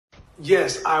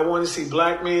Yes, I want to see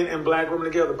black men and black women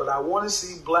together, but I want to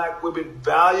see black women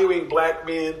valuing black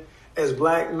men as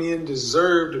black men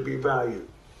deserve to be valued.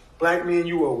 Black men,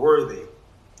 you are worthy.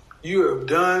 You have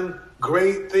done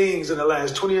great things in the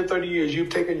last 20 or 30 years. You've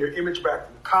taken your image back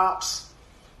from cops,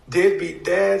 deadbeat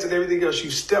dads, and everything else.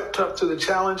 You stepped up to the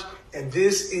challenge, and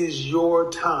this is your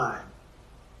time.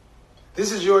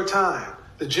 This is your time.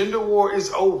 The gender war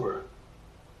is over.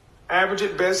 Average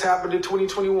at best happened in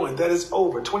 2021. That is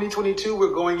over. 2022,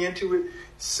 we're going into it.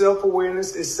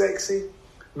 Self-awareness is sexy.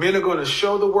 Men are going to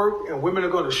show the work, and women are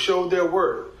going to show their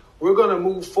worth. We're going to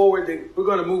move forward. We're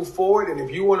going to move forward, and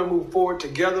if you want to move forward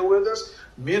together with us,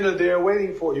 men are there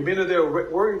waiting for you. Men are there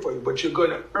working for you, but you're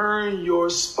going to earn your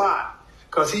spot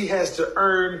because he has to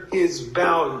earn his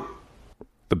value.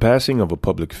 The passing of a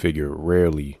public figure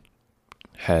rarely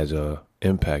has an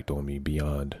impact on me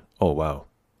beyond, oh, wow,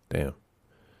 damn.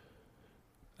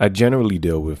 I generally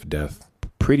deal with death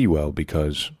pretty well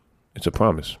because it's a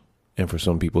promise. And for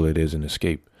some people, it is an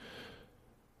escape.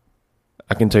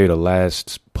 I can tell you the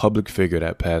last public figure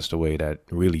that passed away that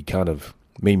really kind of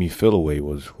made me feel away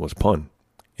was Pun.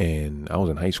 And I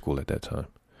was in high school at that time.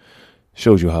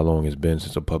 Shows you how long it's been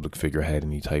since a public figure had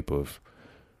any type of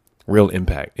real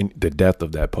impact. And the death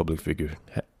of that public figure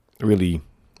really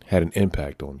had an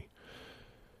impact on me.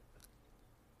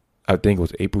 I think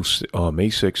it was May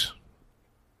 6th.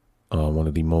 One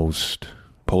of the most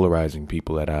polarizing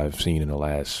people that I've seen in the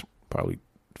last probably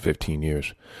 15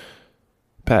 years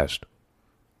passed.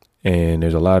 And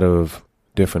there's a lot of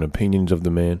different opinions of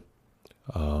the man.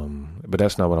 But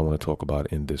that's not what I want to talk about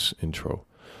in this intro.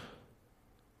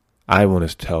 I want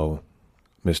to tell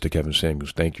Mr. Kevin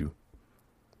Samuels, thank you.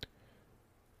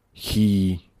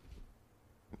 He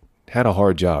had a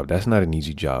hard job. That's not an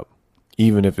easy job.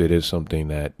 Even if it is something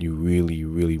that you really,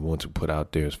 really want to put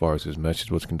out there as far as his message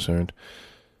was concerned,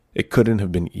 it couldn't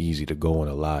have been easy to go on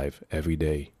a live every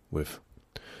day with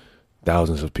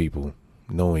thousands of people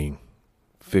knowing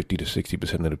 50 to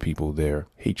 60% of the people there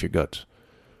hate your guts.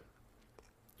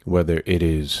 Whether it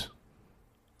is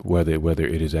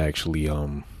actually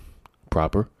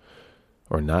proper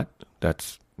or not,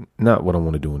 that's not what I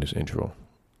want to do in this intro.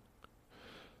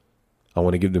 I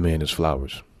want to give the man his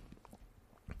flowers.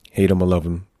 Hate him or love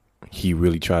him, he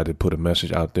really tried to put a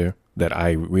message out there that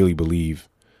I really believe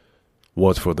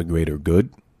was for the greater good.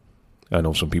 I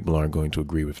know some people aren't going to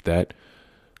agree with that.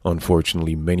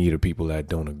 Unfortunately, many of the people that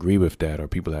don't agree with that are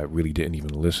people that really didn't even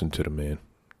listen to the man.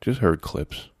 Just heard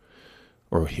clips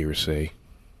or hearsay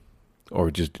or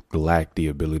just lacked the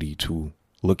ability to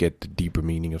look at the deeper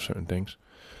meaning of certain things.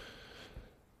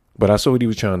 But I saw what he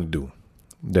was trying to do.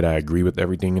 Did I agree with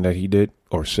everything that he did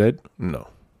or said? No.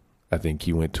 I think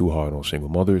he went too hard on single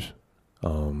mothers.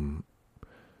 But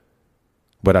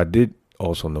I did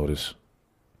also notice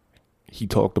he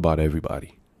talked about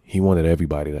everybody. He wanted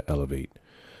everybody to elevate.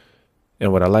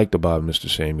 And what I liked about Mr.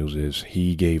 Samuels is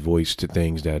he gave voice to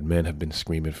things that men have been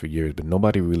screaming for years, but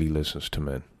nobody really listens to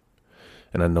men.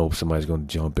 And I know somebody's going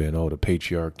to jump in, oh, the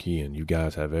patriarchy and you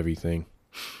guys have everything.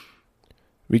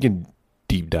 We can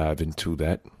deep dive into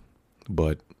that,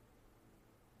 but,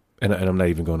 and I'm not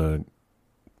even going to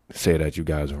say that you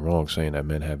guys are wrong saying that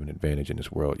men have an advantage in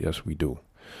this world. Yes, we do.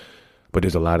 But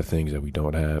there's a lot of things that we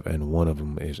don't have, and one of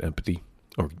them is empathy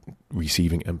or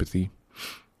receiving empathy.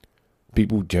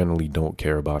 People generally don't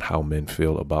care about how men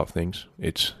feel about things.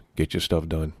 It's get your stuff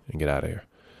done and get out of here.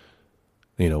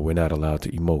 You know, we're not allowed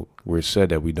to emote. We're said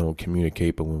that we don't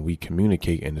communicate, but when we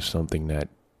communicate into something that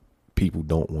people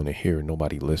don't want to hear,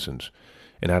 nobody listens.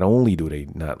 And not only do they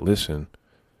not listen,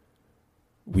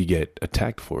 we get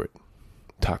attacked for it.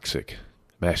 Toxic.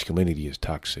 Masculinity is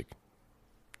toxic.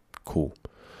 Cool.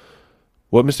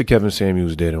 What Mr. Kevin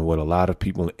Samuels did and what a lot of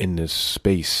people in this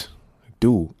space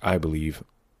do, I believe,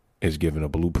 is given a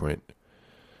blueprint.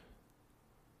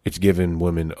 It's given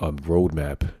women a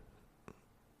roadmap.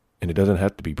 And it doesn't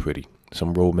have to be pretty.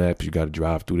 Some roadmaps you got to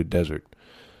drive through the desert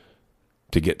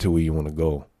to get to where you want to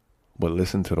go. But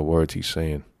listen to the words he's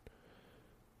saying.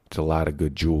 It's a lot of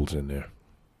good jewels in there.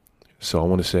 So I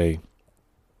want to say,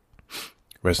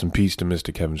 rest in peace to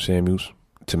Mr. Kevin Samuels.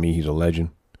 To me, he's a legend.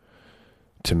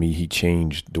 To me, he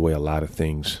changed the way a lot of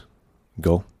things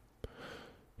go.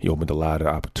 He opened a lot of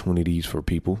opportunities for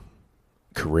people,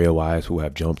 career-wise, who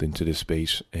have jumped into this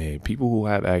space, and people who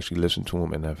have actually listened to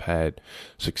him and have had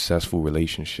successful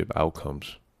relationship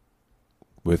outcomes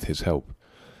with his help.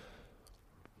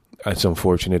 It's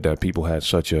unfortunate that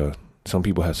some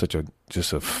people had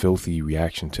just a filthy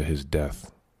reaction to his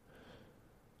death.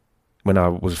 When I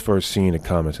was first seeing the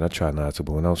comments, and I try not to,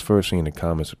 but when I was first seeing the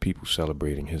comments of people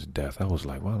celebrating his death, I was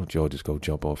like, why don't y'all just go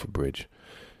jump off a bridge?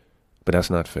 But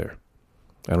that's not fair.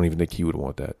 I don't even think he would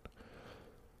want that.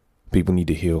 People need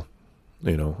to heal.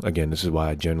 You know, again, this is why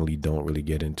I generally don't really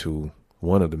get into,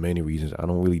 one of the many reasons I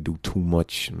don't really do too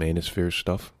much manosphere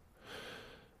stuff.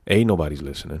 A, nobody's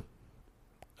listening.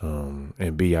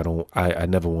 And B, I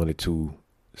never wanted to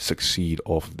succeed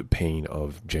off of the pain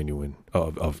of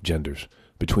genders,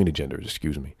 between the genders,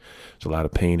 excuse me. There's a lot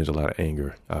of pain, there's a lot of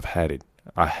anger. I've had it.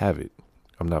 I have it.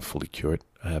 I'm not fully cured.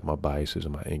 I have my biases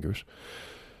and my angers.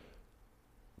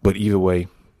 But either way,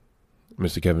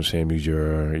 Mr. Kevin Samuels,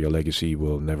 your legacy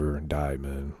will never die,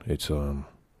 man. It's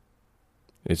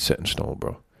set in stone,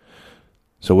 bro.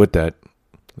 So with that,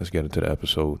 let's get into the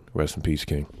episode. Rest in peace,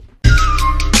 King.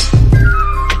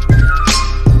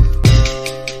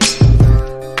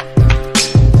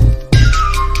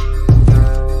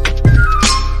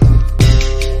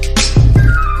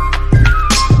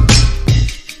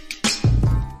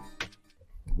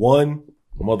 One,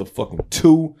 motherfucking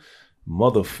two,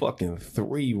 motherfucking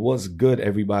three. What's good,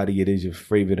 everybody? It is your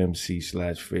favorite MC /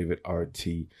 favorite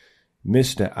RT,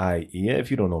 Mr. IE. Yeah, if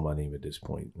you don't know my name at this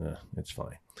point, it's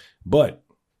fine. But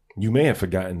you may have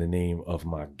forgotten the name of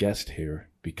my guest here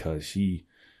because she,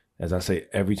 as I say,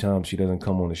 every time she doesn't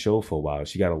come on the show for a while,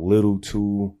 she got a little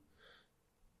too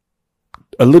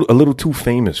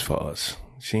famous for us.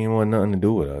 She ain't want nothing to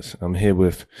do with us. I'm here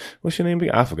with, what's your name?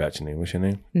 I forgot your name. What's your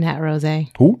name? Nat Rose.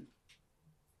 Who?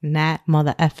 Nat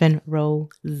mother effing Rose.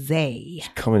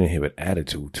 Coming in here with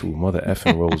attitude too. Mother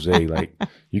effing Rose. Like,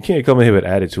 you can't come in here with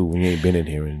attitude when you ain't been in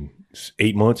here in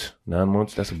 8 months, 9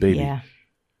 months. That's a baby. Yeah.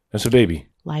 That's a baby.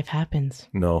 Life happens.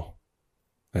 No.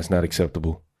 That's not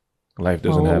acceptable. Life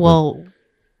doesn't happen. Well,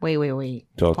 wait.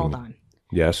 Hold on.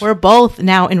 Yes. We're both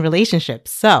now in relationships,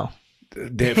 so.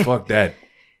 Fuck that.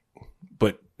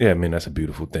 But, yeah, I mean, that's a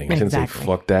beautiful thing. I shouldn't say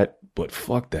fuck that, but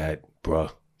fuck that,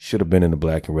 bruh. Should have been in the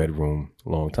black and red room a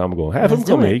long time ago. Have him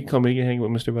come here. You come here and hang with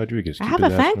Mr. Rodriguez. I have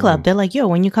a fan club. They're like, yo,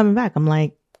 when you coming back? I'm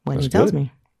like, when he tells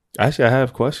me. Actually, I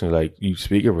have questions. Like, you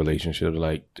speak of relationships,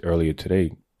 like earlier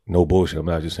today. No bullshit. I'm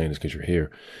not just saying this because you're here.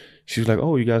 She was like,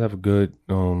 oh, you guys have a good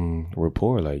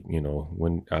rapport. Like, you know,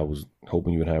 when I was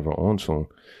hoping you would have her on soon.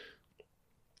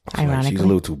 Ironically. Like, she's a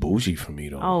little too bougie for me,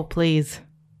 though. Oh, please.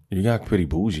 You got pretty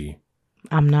bougie.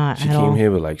 I'm not. She came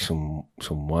here with like some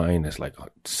wine that's like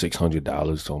 $600.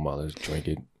 Talking about, let's drink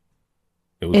it.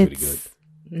 It was pretty good.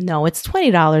 No, it's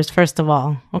 $20 first of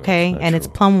all. Okay, and it's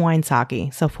plum wine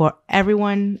sake. So for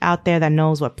everyone out there that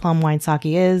knows what plum wine sake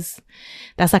is,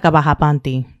 that's like a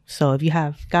bajapanti. So if you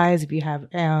have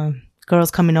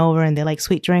girls coming over and they like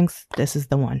sweet drinks, this is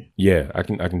the one. Yeah, I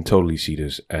can totally see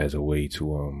this as a way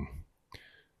to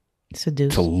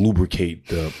seduce, to lubricate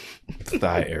the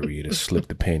thigh area, to slip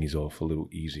the panties off a little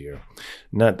easier.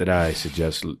 Not that I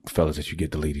suggest, fellas, that you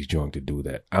get the ladies drunk to do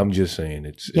that. I'm just saying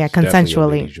it's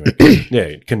consensually.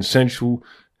 Yeah, consensual.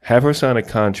 Have her sign a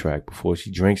contract before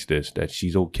she drinks this that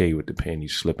she's okay with the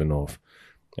panties slipping off,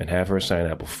 and have her sign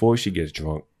that before she gets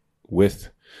drunk with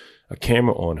a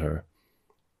camera on her.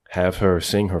 Have her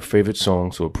sing her favorite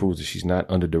song so it proves that she's not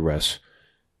under duress.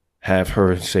 Have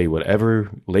her say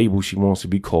whatever label she wants to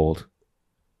be called,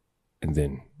 and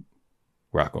then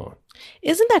rock on.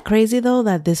 Isn't that crazy, though,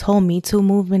 that this whole Me Too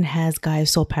movement has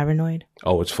guys so paranoid?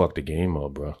 Oh, it's fucked the game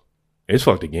up, bro. It's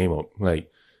fucked the game up.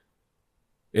 Like,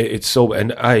 it's so...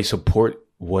 And I support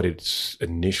what it's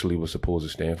initially was supposed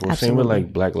to stand for. Absolutely. Same with,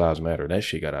 like, Black Lives Matter. That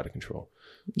shit got out of control.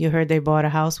 You heard they bought a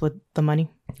house with the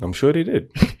money? I'm sure they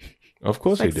did. Of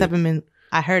course like they did.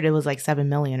 I heard it was like $7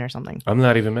 million or something. I'm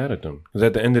not even mad at them. Because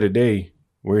at the end of the day,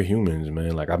 we're humans,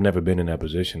 man. Like, I've never been in that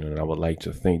position, and I would like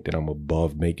to think that I'm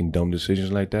above making dumb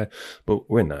decisions like that. But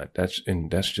we're not. That's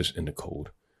just in the code.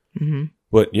 Mm-hmm.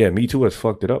 But yeah, Me Too has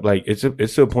fucked it up. Like, it's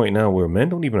to a point now where men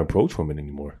don't even approach women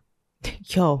anymore.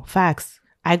 Yo, facts.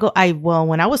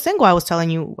 When I was single, I was telling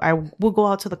you, I would go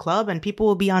out to the club and people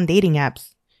would be on dating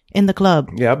apps in the club.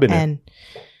 Yeah, I've been there.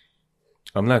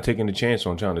 I'm not taking the chance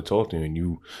on trying to talk to you, and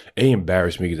you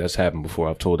embarrass me because that's happened before.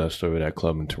 I've told that story at that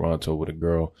club in Toronto where a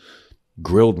girl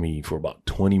grilled me for about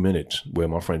 20 minutes where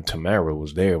my friend Tamara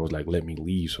was there and was like, let me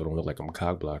leave so I don't look like I'm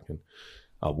cock blocking.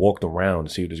 I walked around to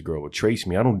see if this girl would trace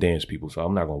me. I don't dance people, so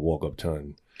I'm not going to walk up to her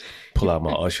and pull out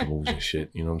my usher moves and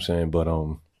shit. You know what I'm saying? But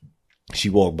she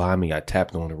walked by me. I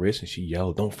tapped her on the wrist and she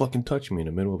yelled, don't fucking touch me in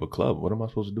the middle of a club. What am I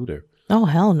supposed to do there? Oh,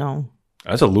 hell no.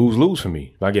 That's a lose-lose for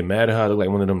me. If I get mad at her, I look like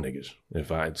one of them niggas.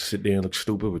 If I sit there and look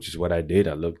stupid, which is what I did,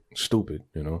 I look stupid,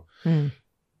 you know? Mm.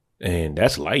 And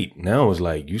that's light. Now it's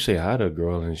like, you say hi to a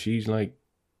girl and she's like,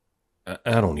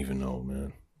 I don't even know,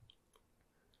 man.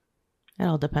 It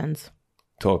all depends.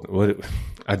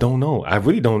 I don't know. I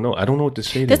really don't know. I don't know what to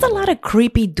say. There's a lot of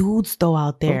creepy dudes, though,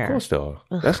 out there. Of course there are.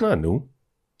 Ugh. That's not new.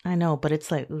 I know, but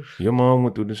it's like, oof. Your mom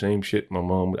went through the same shit. My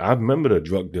mom, I remember the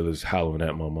drug dealers hollering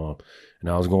at my mom, and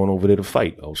I was going over there to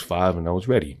fight. I was 5 and I was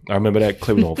ready. I remember that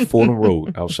clearly on Fordham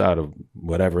Road outside of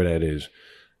whatever that is,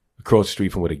 across the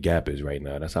street from where the Gap is right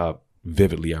now. That's how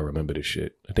vividly I remember this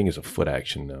shit. I think it's a Foot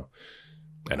Action now.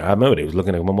 And I remember they was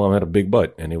looking at, my mom had a big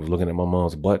butt, and they was looking at my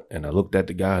mom's butt, and I looked at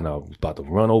the guy, and I was about to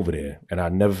run over there. And I'll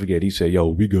never forget, he said, yo,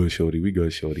 we good, shorty, we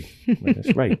good, shorty. I'm like,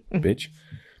 that's right, bitch.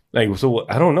 Like, so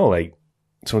I don't know, like,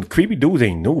 so the creepy dudes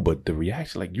ain't new, but the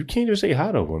reaction, like, you can't just say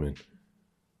hi to a woman.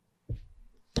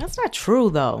 That's not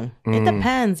true, though. It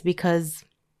depends, because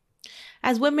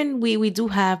as women, we do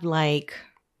have, like,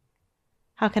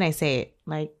 how can I say it?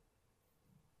 Like,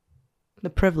 the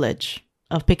privilege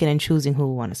of picking and choosing who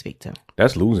we want to speak to.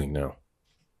 That's losing now.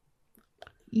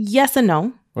 Yes and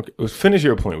no. Okay, let's finish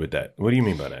your point with that. What do you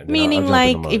mean by that? Meaning,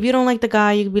 like, if you don't like the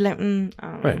guy, you could be like,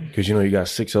 right, because you know you got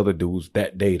 6 other dudes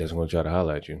that day that's going to try to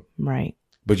holler at you. Right.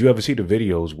 But you ever see the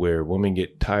videos where women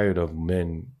get tired of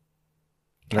men?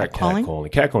 Not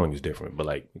catcalling. Catcalling is different, but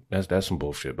like that's some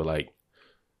bullshit. But like,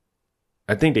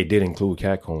 I think they did include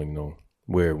catcalling though,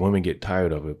 where women get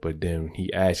tired of it. But then he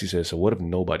said, so what if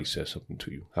nobody says something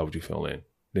to you? How would you feel then?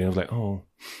 Then I was like, oh,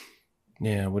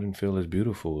 yeah, I wouldn't feel as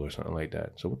beautiful or something like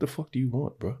that. So what the fuck do you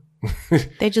want, bro?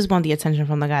 They just want the attention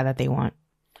from the guy that they want.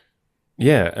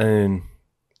 Yeah, and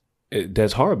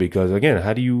that's hard because again,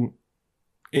 how do you?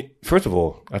 First of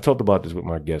all, I talked about this with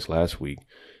my guest last week.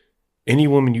 Any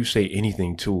woman you say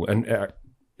anything to, and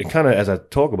it kind of, as I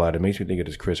talk about it, makes me think of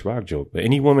this Chris Rock joke. But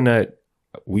any woman that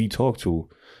we talk to,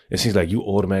 it seems like you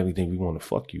automatically think we want to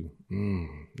fuck you.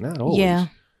 Not always. Yeah.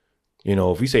 You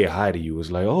know, if we say hi to you,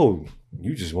 it's like, oh,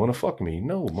 you just want to fuck me.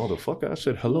 No, motherfucker, I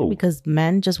said hello. Because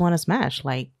men just want to smash,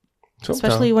 like,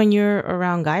 especially when you're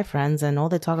around guy friends and all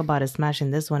they talk about is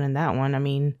smashing this one and that one. I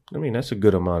mean, that's a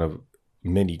good amount of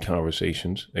many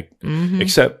conversations,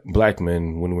 except black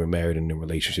men. When we're married and in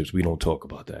relationships, we don't talk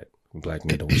about that. Black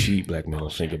men don't cheat. Black men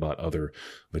don't think about other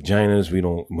vaginas. We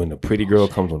don't. When the pretty girl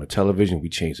comes on the television, we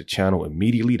change the channel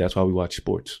immediately. That's why we watch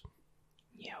sports.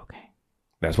 Yeah, okay.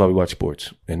 That's why we watch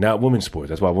sports, and not women's sports.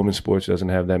 That's why women's sports doesn't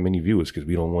have that many viewers, because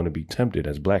we don't want to be tempted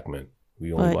as black men.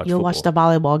 We only watch. You'll watch the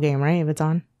volleyball game, right? If it's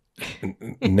on.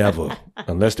 Never,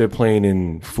 unless they're playing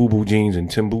in FUBU jeans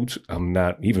and Tim boots. I'm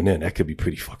not. Even then, that could be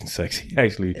pretty fucking sexy.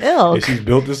 Actually, if she's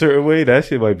built a certain way, that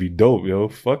shit might be dope, yo.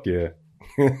 Fuck yeah.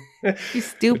 You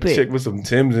stupid. Chick with some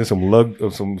Tims and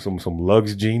some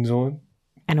Lugs jeans on,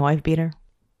 and a wife beater.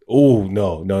 Oh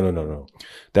no.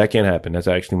 That can't happen. That's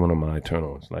actually one of my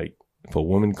turn-ons. Like, if a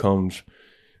woman comes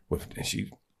with and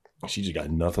she just got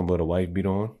nothing but a wife beater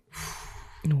on.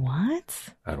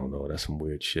 What? I don't know. That's some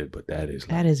weird shit, but that is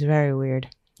very weird.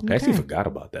 I actually forgot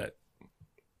about that.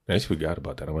 I'm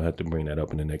gonna have to bring that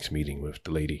up in the next meeting with the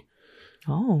lady.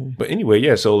 Oh. But anyway,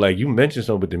 yeah. So like you mentioned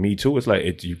something to me too. It's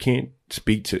like you can't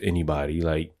speak to anybody,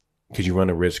 like, because you run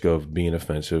the risk of being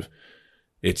offensive.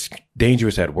 It's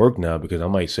dangerous at work now because I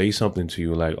might say something to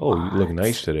you like, "Oh, you look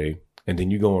nice today," and then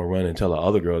you go and run and tell the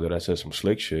other girl that I said some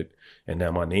slick shit, and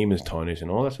now my name is tarnished, and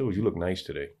all I said was, "You look nice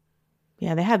today."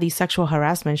 Yeah, they have these sexual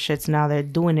harassment shits now. They're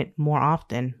doing it more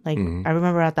often. Like, I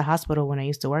remember at the hospital when I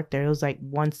used to work there, it was like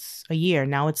once a year.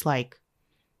 Now it's like,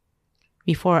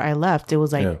 before I left, it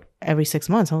was like every 6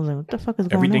 months. I was like, what the fuck is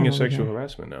going on? Everything is sexual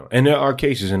harassment now. And there are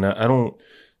cases, and I don't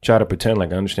try to pretend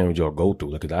like I understand what y'all go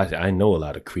through. Like, I know a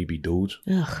lot of creepy dudes.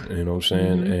 Ugh. You know what I'm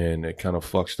saying? And it kind of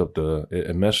fucks up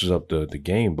it messes up the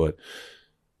game. But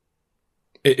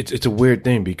it's a weird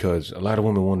thing because a lot of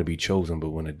women want to be chosen, but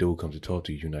when a dude comes to talk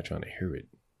to you, you're not trying to hear it.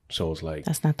 So it's like,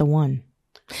 that's not the one.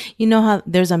 You know how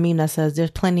there's a meme that says there's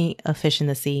plenty of fish in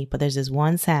the sea, but there's this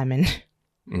one salmon.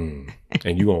 And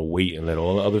you're going to wait and let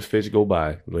all the other fish go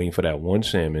by, waiting for that one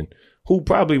salmon, who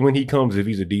probably when he comes, if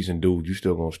he's a decent dude, you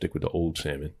still going to stick with the old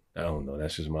salmon. I don't know.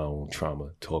 That's just my own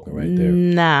trauma talking right there.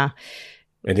 Nah.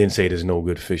 And then say there's no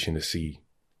good fish in the sea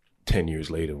 10 years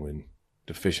later when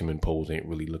the fisherman poles ain't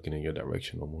really looking in your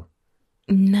direction no more.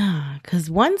 Nah, because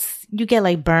once you get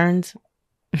like burned.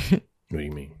 What do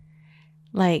you mean?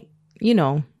 Like, you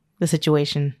know, the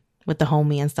situation with the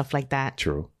homie and stuff like that.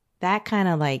 True. That kind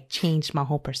of like changed my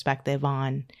whole perspective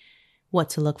on what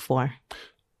to look for.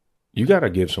 You got to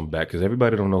give some back because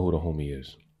everybody don't know who the homie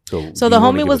is. So the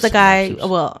homie was the guy.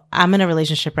 Well, I'm in a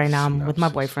relationship right now. I'm with my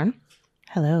boyfriend.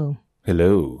 Hello. I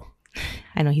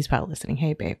know he's probably listening.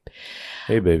 Hey, babe.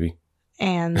 Hey, baby.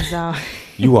 And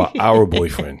you are our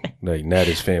boyfriend, like not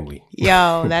his family.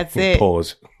 Yo, that's it.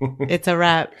 Pause. It's a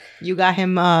wrap. You got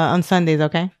him on Sundays,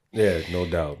 okay? Yeah, no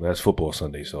doubt. That's football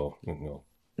Sunday, so you know.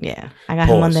 Yeah, I got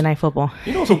him Monday Night Football.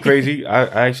 You know what's so crazy?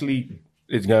 I actually,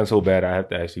 it's gotten so bad I have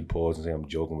to actually pause and say I'm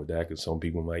joking with that because some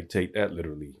people might take that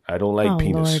literally. I don't like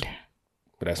penis, Lord.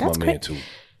 but that's my man too.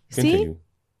 Continue. See,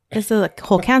 it's the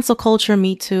whole cancel culture.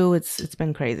 Me too. It's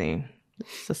been crazy.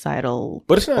 Societal,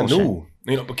 but it's not bullshit. new.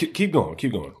 You know, but keep going.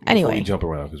 Anyway, we jump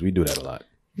around because we do that a lot.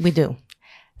 We do.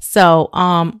 So,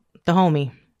 the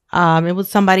homie, it was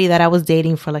somebody that I was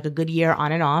dating for like a good year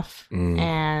on and off,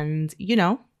 and you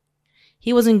know,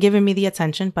 he wasn't giving me the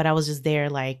attention, but I was just there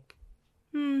like,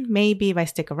 maybe if I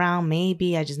stick around,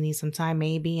 maybe I just need some time,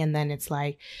 maybe, and then it's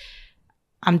like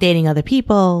I'm dating other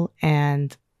people,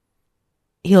 and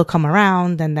he'll come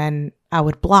around, and then I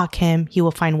would block him. He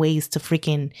will find ways to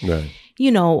freaking,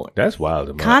 you know, that's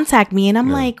wild. Contact me, and I'm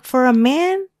like, for a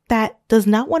man that does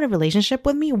not want a relationship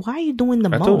with me, why are you doing the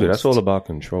most? I told you, that's all about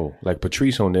control. Like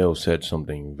Patrice O'Neal said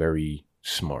something very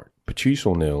smart. Patrice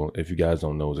O'Neal, if you guys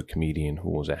don't know, is a comedian who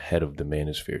was ahead of the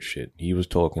manosphere shit. He was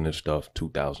talking this stuff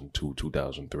 2002,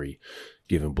 2003,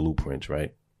 giving blueprints,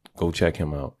 right? Go check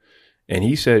him out. And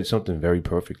he said something very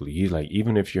perfectly. He's like,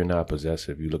 even if you're not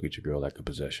possessive, you look at your girl like a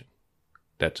possession.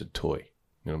 That's a toy.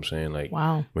 You know what I'm saying? Like,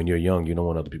 wow. When you're young, you don't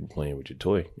want other people playing with your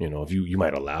toy. You know, if you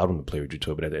might allow them to play with your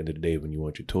toy, but at the end of the day, when you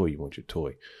want your toy, you want your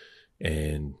toy.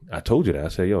 And I told you that. I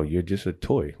said, yo, you're just a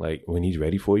toy. Like, when he's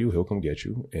ready for you, he'll come get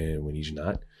you. And when he's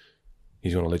not,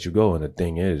 he's going to let you go. And the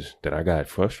thing is that I got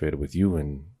frustrated with you,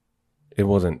 and it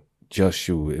wasn't just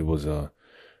you. It was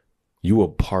you were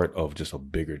part of just a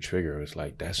bigger trigger. It's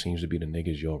like, that seems to be the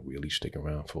niggas y'all really stick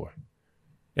around for.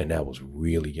 And that was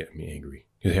really getting me angry.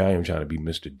 Because here I am trying to be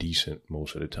Mr. Decent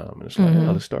most of the time. And it's like,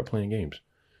 let's start playing games.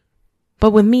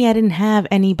 But with me, I didn't have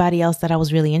anybody else that I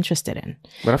was really interested in.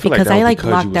 But I feel because like I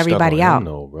blocked everybody out.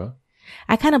 No, bro.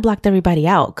 I kind of blocked everybody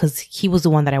out because he was the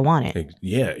one that I wanted.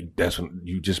 Yeah, that's when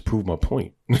you just proved my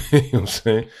point. You know what I'm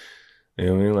saying? You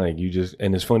know what I mean? Like, you just,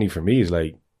 and it's funny for me, is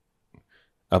like,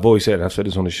 I've always said, and I've said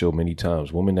this on the show many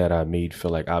times, women that I made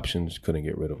feel like options, couldn't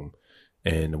get rid of them.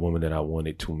 And the woman that I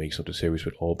wanted to make something serious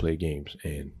with all play games.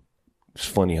 And it's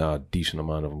funny how a decent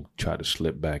amount of them try to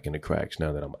slip back in the cracks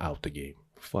now that I'm out the game.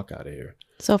 Fuck out of here.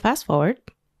 So fast forward.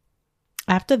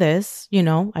 After this, you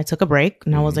know, I took a break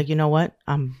and I was like, you know what?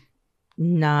 I'm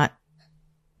not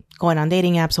going on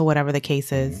dating apps or whatever the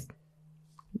case is.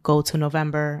 Go to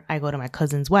November. I go to my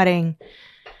cousin's wedding.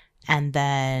 And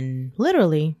then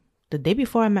literally the day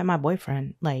before I met my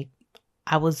boyfriend, like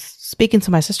I was speaking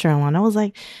to my sister-in-law and I was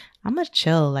like, I'm gonna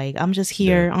chill. Like, I'm just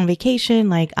here on vacation.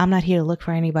 Like, I'm not here to look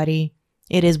for anybody.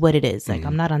 It is what it is. Like,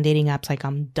 I'm not on dating apps. Like,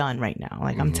 I'm done right now.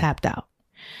 Like, I'm tapped out.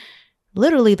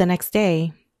 Literally the next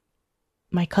day,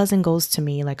 my cousin goes to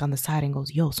me like on the side and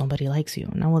goes, yo, somebody likes you.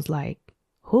 And I was like,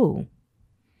 who?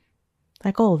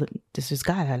 Like, oh, this is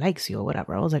guy that likes you or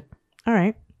whatever. I was like, all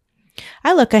right.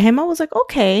 I look at him. I was like,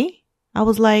 okay. I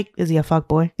was like, is he a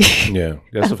fuckboy? Yeah,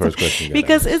 that's the first question.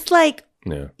 Because it's like,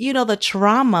 you know, the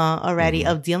trauma already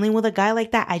of dealing with a guy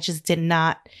like that. I just did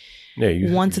not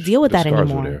want to deal with that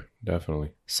anymore. There,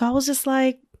 definitely. So I was just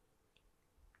like,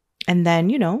 and then,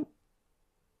 you know,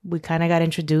 we kind of got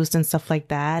introduced and stuff like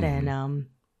that. And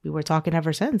we were talking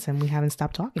ever since, and we haven't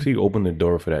stopped talking. So you opened the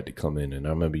door for that to come in. And I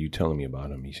remember you telling me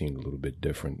about him. He seemed a little bit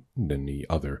different than the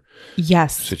other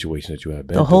situation that you had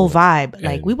been the whole vibe. And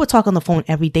like, we would talk on the phone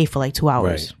every day for like 2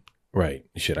 hours. Right.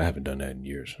 Shit, I haven't done that in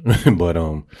years. But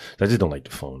I just don't like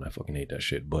the phone. I fucking hate that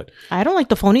shit. But I don't like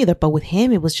the phone either. But with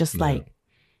him, it was just like,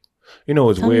 you know,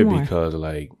 it's weird because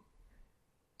like,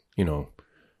 you know,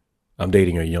 I'm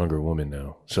dating a younger woman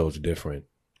now, so it's different.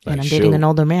 Like, and I'm dating an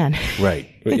older man. Right.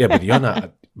 Yeah, but you're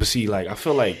not. But see, like, I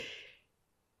feel like.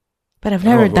 But I've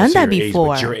never done that before.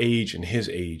 But your age and his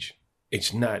age,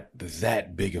 it's not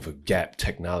that big of a gap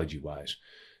technology wise.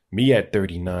 Me at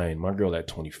 39, my girl at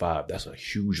 25, that's a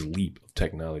huge leap of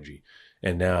technology.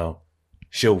 And now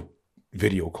she'll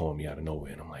video call me out of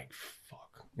nowhere. And I'm like,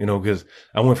 fuck. You know, because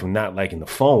I went from not liking the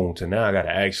phone to now I got to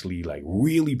actually like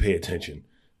really pay attention,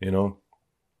 you know.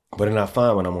 But then I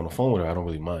find when I'm on the phone with her, I don't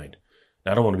really mind.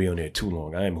 I don't want to be on there too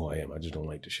long. I am who I am. I just don't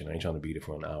like the shit. I ain't trying to be there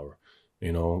for an hour,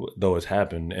 you know, though it's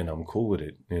happened and I'm cool with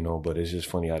it, you know, but it's just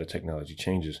funny how the technology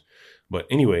changes. But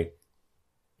anyway,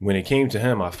 when it came to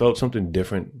him, I felt something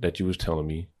different that you was telling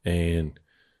me. And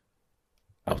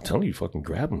I was telling you, fucking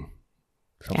grab him.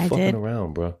 I'm fucking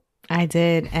around, bro. I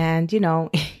did. And, you know,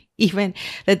 even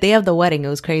the day of the wedding, it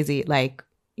was crazy. Like,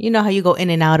 you know how you go in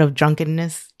and out of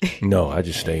drunkenness? No, I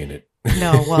just stay in it.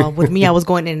 No, well, with me, I was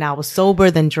going in and I was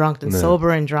sober, then drunk, then sober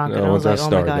and drunk. And I was like,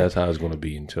 oh my God. That's how it's going to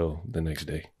be until the next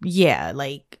day. Yeah,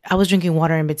 like I was drinking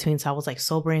water in between. So I was like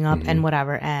sobering up and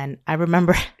whatever. And I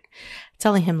remember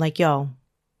telling him like, yo,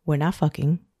 we're not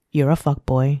fucking. You're a fuck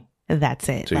boy. That's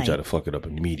it. So you try to fuck it up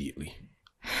immediately.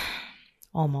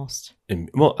 Almost. And,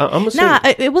 well, I'm gonna say, nah,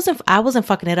 it wasn't. I wasn't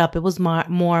fucking it up. It was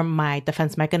more my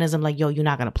defense mechanism. Like, yo, you're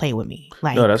not gonna play with me.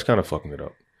 Like, no, that's kind of fucking it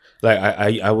up. Like,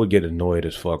 I would get annoyed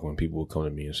as fuck when people would come to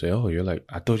me and say, "Oh, you're like,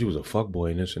 I thought you was a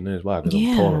fuckboy and this and this." Why? Because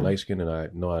I'm tall and light skinned and I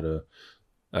know how to.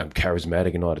 I'm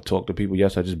charismatic and know how to talk to people.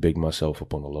 Yes, I just big myself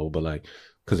up on the low, but like,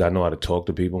 because I know how to talk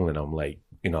to people and I'm like,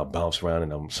 you know, I bounce around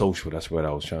and I'm social. That's what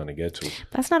I was trying to get to.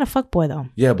 That's not a fuckboy though.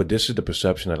 Yeah, but this is the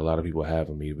perception that a lot of people have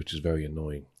of me, which is very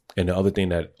annoying. And the other thing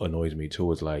that annoys me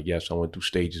too is like, yes, I went through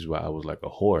stages where I was like a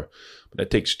whore, but that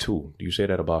takes two. Do you say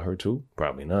that about her too?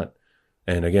 Probably not.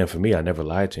 And again, for me, I never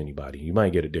lied to anybody. You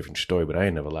might get a different story, but I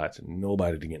ain't never lied to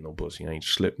nobody to get no pussy. I ain't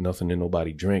slipped nothing in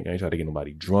nobody drink. I ain't tried to get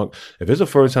nobody drunk. If it's the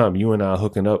first time you and I are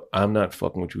hooking up, I'm not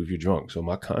fucking with you if you're drunk. So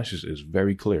my conscience is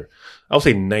very clear. I'll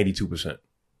say 92%.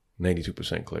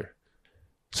 92% clear.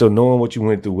 So knowing what you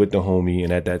went through with the homie,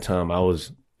 and at that time I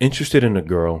was interested in a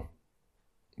girl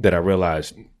that I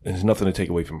realized there's nothing to take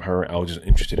away from her. I was just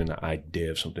interested in the idea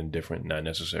of something different, not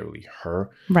necessarily her.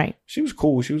 Right. She was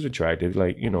cool. She was attractive.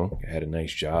 Like, you know, had a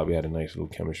nice job. We had a nice little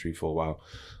chemistry for a while.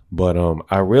 But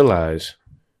I realized,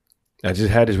 I just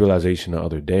had this realization the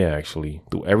other day, actually,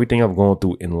 through everything I've gone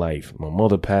through in life. My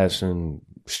mother passing,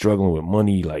 struggling with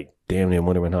money, like damn near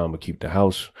wondering how I'm going to keep the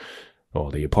house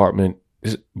or the apartment.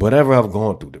 Whatever I've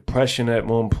gone through, depression at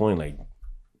one point, like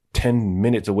 10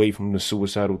 minutes away from the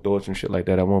suicidal thoughts and shit like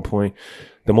that at one point.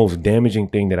 The most damaging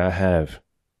thing that I have,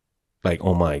 like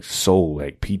on my soul,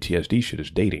 like PTSD shit, is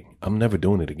dating. I'm never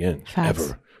doing it again. Facts.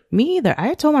 Ever. Me either.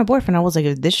 I told my boyfriend, I was like,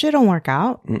 if this shit don't work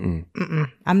out,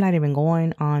 I'm not even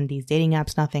going on these dating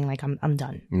apps, nothing. Like, I'm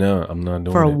done. No, I'm not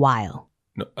doing it. For a while.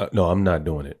 No, I'm not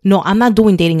doing it. No, I'm not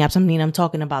doing dating apps. I mean, I'm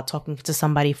talking about talking to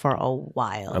somebody for a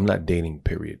while. I'm not dating,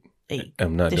 period. Hey,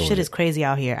 I'm not doing it. This shit is crazy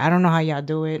out here. I don't know how y'all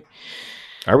do it.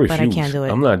 I refuse. But I can't do it.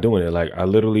 I'm not doing it. Like, I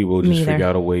literally will just Me either. figure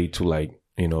out a way to, like,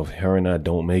 you know, if her and I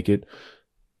don't make it,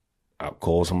 I'll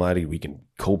call somebody. We can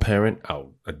co-parent.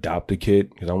 I'll adopt a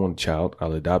kid because I want a child.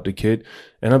 I'll adopt a kid.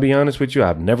 And I'll be honest with you,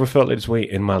 I've never felt this way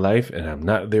in my life, and I'm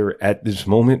not there at this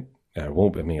moment. I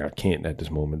won't. I mean, I can't at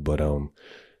this moment. But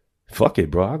fuck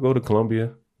it, bro. I'll go to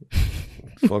Colombia,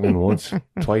 fucking once,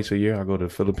 twice a year. I go to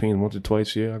the Philippines once or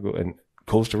twice a year. I go and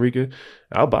Costa Rica.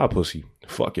 I'll buy pussy.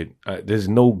 Fuck it. There's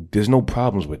no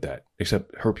problems with that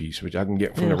except herpes, which I can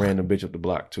get from the random bitch up the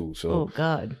block too. So, oh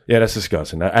God, yeah, that's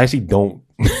disgusting. I actually don't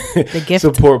the gift.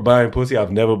 support buying pussy.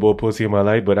 I've never bought pussy in my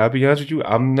life, but I'll be honest with you,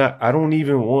 I don't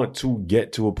even want to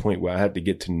get to a point where I have to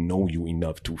get to know you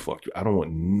enough to fuck you. I don't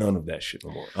want none of that shit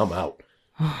no more. I'm out.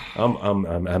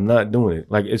 I'm not doing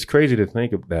it. Like, it's crazy to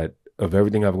think of that, of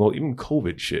everything I've gone, even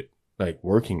COVID shit, like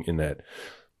working in that.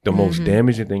 The most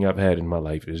damaging thing I've had in my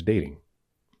life is dating.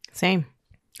 Same.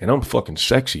 And I'm fucking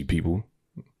sexy, people.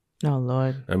 Oh,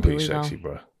 Lord. I'm pretty sexy,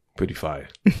 bro. Pretty fire.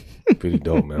 Pretty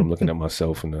dope, man. I'm looking at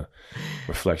myself in the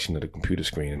reflection of the computer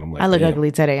screen, and I'm like, I look damn. ugly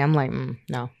today. I'm like,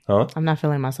 no. Huh? I'm not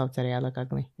feeling myself today. I look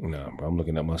ugly. Nah, bro. I'm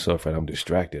looking at myself, right? I'm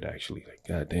distracted, actually. Like,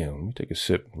 God damn. Let me take a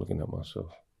sip looking at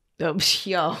myself. Oh,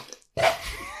 yo.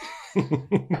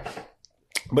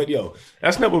 But, yo,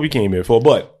 that's not what we came here for.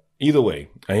 But either way,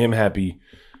 I am happy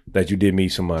that you did meet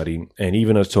somebody, and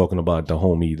even us talking about the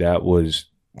homie, that was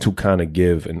to kind of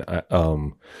give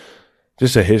an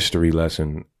just a history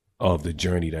lesson of the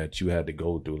journey that you had to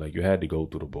go through. Like, you had to go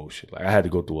through the bullshit. Like, I had to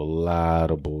go through a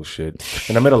lot of bullshit,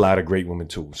 and I met a lot of great women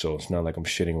too. So it's not like I'm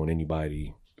shitting on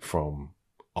anybody from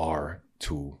R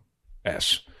to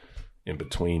S. In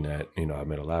between that, you know, I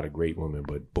met a lot of great women,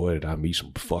 but boy, did I meet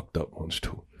some fucked up ones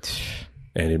too.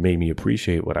 And it made me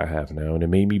appreciate what I have now, and it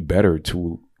made me better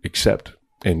to accept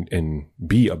and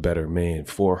be a better man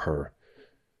for her,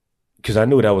 because I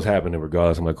knew that was happening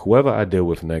regardless. I'm like, whoever I deal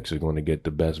with next is going to get the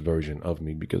best version of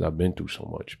me, because I've been through so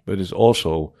much. But it's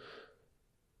also,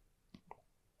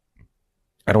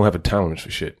 I don't have a tolerance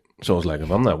for shit. So it's like, if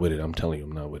I'm not with it, I'm telling you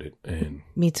I'm not with it. And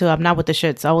me too. I'm not with the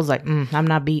shits. I was like, I'm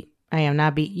not beat. I am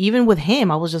not beat. Even with him,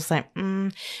 I was just like,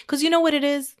 because you know what it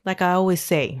is? Like I always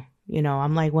say, you know,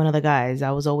 I'm like one of the guys.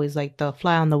 I was always like the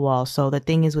fly on the wall. So the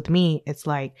thing is with me, it's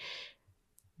like,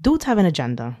 dudes have an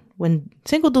agenda. When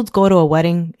single dudes go to a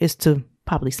wedding, is to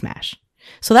probably smash.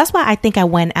 So that's why I think I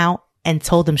went out and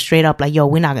told them straight up, like, yo,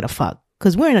 we're not going to fuck.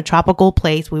 Because we're in a tropical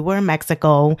place. We were in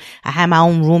Mexico. I had my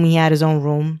own room. He had his own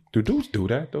room. Do dudes do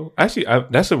that, though? Actually,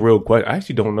 that's a real question. I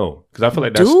actually don't know. Because I feel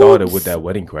like that started with that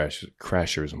Wedding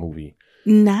Crashers movie.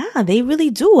 Nah, they really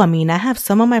do. I mean, I have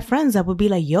some of my friends that would be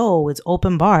like, yo, it's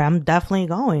open bar. I'm definitely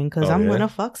going because I'm going to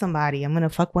fuck somebody. I'm going to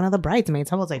fuck one of the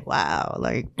bridesmaids. I was like, wow.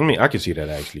 Like, I mean, I can see that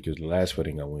actually, because the last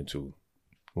wedding I went to,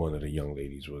 one of the young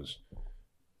ladies was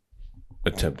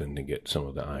attempting to get some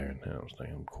of the iron. And I was like,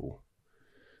 I'm cool.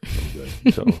 I'm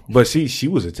good. So, but she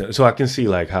was so I can see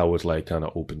like how it's like kind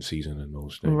of open season and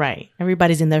those things. Right.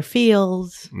 Everybody's in their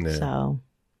fields. Yeah. So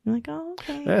I'm like, oh,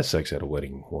 okay. I had sex at a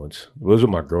wedding once. It was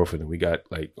with my girlfriend, and we got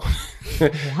like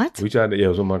What? We tried to. Yeah, it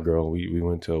was with my girl. We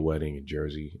went to a wedding in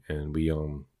Jersey, and we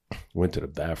went to the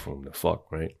bathroom to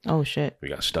fuck. Right. Oh shit. We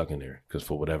got stuck in there because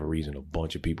for whatever reason, a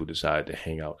bunch of people decided to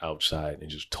hang out outside and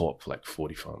just talk for like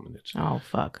 45 minutes. Oh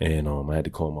fuck. And I had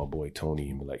to call my boy Tony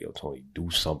and be like, "Yo, Tony, do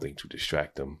something to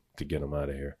distract them to get them out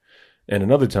of here." And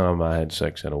another time I had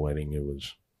sex at a wedding. It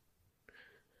was.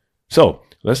 So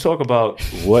let's talk about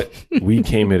what we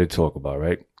came here to talk about,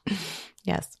 right?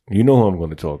 Yes. You know who I'm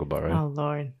going to talk about, right? Oh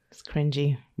Lord, it's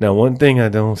cringy. Now, one thing I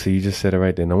don't see, you just said it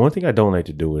right there. Now, one thing I don't like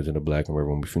to do is in the Black and Red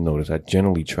Room, if you notice, I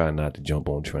generally try not to jump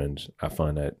on trends. I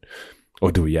find that,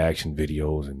 or do reaction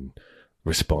videos and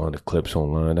respond to clips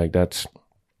online. Like, that's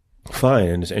fine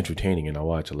and it's entertaining, and I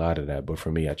watch a lot of that. But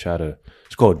for me, I try to,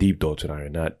 it's called deep thoughts with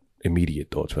iron, not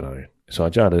immediate thoughts with iron. So I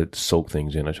try to soak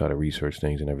things in. I try to research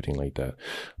things and everything like that.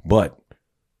 But,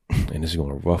 and this is going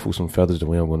to ruffle some feathers the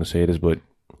way I'm going to say this, but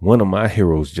one of my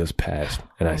heroes just passed.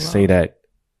 And I say that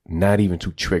not even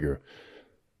to trigger.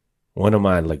 One of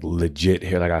my like legit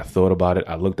here, like I thought about it.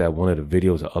 I looked at one of the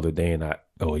videos the other day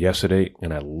yesterday,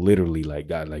 and I literally like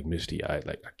got like misty eyed.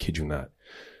 Like, I kid you not.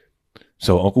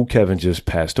 So Uncle Kevin just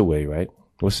passed away, right?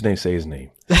 What's his name? Say his name.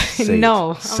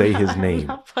 No. Say his name. I'm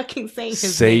not fucking saying his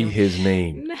name. Say his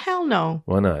name. Hell no.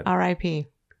 Why not? R.I.P.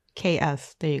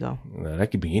 KS. There you go. Nah, that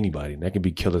could be anybody. That could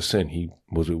be Killer Sin. He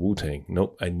was with Wu-Tang.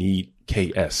 Nope. I need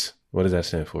KS. What does that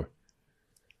stand for?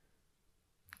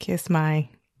 Kiss my.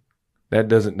 That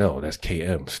doesn't, no, that's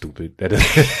KM, stupid.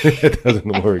 That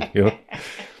doesn't work, you know?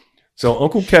 So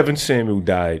Uncle Kevin Samuel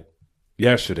died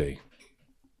yesterday.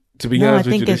 To be honest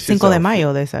with you, I think it's Cinco de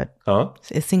Mayo, they said. Huh?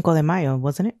 It's Cinco de Mayo,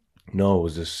 wasn't it? No, it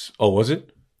was this. Oh, was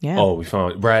it? Yeah. Oh, we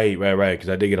found, right. Because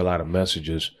I did get a lot of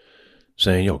messages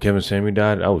saying, yo, Kevin Samuel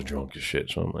died. I was drunk as shit.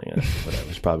 So I'm like, yeah, whatever.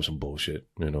 It's probably some bullshit,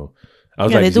 you know? I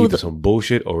was like, it's either some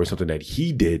bullshit or it's something that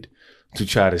he did to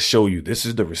try to show you this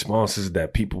is the responses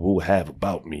that people will have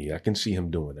about me. I can see him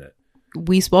doing that.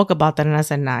 We spoke about that and I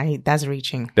said, nah, that's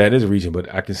reaching. That is reaching,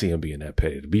 but I can see him being that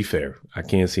petty. To be fair, I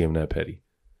can't see him that petty.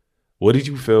 What did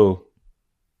you feel?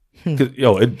 It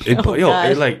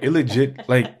legit,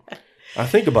 like, I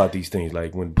think about these things.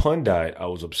 Like, when Pun died, I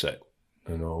was upset.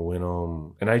 You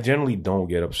know, and I generally don't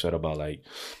get upset about, like,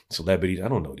 celebrities. I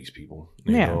don't know these people.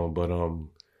 You know, but,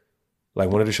 like,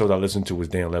 one of the shows I listened to was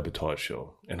Dan Le Batard's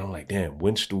show. And I'm like, damn,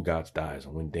 when Stu Gatz dies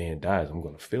and when Dan dies, I'm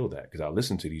going to feel that. Because I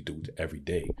listen to these dudes every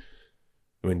day.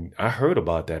 When I heard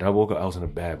about that, I woke up, I was in a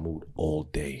bad mood all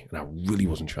day. And I really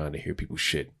wasn't trying to hear people's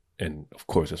shit. And, of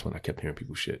course, that's when I kept hearing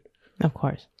people's shit. Of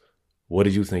course. What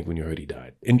did you think when you heard he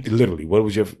died? And literally, what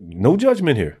was your... No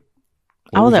judgment here.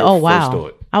 I was like, oh,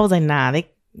 wow. I was like, nah,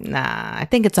 I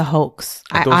think it's a house.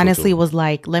 I honestly was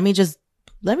like, let me just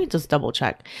double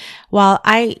check. While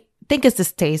I think it's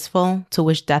distasteful to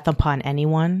wish death upon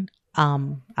anyone,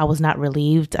 I was not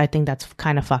relieved. I think that's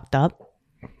kind of fucked up.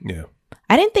 Yeah.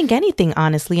 I didn't think anything,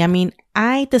 honestly. I mean,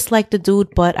 I disliked the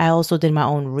dude, but I also did my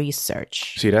own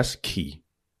research. See, that's key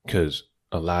because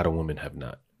a lot of women have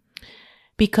not.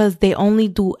 Because they only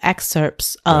do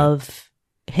excerpts of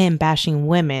him bashing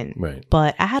women. Right.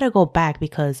 But I had to go back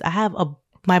because I have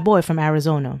my boy from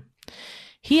Arizona.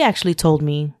 He actually told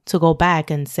me to go back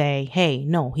and say, hey,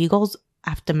 no, he goes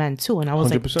after men too. And I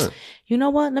was 100%. Like, you know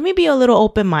what? Let me be a little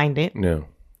open-minded. Yeah.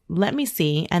 Let me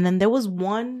see. And then there was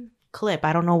one clip.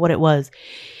 I don't know what it was.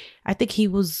 I think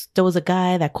there was a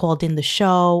guy that called in the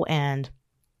show and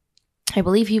I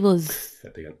believe he was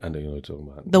I know what you're talking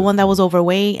about. The one that was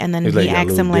overweight and then he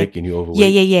asked him like, and you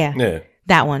overweight. Yeah.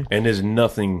 That one. And there's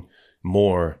nothing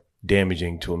more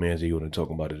damaging to a man's ego than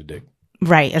talking about his dick.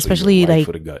 Right. Especially like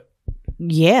for the gut.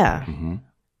 Yeah. Mm-hmm.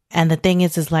 And the thing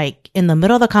is like in the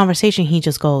middle of the conversation, he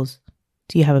just goes,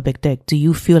 do you have a big dick? Do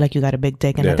you feel like you got a big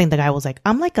dick? And I think the guy was like,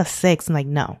 I'm like a 6. I'm like,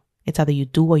 no, it's either you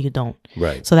do or you don't.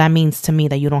 Right. So that means to me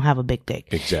that you don't have a big dick.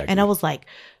 Exactly. And I was like,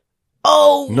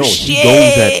 oh, no, shit. He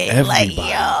goes at everybody.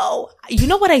 Like, yo. You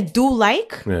know what I do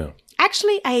like? Yeah.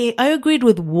 Actually, I agreed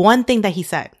with one thing that he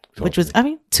said, which was,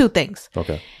 two things.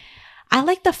 Okay. I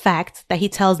like the fact that he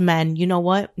tells men, you know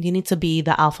what? You need to be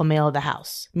the alpha male of the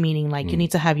house. Meaning like you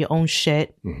need to have your own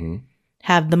shit,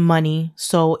 have the money.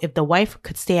 So if the wife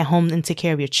could stay at home and take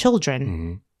care of your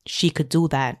children, she could do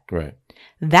that. Right.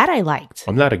 That I liked.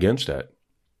 I'm not against that.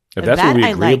 If that's what we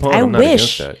agree upon, I'm not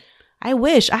against that. I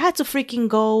wish. I had to freaking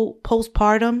go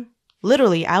postpartum.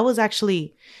 Literally, I was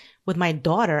actually with my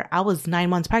daughter. I was 9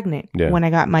 months pregnant when I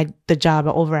got the job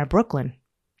over at Brooklyn.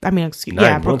 I mean,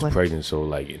 9 months pregnant, so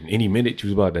like in any minute she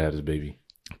was about to have this baby.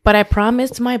 But I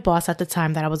promised my boss at the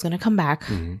time that I was going to come back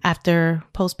after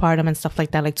postpartum and stuff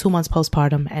like that, like 2 months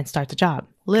postpartum, and start the job.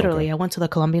 Literally, I went to the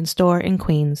Colombian store in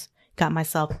Queens, got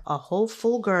myself a whole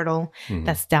full girdle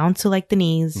that's down to like the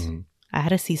knees. I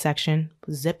had a C-section,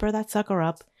 zipper that sucker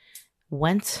up,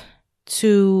 went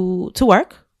to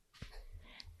work.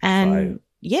 And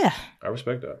yeah. I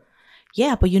respect that.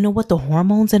 Yeah, but you know what? The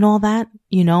hormones and all that,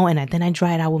 you know, and then I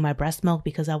dried out with my breast milk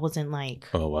because I wasn't like...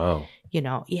 Oh, wow. You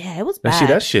know, yeah, it was bad. Now, see,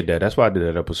 that shit, that's why I did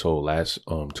that episode last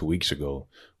 2 weeks ago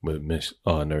with Miss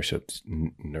nurse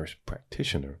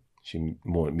practitioner. She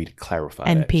wanted me to clarify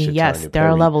NP, that. yes, there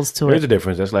are levels to it. There's a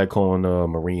difference. That's like calling a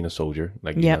Marine a soldier.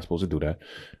 Like, you're not supposed to do that.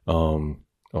 Or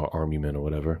Army men or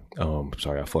whatever.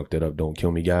 Sorry, I fucked it up. Don't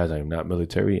kill me, guys. I am not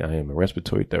military. I am a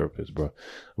respiratory therapist, bro.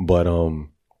 But,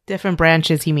 different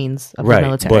branches, he means, of the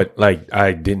military. But like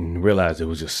I didn't realize it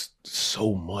was just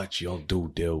so much y'all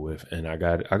do deal with, and I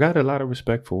got a lot of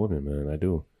respect for women, man. I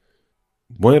do.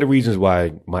 One of the reasons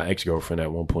why my ex-girlfriend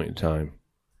at one point in time,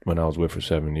 when I was with for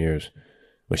 7 years,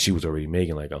 when she was already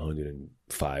making like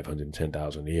 105,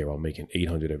 110,000 a year, I'm making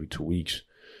 800 every 2 weeks.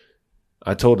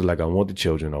 I told her, like, I want the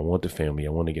children, I want the family,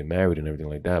 I want to get married and everything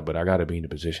like that, but I got to be in a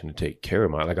position to take care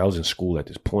of like, I was in school at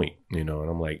this point, you know, and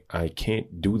I'm like, I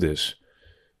can't do this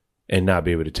and not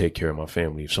be able to take care of my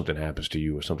family if something happens to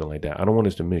you or something like that. I don't want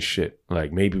us to miss shit.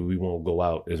 Like, maybe we won't go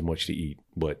out as much to eat,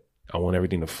 but I want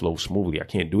everything to flow smoothly. I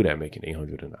can't do that making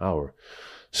 $800 an hour.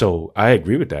 So I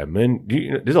agree with that, man.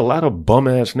 There's a lot of bum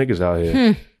ass niggas out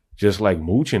here just like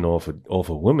mooching off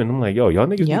of women. I'm like, yo, y'all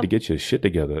niggas need to get your shit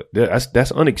together.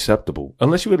 That's unacceptable.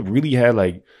 Unless you would have really had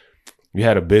like, you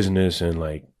had a business and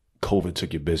like COVID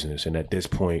took your business, and at this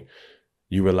point,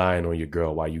 you relying on your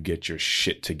girl while you get your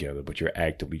shit together, but you're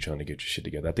actively trying to get your shit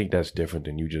together. I think that's different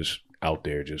than you just out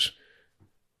there just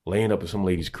laying up at some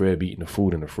lady's crib, eating the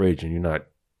food in the fridge, and you're not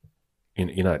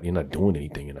doing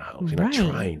anything in the house. You're not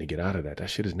trying to get out of that. That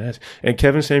shit is nasty. And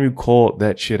Kevin Samuel called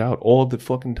that shit out all the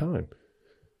fucking time.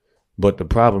 But the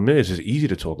problem is, it's easy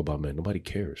to talk about, man. Nobody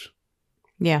cares.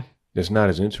 Yeah. It's not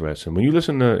as interesting. When you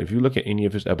if you look at any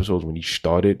of his episodes when he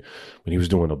started, when he was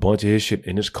doing a bunch of his shit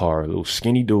in his car, a little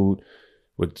skinny dude,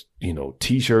 with, you know,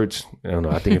 t-shirts. I don't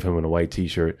know. I think of him in a white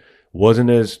t-shirt. Wasn't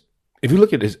as, if you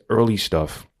look at his early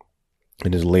stuff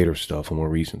and his later stuff and more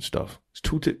recent stuff, it's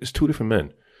two different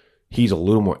men. He's a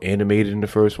little more animated in the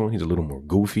first one. He's a little more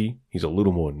goofy. He's a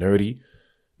little more nerdy.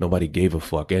 Nobody gave a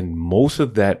fuck. And most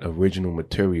of that original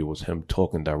material was him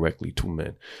talking directly to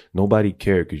men. Nobody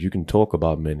cared because you can talk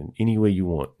about men in any way you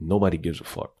want. Nobody gives a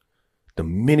fuck. The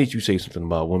minute you say something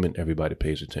about women, everybody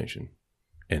pays attention.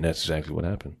 And that's exactly what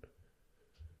happened.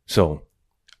 So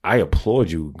I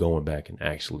applaud you going back and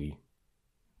actually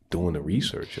doing the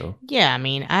research, yo. Yeah, I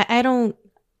mean, I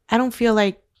don't feel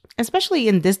like, especially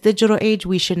in this digital age,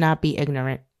 we should not be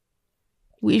ignorant.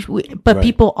 But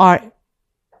people are,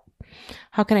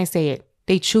 how can I say it?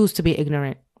 They choose to be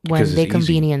ignorant when they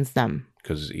convenience them.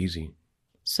 Because it's easy.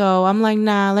 So I'm like,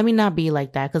 nah, let me not be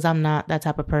like that, because I'm not that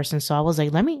type of person. So I was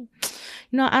like,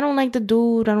 I don't like the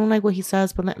dude. I don't like what he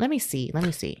says, but let me see.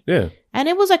 Yeah. And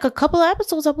it was like a couple of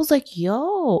episodes. I was like,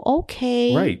 yo,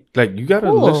 okay. Right. Like, you got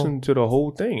to listen to the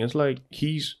whole thing. It's like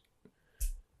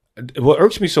what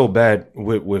irks me so bad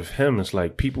with him is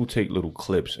like people take little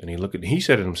clips and he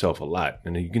said it himself a lot,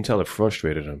 and you can tell it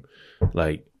frustrated him.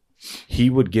 Like, he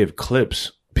would give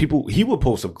clips. He would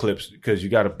post some clips because you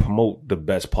got to promote the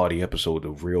best party episode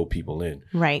of real people in.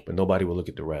 Right. But nobody will look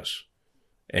at the rest.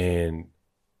 And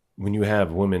when you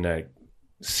have women that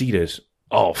see this,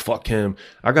 oh, fuck him.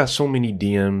 I got so many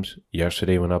DMs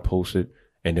yesterday when I posted.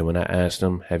 And then when I asked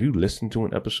them, have you listened to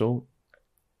an episode?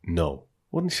 No.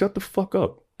 Well, then shut the fuck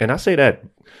up. And I say that,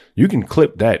 you can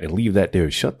clip that and leave that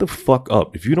there. Shut the fuck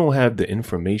up. If you don't have the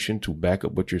information to back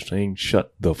up what you're saying,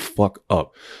 shut the fuck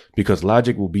up. Because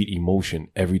logic will beat emotion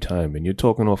every time. And you're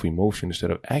talking off emotion instead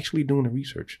of actually doing the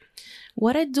research.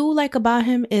 What I do like about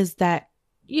him is that,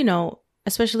 you know,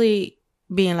 especially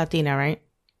being Latina, right?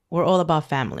 We're all about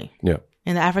family. Yeah.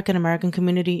 In the African American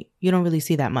community, you don't really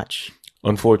see that much.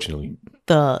 Unfortunately.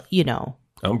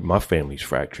 My family's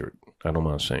fractured. I don't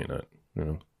mind saying that, you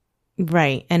know.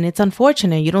 Right. And it's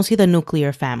unfortunate. You don't see the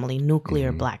nuclear family,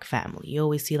 black family. You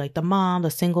always see like the mom, the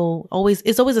single,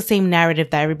 it's always the same narrative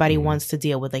that everybody wants to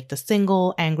deal with. Like the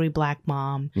single, angry black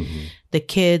mom, the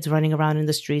kids running around in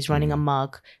the streets, running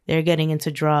amok. They're getting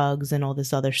into drugs and all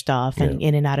this other stuff and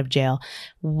in and out of jail.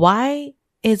 Why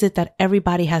is it that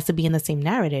everybody has to be in the same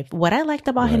narrative? What I liked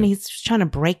about him, he's trying to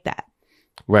break that.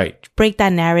 Right. Break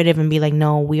that narrative and be like,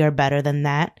 no, we are better than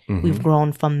that. We've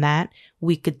grown from that.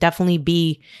 We could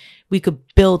definitely we could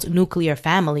build nuclear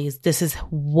families. This is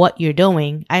what you're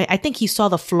doing. I think he saw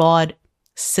the flawed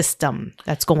system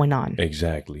that's going on.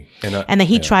 Exactly. And then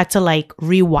he tried to like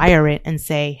rewire it and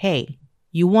say, hey,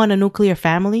 you want a nuclear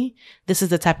family? This is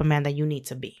the type of man that you need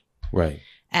to be. Right.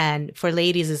 And for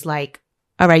ladies, it's like,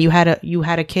 all right, you had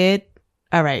a kid.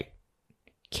 All right.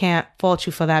 Can't fault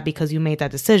you for that because you made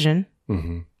that decision.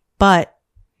 Mm-hmm. But,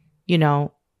 you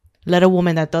know, let a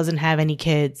woman that doesn't have any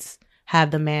kids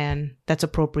have the man that's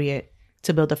appropriate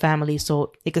to build a family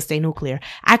so it could stay nuclear.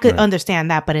 I could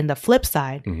understand that. But in the flip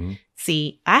side,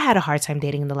 see, I had a hard time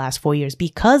dating in the last 4 years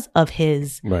because of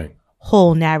his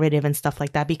whole narrative and stuff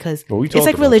like that. Because it's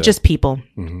like religious people.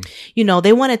 Mm-hmm. You know,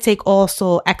 they want to take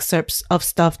also excerpts of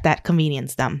stuff that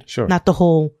convenience them. Sure. Not the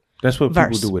whole That's what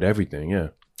verse. people do with everything. Yeah.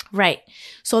 Right.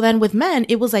 So then with men,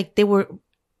 it was like they were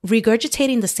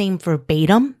regurgitating the same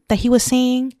verbatim that he was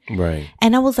saying. Right.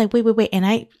 And I was like, wait. And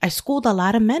I schooled a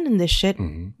lot of men in this shit.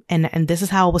 Mm-hmm. And this is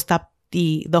how I would stop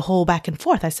the whole back and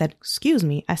forth. I said, excuse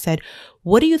me. I said,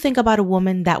 what do you think about a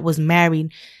woman that was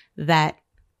married, that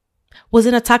was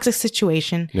in a toxic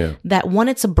situation, that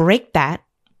wanted to break that?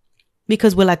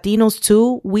 Because we're Latinos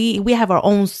too, we have our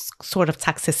own sort of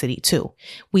toxicity too.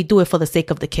 We do it for the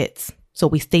sake of the kids. So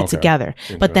we stay together.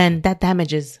 But then that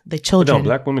damages the children. No,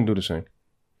 black women do the same.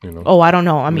 You know? Oh, I don't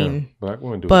know. I mean, black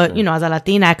women do but the same. you know, as a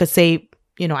Latina, I could say,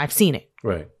 you know, I've seen it.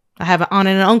 Right. I have an aunt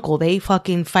and an uncle. They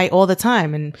fucking fight all the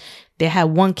time, and they have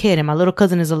one kid. And my little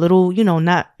cousin is a little, you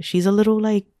know, she's a little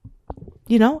like,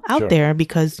 you know, out there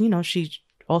because, you know,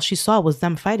 all she saw was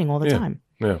them fighting all the time.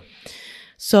 Yeah.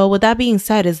 So with that being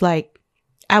said, is like,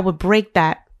 I would break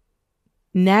that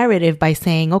narrative by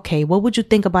saying, okay, what would you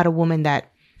think about a woman that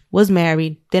was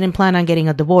married, didn't plan on getting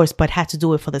a divorce, but had to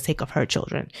do it for the sake of her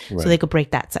children, so they could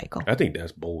break that cycle? I think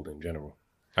that's bold in general.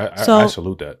 I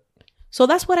salute that. So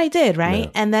that's what I did, right?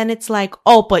 Yeah. And then it's like,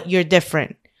 oh, but you're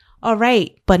different. All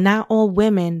right. But not all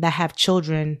women that have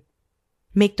children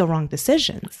make the wrong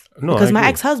decisions. No, because my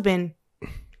ex-husband,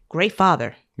 great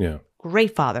father. Yeah.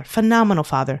 Great father. Phenomenal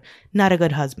father. Not a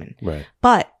good husband. Right.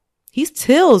 But he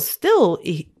still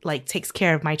he, like, takes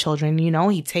care of my children. You know,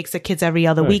 he takes the kids every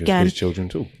other weekend. His children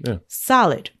too. Yeah.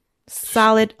 Solid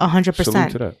 100%.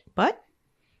 Salute to that. But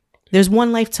there's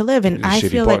one life to live, and I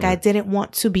feel like I didn't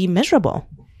want to be miserable.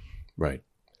 Right.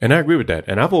 And I agree with that.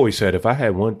 And I've always said, if I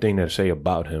had one thing to say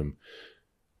about him,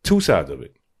 two sides of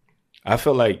it. I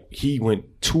felt like he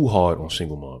went too hard on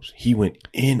single moms. He went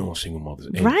in on single mothers.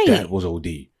 And that was OD.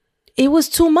 It was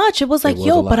too much. It was like,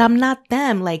 yo, but I'm not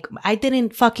them. Like, I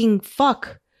didn't fucking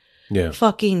fuck. Yeah.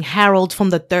 Fucking Harold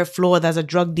from the third floor that's a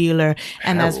drug dealer.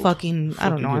 And that's fucking, I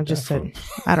don't know. I just said,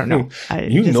 I don't know.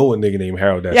 You know a nigga named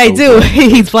Harold. Yeah, I do.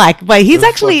 He's black. But he's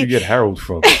actually. Where the fuck you get Harold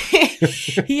from?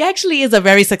 He actually is a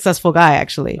very successful guy,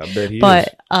 actually. I bet he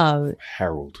is.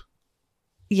 Harold.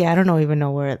 Yeah, I don't even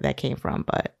know where that came from,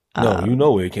 but. No, you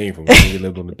know where it came from. He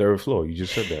lived on the third floor. You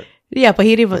just said that. Yeah, but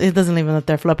it doesn't live on the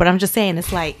third floor. But I'm just saying,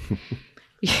 it's like,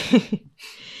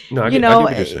 no, I get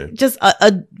what you're saying. Just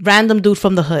a random dude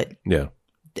from the hood. Yeah.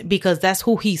 Because that's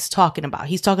who he's talking about.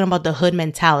 He's talking about the hood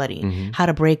mentality, how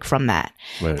to break from that.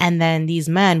 Right. And then these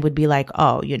men would be like,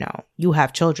 oh, you know, you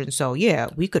have children. So yeah,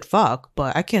 we could fuck,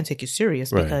 but I can't take you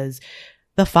serious because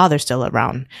the father's still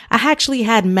around. I actually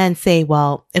had men say,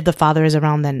 well, if the father is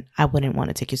around, then I wouldn't want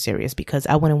to take you serious because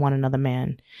I wouldn't want another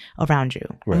man around you.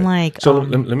 Right. I'm like, so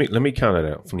let me counter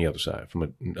that from the other side,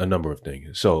 from a number of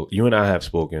things. So you and I have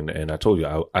spoken, and I told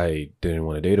you I didn't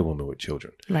want to date a woman with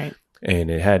children. Right. And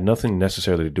it had nothing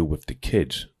necessarily to do with the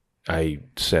kids. I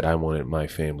said I wanted my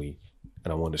family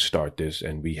and I wanted to start this,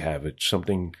 and we have it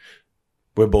something.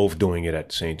 We're both doing it at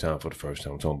the same time for the first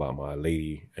time. I'm talking about my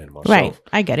lady and myself. Right.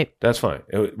 I get it. That's fine.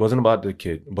 It wasn't about the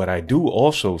kid. But I do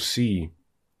also see,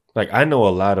 like, I know a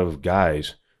lot of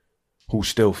guys who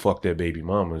still fuck their baby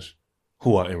mamas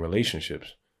who are in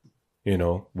relationships, you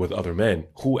know, with other men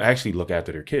who actually look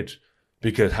after their kids.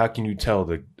 Because how can you tell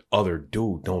the other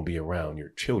dude don't be around your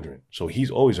children? So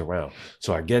he's always around.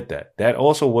 So I get that. That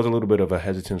also was a little bit of a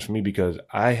hesitance for me because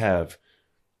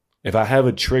if I have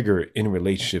a trigger in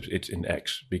relationships, it's an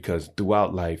ex. Because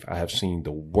throughout life, I have seen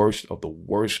the worst of the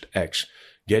worst ex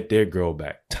get their girl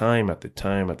back time after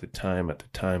time after time after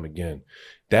time again.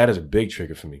 That is a big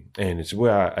trigger for me. And it's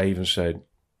where I even said,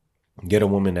 get a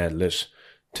woman that lists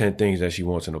 10 things that she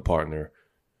wants in a partner.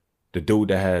 The dude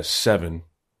that has 7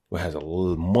 has a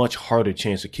much harder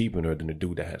chance of keeping her than the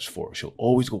dude that has 4. She'll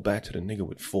always go back to the nigga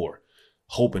with 4,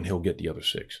 hoping he'll get the other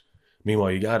 6.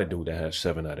 Meanwhile, you got a dude that has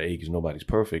 7 out of 8 because nobody's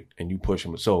perfect, and you push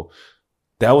him. So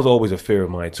that was always a fear of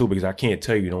mine too, because I can't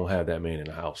tell you don't have that man in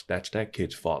the house. That's that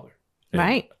kid's father, and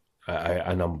right?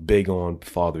 And I'm big on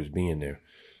fathers being there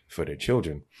for their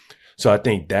children. So I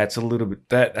think that's a little bit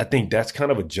I think that's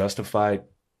kind of a justified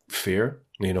fear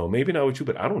You know, maybe not with you,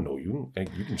 but I don't know you.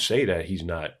 Like, you can say that he's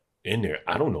not in there.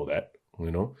 I don't know that,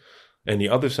 you know. And the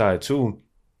other side too,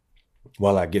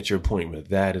 while I get your point with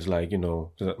that, is like, you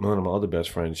know, one of my other best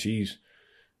friends,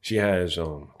 she has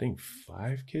I think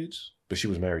 5 kids, but she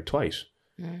was married twice.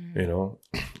 You know,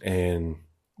 and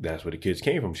that's where the kids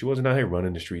came from. She wasn't out here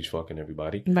running the streets fucking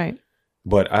everybody. Right.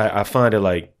 But I find it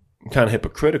like kind of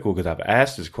hypocritical because I've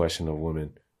asked this question of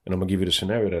women, and I'm gonna give you the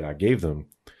scenario that I gave them.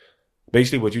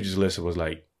 Basically, what you just listed was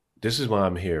like, this is why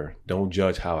I'm here. Don't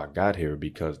judge how I got here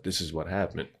because this is what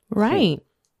happened. Right. Cool.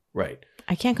 Right.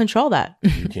 I can't control that.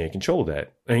 You can't control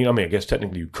that. And I mean, I guess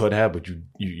technically you could have, but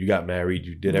you got married.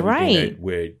 You did everything right. that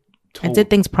we're told. And did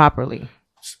things properly.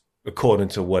 According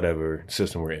to whatever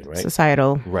system we're in, right?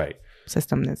 Societal right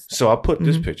system is. So I put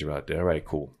this picture out there. All right,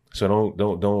 cool. So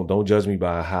don't judge me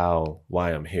by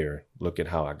why I'm here. Look at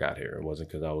how I got here. It wasn't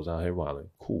because I was out here wilding.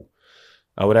 Cool.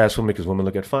 I would ask women because women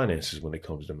look at finances when it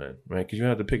comes to men, right? Because you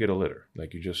have to pick it a litter,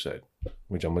 like you just said,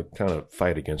 which I'm gonna kind of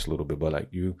fight against a little bit. But like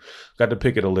you got to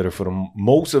pick it a litter for the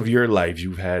most of your life.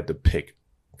 You've had to pick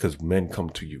because men come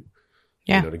to you.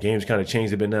 Yeah. You know, the game's kind of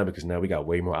changed a bit now because now we got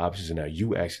way more options, and now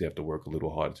you actually have to work a little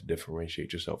harder to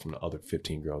differentiate yourself from the other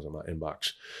 15 girls in my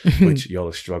inbox, which y'all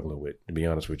are struggling with, to be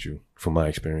honest with you, from my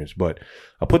experience. But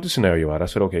I put the scenario out. I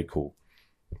said, okay, cool.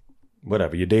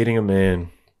 Whatever. You're dating a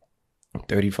man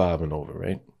 35 and over,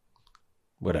 right?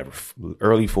 Whatever.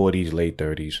 Early 40s, late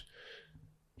 30s.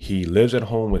 He lives at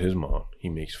home with his mom. He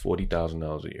makes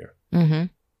 $40,000 a year. Mm-hmm.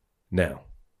 Now,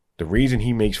 the reason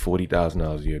he makes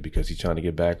 $40,000 a year because he's trying to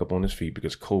get back up on his feet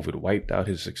because COVID wiped out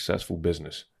his successful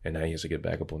business and now he has to get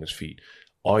back up on his feet.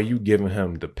 Are you giving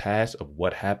him the pass of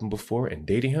what happened before and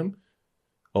dating him?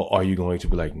 Or are you going to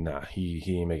be like, nah, he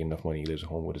ain't making enough money. He lives at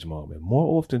home with his mom. And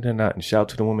more often than not, and shout out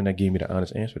to the woman that gave me the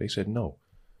honest answer, they said no.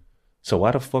 So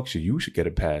why the fuck should you get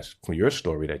a pass for your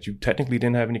story that you technically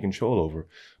didn't have any control over?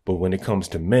 But when it comes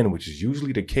to men, which is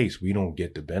usually the case, we don't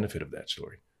get the benefit of that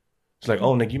story. It's like,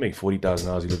 oh, nigga, you make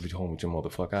 $40,000, you live at home with your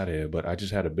motherfucker out of here, but I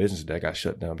just had a business that got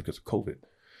shut down because of COVID.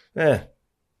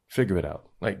 Figure it out.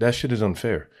 Like, that shit is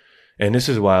unfair. And this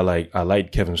is why I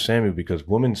like Kevin Samuel, because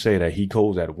women say that he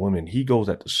goes at women. He goes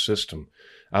at the system.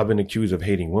 I've been accused of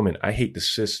hating women. I hate the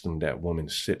system that women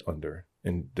sit under.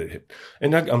 And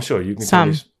I'm sure you can tell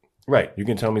me, right, you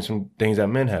can tell me some things that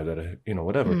men have that are, you know,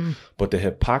 whatever. But the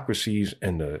hypocrisies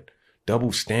and the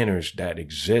double standards that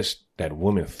exist that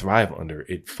women thrive under,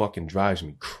 it fucking drives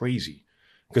me crazy.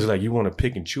 Because like you want to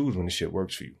pick and choose when the shit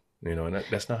works for you, you know, and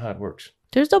that's not how it works.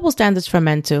 There's double standards for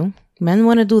men too. Men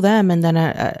want to do them, and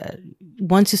then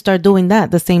once you start doing that,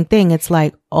 the same thing. It's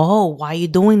like, oh, why are you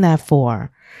doing that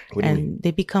for? And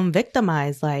they become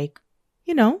victimized. Like,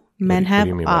 you know, men have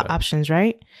options,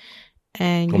 right?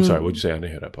 And I'm sorry, what'd you say? I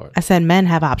didn't hear that part. I said men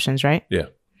have options, right? Yeah.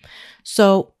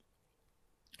 So,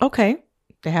 okay.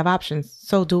 They have options.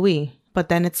 So do we. But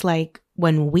then it's like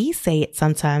when we say it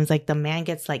sometimes, like the man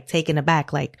gets like taken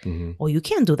aback, like, oh, you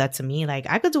can't do that to me. Like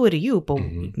I could do it to you, but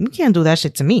you can't do that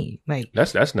shit to me. Like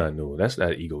that's not new. That's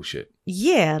that ego shit.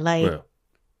 Yeah, like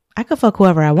I could fuck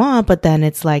whoever I want, but then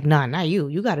it's like, nah, not you.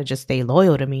 You gotta just stay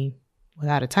loyal to me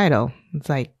without a title. It's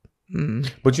like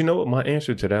But you know what? My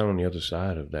answer to that on the other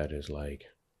side of that is like,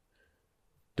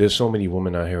 there's so many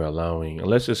women out here allowing,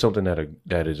 unless it's something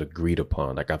that is agreed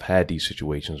upon. Like I've had these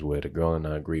situations where the girl and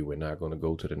I agree we're not going to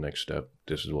go to the next step.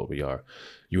 This is what we are.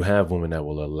 You have women that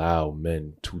will allow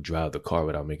men to drive the car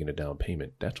without making a down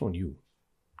payment. That's on you.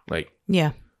 Like,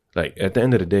 yeah. Like at the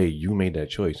end of the day, you made that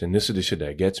choice. And this is the shit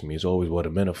that gets me. It's always, well, the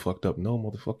men are fucked up. No,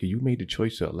 motherfucker, you made the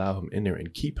choice to allow him in there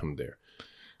and keep him there.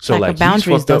 So like he's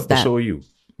fucked up, but so are you.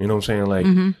 You know what I'm saying? Like,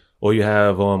 or you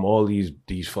have all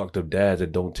these fucked up dads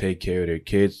that don't take care of their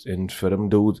kids, and for them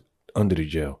dudes under the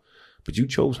jail. But you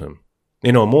chose him.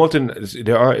 You know, more often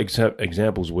there are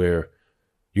examples where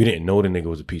you didn't know the nigga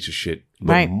was a piece of shit.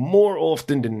 But more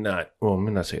often than not, well,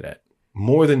 I'm not say that.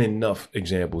 More than enough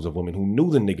examples of women who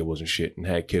knew the nigga wasn't shit and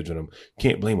had kids with him.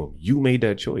 Can't blame them. You made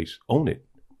that choice. Own it.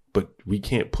 But we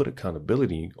can't put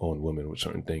accountability on women with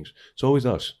certain things. It's always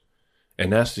us.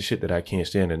 And that's the shit that I can't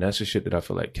stand. And that's the shit that I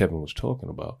feel like Kevin was talking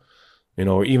about. You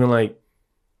know, or even like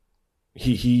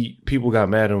people got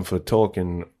mad at him for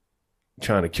trying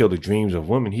to kill the dreams of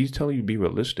women. He's telling you to be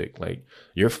realistic. Like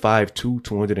you're 5'2",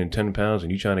 210 pounds,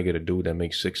 and you trying to get a dude that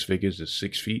makes 6 figures to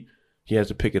 6 feet. He has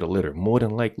to pick at a litter. More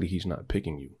than likely, he's not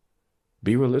picking you.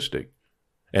 Be realistic.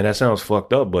 And that sounds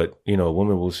fucked up, but you know,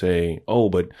 women will say, "Oh,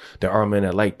 but there are men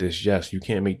that like this." Yes, you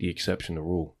can't make the exception the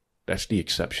rule. That's the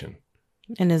exception.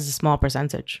 And it's a small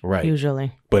percentage, right?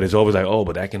 Usually. But it's always like, oh,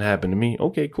 but that can happen to me.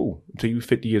 Okay, cool. Until you're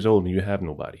 50 years old and you have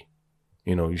nobody.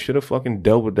 You know, you should have fucking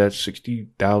dealt with that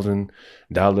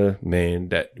 $60,000 man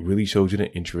that really showed you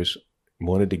the interest,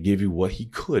 wanted to give you what he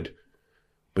could,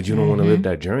 but you don't want to live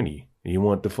that journey. You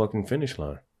want the fucking finish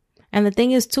line. And the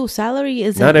thing is, too, salary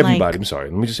isn't not everybody. Like... I'm sorry.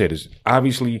 Let me just say this.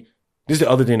 Obviously, this is the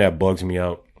other thing that bugs me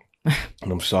out.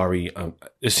 And I'm sorry.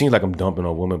 It seems like I'm dumping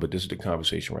on women, but this is the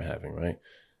conversation we're having, right?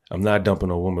 I'm not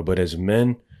dumping on women, but as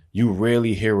men, you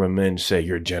rarely hear a man say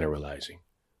you're generalizing.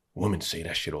 Women say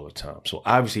that shit all the time. So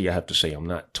obviously, I have to say I'm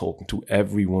not talking to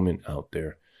every woman out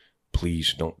there.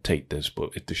 Please don't take this, but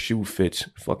if the shoe fits,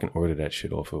 fucking order that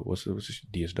shit off of what's this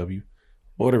DSW?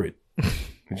 Order it.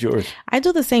 It's yours. I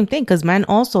do the same thing because men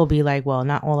also be like, well,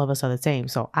 not all of us are the same.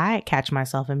 So I catch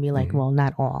myself and be like, well,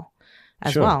 not all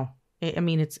as well. I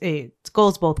mean, it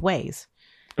goes both ways.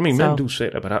 I mean, men do say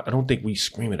that, but I don't think we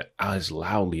scream it as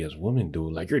loudly as women do.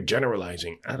 Like, you're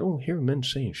generalizing. I don't hear men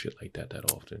saying shit like that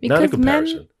often. Because not in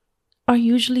comparison. Men are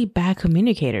usually bad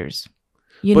communicators.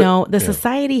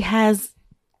 Society has,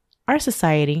 our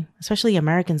society, especially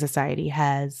American society,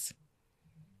 has,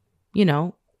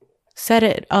 set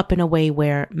it up in a way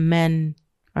where men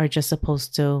are just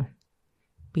supposed to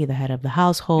be the head of the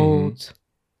household.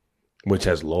 Mm-hmm. Which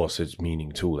has lost its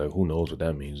meaning too. Like, who knows what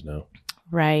that means now?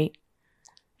 Right.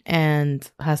 And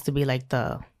has to be like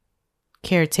the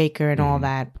caretaker and all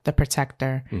that, the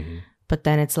protector. Mm-hmm. But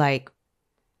then it's like,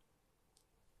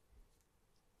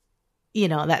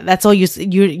 that's all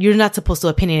you're not supposed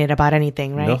to opinionate about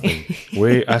anything, right?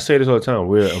 Nothing. I say this all the time.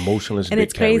 We're emotionless and dick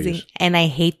it's crazy. Carriers. And I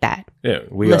hate that. Yeah,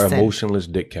 we are emotionless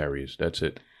dick carriers. That's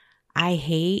it. I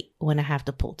hate when I have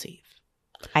to pull teeth.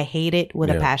 I hate it with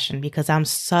a passion because I'm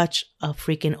such a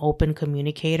freaking open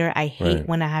communicator. I hate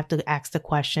when I have to ask the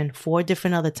question 4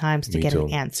 different other times to get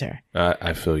an answer.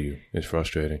 I feel you. It's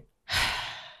frustrating.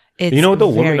 It's the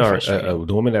women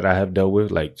the women that I have dealt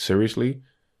with, like, seriously,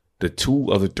 the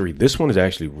 2 other 3, this one is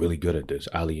actually really good at this,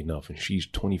 oddly enough, and she's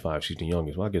 25. She's the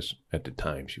youngest. Well, I guess at the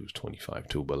time she was 25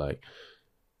 too, but like,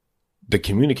 the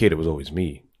communicator was always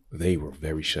me. They were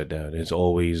very shut down. It's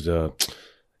always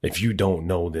if you don't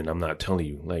know, then I'm not telling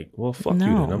you. Like, well, fuck you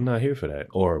then. I'm not here for that.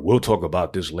 Or we'll talk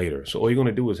about this later. So all you're going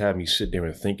to do is have me sit there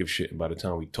and think of shit. And by the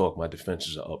time we talk, my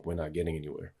defenses are up. We're not getting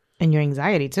anywhere. And your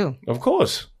anxiety too. Of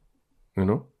course.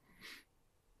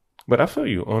 But I feel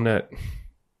you on that.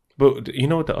 But you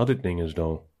know what the other thing is,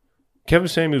 though? Kevin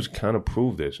Samuels kind of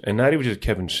proved this. And not even just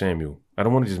Kevin Samuel. I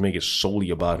don't want to just make it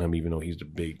solely about him, even though he's the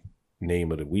big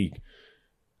name of the week.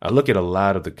 I look at a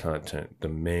lot of the content, the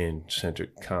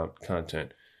man-centric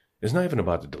content. It's not even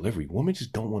about the delivery. Women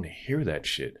just don't want to hear that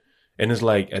shit. And it's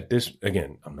like, at this,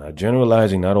 again, I'm not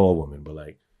generalizing, not all women, but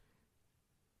like,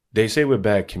 they say we're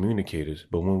bad communicators,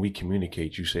 but when we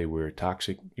communicate, you say we're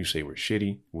toxic, you say we're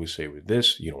shitty, we say we're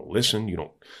this, you don't listen,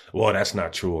 well, that's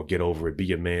not true, or get over it,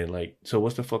 be a man. Like, so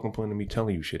what's the fucking point of me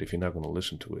telling you shit if you're not going to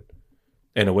listen to it?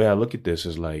 And the way I look at this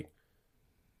is like,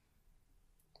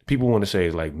 people want to say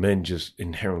like men just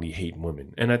inherently hate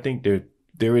women. And I think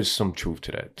there is some truth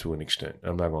to that to an extent.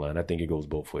 I'm not going to lie. And I think it goes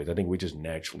both ways. I think we just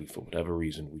naturally, for whatever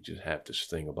reason, we just have this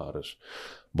thing about us.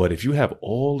 But if you have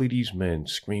all of these men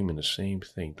screaming the same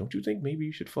thing, don't you think maybe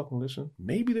you should fucking listen?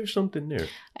 Maybe there's something there.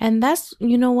 And that's,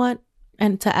 you know what?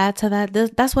 And to add to that,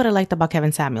 that's what I liked about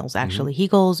Kevin Samuels, actually. Mm-hmm. He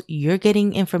goes, you're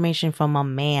getting information from a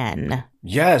man.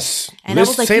 Yes. And I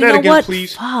was like, say that again, what?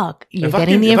 Please. Fuck. You're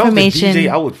getting the information DJ,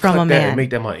 I would from a man. And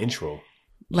make that my intro.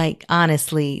 Like,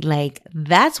 honestly, like,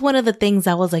 that's one of the things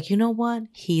I was like, you know what?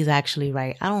 He's actually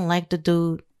right. I don't like the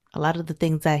dude. A lot of the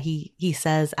things that he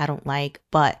says, I don't like,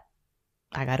 but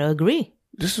I got to agree.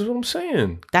 This is what I'm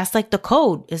saying. That's like the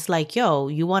code. It's like, yo,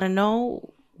 you want to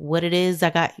know what it is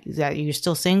that you're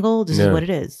still single? This is what it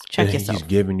is. Check yourself. He's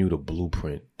giving you the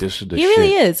blueprint. This is the shit. He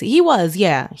really is. He was,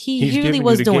 yeah. He really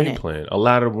was doing it. Plan. A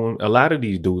lot of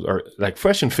these dudes are like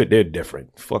Fresh and Fit. They're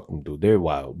different. Fuck them, dude. They're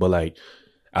wild. But like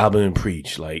Alvin and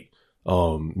Preach, like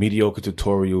mediocre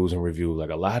tutorials and reviews. Like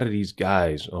a lot of these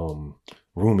guys,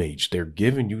 roommates, they're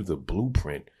giving you the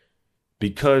blueprint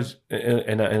because,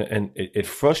 and it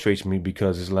frustrates me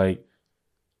because it's like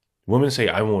women say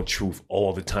I want truth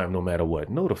all the time, no matter what.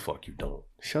 No, the fuck you don't.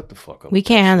 Shut the fuck up. We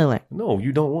can't handle it. No,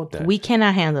 you don't want that. We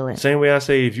cannot handle it. Same way I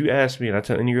say, if you ask me, and I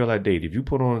tell any girl I date, if you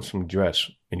put on some dress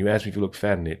and you ask me if you look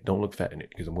fat in it, don't look fat in it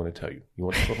because I'm going to tell you. You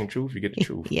want the fucking truth? You get the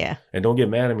truth. Yeah. And don't get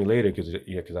mad at me later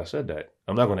because I said that.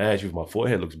 I'm not going to ask you if my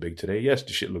forehead looks big today. Yes,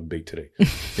 the shit look big today. You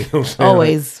know what I'm saying?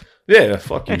 Always. Like, yeah,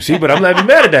 fuck you. See, but I'm not even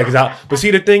mad at that but see,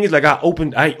 the thing is, like, I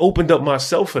opened up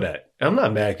myself for that. I'm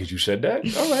not mad because you said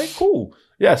that. All right, cool.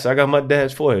 Yes, I got my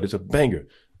dad's forehead. It's a banger.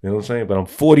 You know what I'm saying? But I'm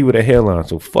 40 with a hairline,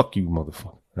 so fuck you,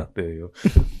 motherfucker. Out there, yo.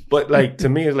 But like, to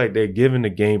me, it's like they're giving the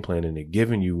game plan and they're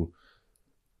giving you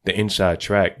the inside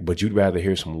track, but you'd rather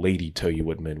hear some lady tell you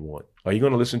what men want. Are you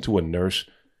going to listen to a nurse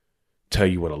tell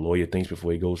you what a lawyer thinks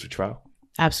before he goes to trial?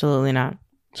 Absolutely not.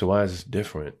 So why is this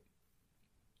different?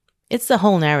 It's the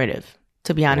whole narrative,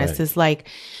 to be honest. Right. It's like,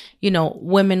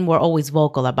 women were always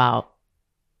vocal about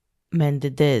men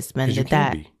did this, men did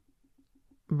that.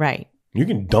 Right. You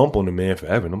can dump on a man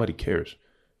forever. Nobody cares.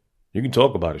 You can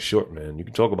talk about a short man. You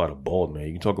can talk about a bald man.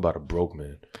 You can talk about a broke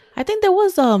man. I think there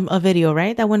was a video,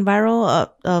 right, that went viral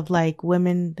of like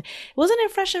women. Wasn't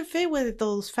it Fresh and Fit with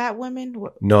those fat women?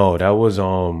 No, that was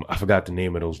I forgot the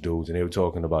name of those dudes, and they were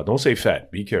talking about. Don't say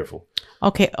fat. Be careful.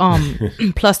 Okay,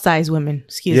 plus size women.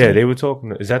 Excuse me. Yeah, they were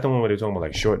talking. Is that the one where they're talking about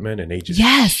like short men and they just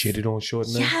shitted on short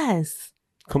men? Yes.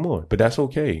 Come on, but that's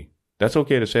okay. That's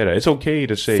okay to say that. It's okay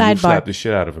to say you slapped the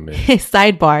shit out of a man.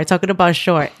 Sidebar, talking about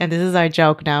short, and this is our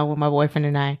joke now with my boyfriend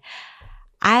and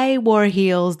I wore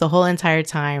heels the whole entire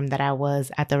time that I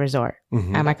was at the resort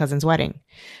at my cousin's wedding.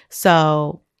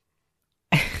 So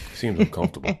seems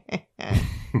uncomfortable.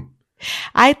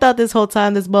 I thought this whole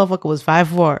time this motherfucker was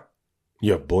 5'4".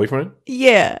 Your boyfriend?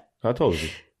 Yeah. How tall is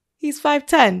he? He's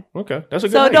 5'10". Okay, that's a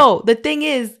good. So height. No, the thing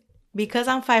is, because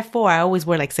I'm 5'4", I always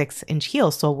wear like 6-inch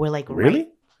heels. So we're like really. Right.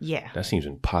 Yeah. That seems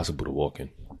impossible to walk in.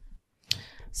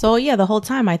 So, yeah, the whole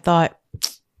time I thought,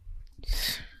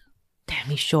 damn,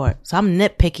 he's short. So I'm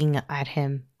nitpicking at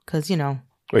him because,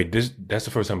 Wait, that's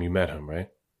the first time you met him, right?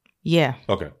 Yeah.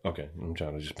 Okay. I'm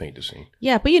trying to just paint the scene.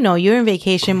 Yeah, but, you're in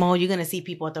vacation mode. You're going to see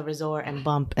people at the resort and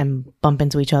bump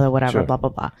into each other, whatever, sure. blah, blah,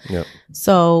 blah. Yep.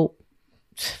 So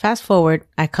fast forward,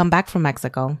 I come back from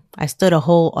Mexico. I stood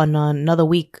another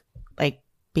week,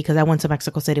 because I went to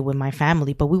Mexico City with my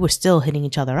family, but we were still hitting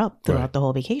each other up throughout the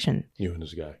whole vacation. You and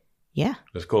this guy. Yeah.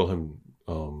 Let's call him.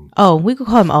 We could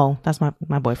call him O. That's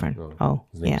my boyfriend. Oh,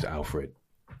 his name is Alfred.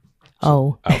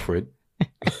 Alfred.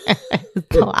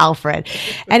 Alfred.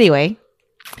 Anyway,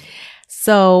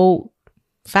 so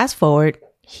fast forward,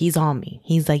 he's on me.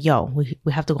 He's like, "Yo,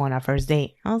 we have to go on our first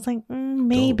date." I was like,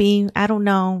 maybe. I don't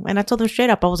know. And I told him straight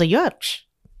up. I was like, "Yo,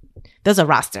 there's a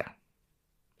roster."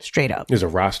 Straight up. There's a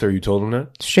roster. You told him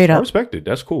that? Straight up. I respect it.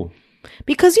 That's cool.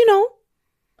 Because,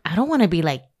 I don't want to be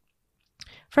like,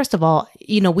 first of all,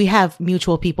 we have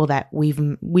mutual people that we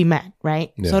met,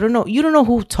 right? Yeah. So you don't know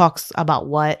who talks about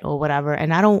what or whatever.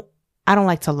 And I don't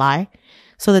like to lie.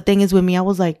 So the thing is with me, I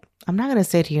was like, I'm not going to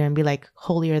sit here and be like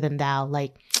holier than thou.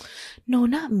 Like, no,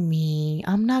 not me.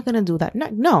 I'm not going to do that.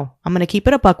 No, I'm going to keep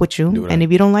it a buck with you. And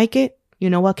if you don't like it, you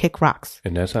know what? Kick rocks.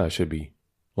 And that's how it should be.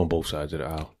 On both sides of the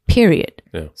aisle. Period.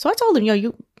 Yeah. So I told him,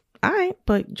 you all right,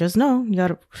 but just know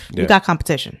you got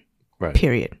competition. Right.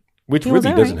 Period. Which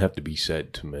really doesn't have to be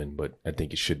said to men, but I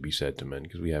think it should be said to men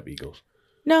because we have egos.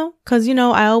 No, because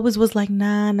I always was like,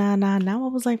 nah. Now I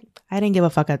was like, I didn't give a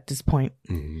fuck at this point.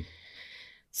 Mm-hmm.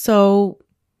 So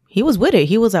he was with it.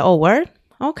 He was like, oh, word?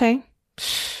 Okay.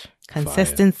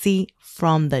 Consistency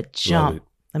from the jump.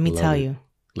 Let me tell you.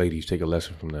 Ladies, take a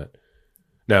lesson from that.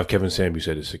 Now, if Kevin Samuel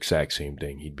said this exact same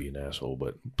thing, he'd be an asshole,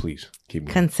 but please keep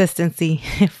going. Consistency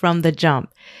from the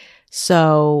jump.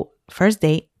 So, first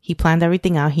date, he planned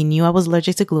everything out. He knew I was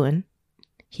allergic to gluten.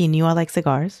 He knew I like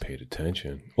cigars. Paid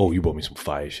attention. Oh, you bought me some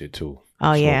fire shit, too.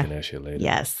 Oh, yeah. That shit later.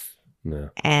 Yes. Yeah.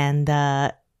 And,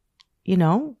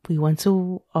 we went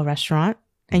to a restaurant.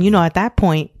 And, at that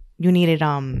point, you needed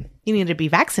to be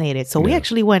vaccinated. So, we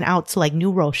actually went out to,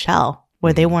 New Rochelle.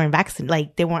 Where they weren't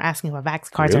vaccinated, they weren't asking for vax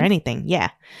cards or anything.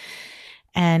 Yeah.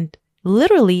 And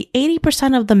literally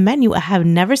 80% of the menu, I have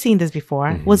never seen this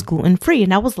before, was gluten-free.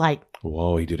 And I was like,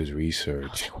 whoa, he did his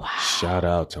research. Like, wow. Shout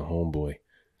out to homeboy.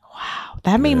 Wow.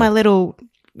 That made my little,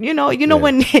 when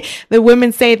the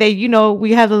women say that,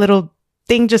 we have a little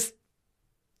thing just,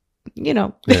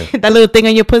 that little thing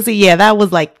on your pussy. Yeah, that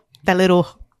was like that little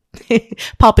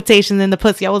palpitation in the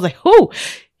pussy. I was like, whoo,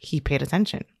 he paid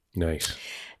attention. Nice.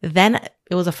 Then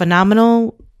it was a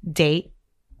phenomenal date.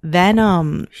 Then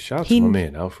shout out to my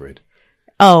man Alfred.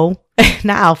 Oh,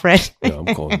 not Alfred. No,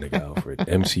 I'm calling nigga Alfred.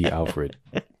 MC Alfred.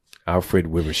 Alfred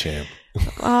Wiversham.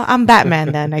 I'm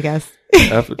Batman then, I guess.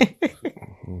 That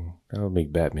would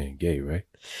make Batman gay, right?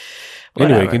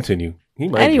 Whatever. Anyway, continue. He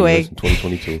might be in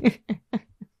 2022.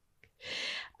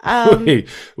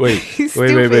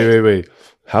 Wait.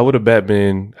 How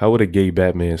would a gay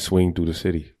Batman swing through the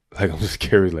city? Like, I'm just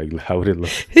curious, how would it look?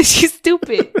 She's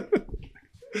stupid.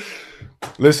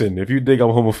 Listen, if you think I'm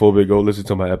homophobic, go listen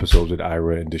to my episodes with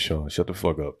Ira and Deshaun. Shut the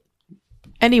fuck up.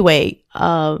 Anyway,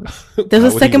 there's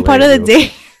a second part of the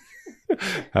day.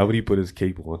 How would he put his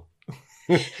cape on?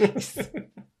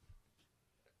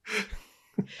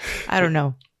 I don't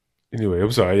know. Anyway,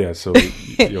 I'm sorry. Yeah, so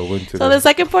went to the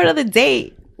second part of the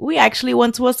date, we actually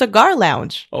went to a cigar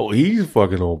lounge. Oh, he's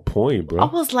fucking on point, bro. I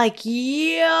was like,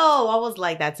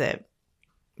 that's it.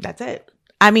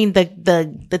 I mean,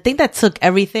 the thing that took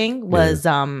everything was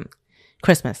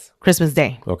Christmas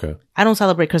Day. Okay. I don't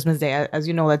celebrate Christmas Day. As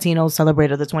you know, Latinos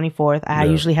celebrate on the 24th. I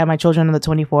usually have my children on the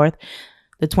 24th.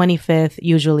 The 25th,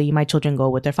 usually my children go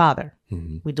with their father.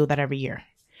 Mm-hmm. We do that every year.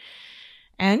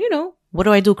 And, what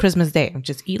do I do Christmas Day?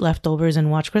 Just eat leftovers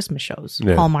and watch Christmas shows.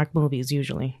 Yeah. Hallmark movies,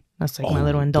 usually. That's like my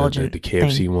little indulgent the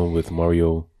KFC one with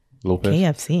Mario Lopez?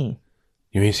 KFC.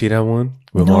 You ain't see that one?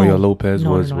 Where Mario Lopez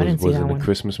was in the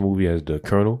Christmas movie as the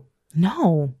Colonel?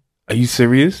 No. Are you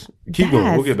serious? Keep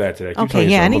going. We'll get back to that. Okay,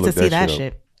 yeah, I need to see that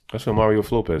shit. That's where Mario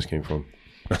Lopez came from.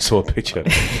 I saw a picture of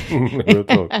that. Real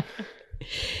talk.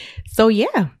 So,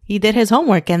 yeah, he did his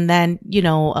homework. And then,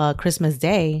 Christmas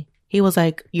Day, he was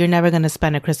like, you're never going to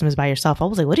spend a Christmas by yourself. I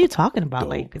was like, what are you talking about?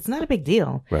 Like, it's not a big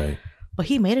deal. Right. But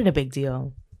he made it a big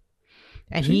deal.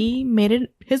 And he made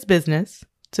it his business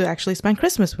to actually spend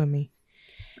Christmas with me.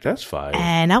 That's fine.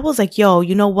 And I was like, yo,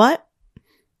 you know what?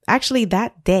 Actually,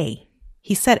 that day,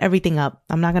 he set everything up.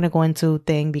 I'm not going to go into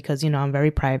thing because, I'm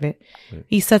very private. Right.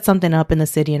 He set something up in the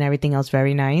city and everything else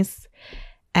very nice.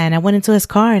 And I went into his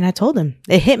car and I told him.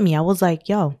 It hit me. I was like,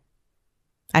 yo,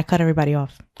 I cut everybody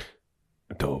off.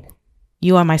 Dope.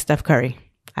 You are my Steph Curry.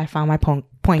 I found my point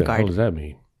guard. What does that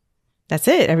mean? That's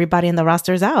it. Everybody in the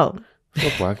roster is out.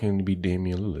 Look, why can't it be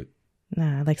Damian Lillard?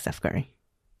 Nah, I like Steph Curry.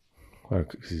 Why?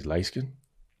 Because he's light skinned?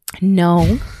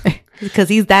 No, because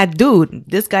he's that dude.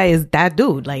 This guy is that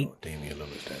dude. Like Damian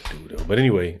Lillard's that dude, though. But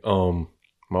anyway,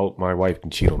 my wife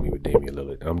can cheat on me with Damian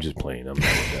Lillard. I'm just playing. I'm not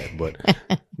with that.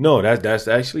 But no, that's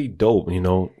actually dope.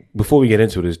 Before we get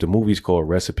into this, the movie's called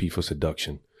Recipe for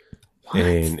Seduction. What?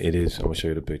 And it is. I'm gonna show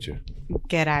you the picture.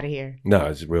 Get out of here. No,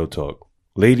 it's real talk.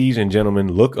 Ladies and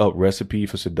gentlemen, look up Recipe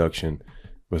for Seduction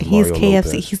with He's Mario KFC.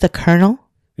 Lopez. He's the Colonel?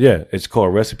 Yeah, it's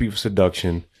called Recipe for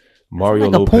Seduction. Mario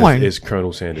like Lopez is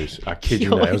Colonel Sanders. I kid you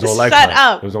not. It was on Lifetime. Shut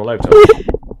up. It was on Lifetime.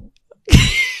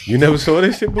 You never saw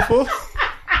this shit before?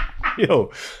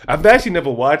 Yo, I've actually never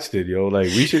watched it, yo. Like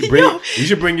we should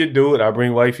bring your dude, I'll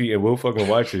bring wifey and we'll fucking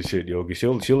watch this shit, yo. Cause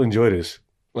she'll enjoy this.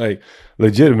 Like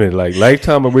legitimate, like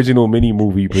Lifetime original mini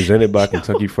movie presented by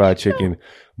Kentucky Fried Chicken.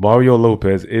 Mario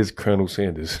Lopez is Colonel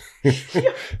Sanders.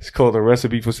 It's called A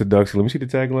Recipe for Seduction. Let me see the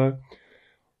tagline.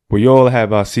 We all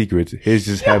have our secrets. His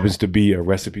just happens to be a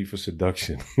recipe for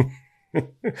seduction.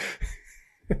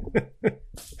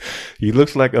 He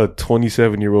looks like a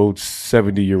 27-year-old,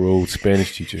 70-year-old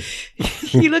Spanish teacher.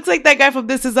 He looks like that guy from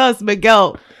This Is Us,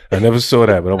 Miguel. I never saw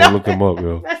that, but I'm going to look him up,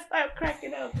 yo. That's why I'm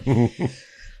cracking up.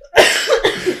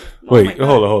 Wait,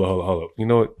 hold on. You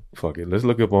know what? Fuck it. Let's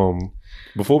look up,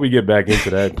 before we get back into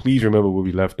that, please remember where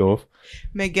we left off.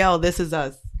 Miguel, This Is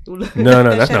Us. No,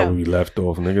 that's not where we left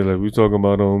off, nigga. Like, we talking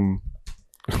about,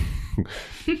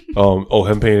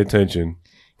 him paying attention.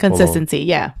 Consistency,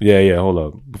 yeah. Yeah, hold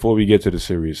up. Before we get to the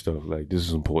serious stuff, like, this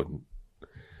is important.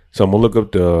 So I'm going to look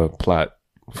up the plot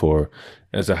for,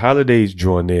 as the holidays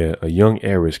draw near, a young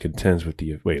heiress contends with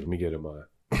the, wait, let me get in my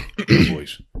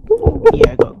voice.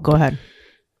 Yeah, go ahead.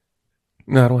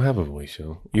 No, I don't have a voice,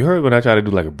 yo. You heard when I tried to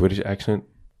do like a British accent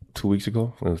 2 weeks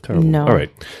ago? It was terrible. No. All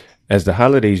right. As the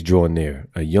holidays draw near,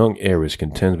 a young heiress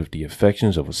contends with the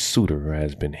affections of a suitor who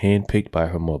has been handpicked by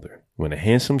her mother. When a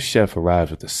handsome chef arrives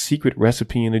with a secret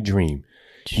recipe and a dream,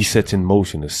 he sets in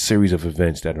motion a series of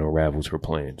events that unravels her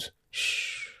plans.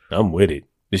 I'm with it.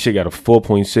 This shit got a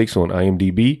 4.6 on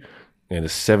IMDb and a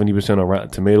 70% on Rotten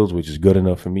Tomatoes, which is good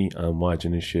enough for me. I'm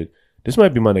watching this shit. This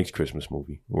might be my next Christmas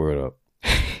movie. Word up.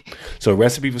 So,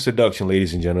 Recipe for Seduction,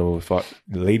 ladies and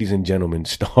gentlemen,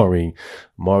 starring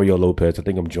Mario Lopez. I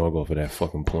think I'm drunk off of that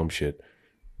fucking plum shit.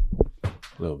 A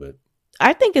little bit.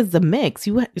 I think it's the mix.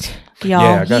 He's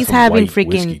having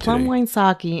freaking plum wine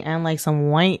sake and like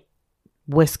some white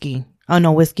whiskey. Oh,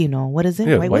 no, whiskey, no. What is it?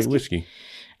 Yeah, white whiskey.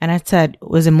 And I said,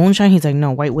 was it moonshine? He's like,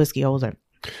 no, white whiskey. I was like,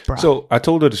 bro. So I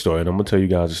told her the story, and I'm gonna tell you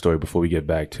guys the story before we get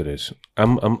back to this.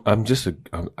 I'm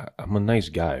a nice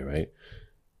guy, right?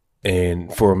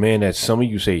 And for a man that some of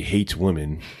you say hates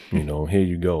women, here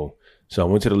you go. So I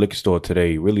went to the liquor store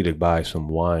today, really to buy some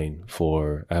wine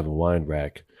I have a wine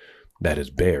rack that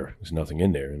is bare. There's nothing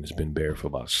in there, and it's been bare for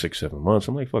about 6-7 months.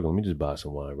 I'm like, fuck it, let me just buy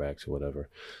some wine racks or whatever.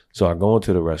 So I go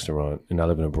into the restaurant, and I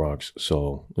live in the Bronx.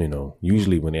 So,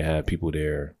 usually when they have people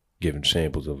there giving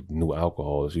samples of new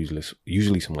alcohol, it's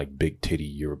usually some like big titty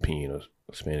European or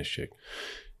Spanish chick.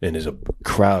 And there's a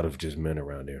crowd of just men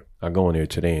around there. I go in there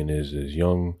today, and there's this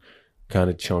young, kind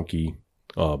of chunky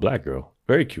black girl.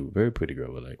 Very cute, very pretty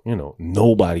girl. But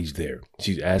nobody's there.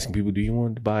 She's asking people, do you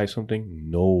want to buy something?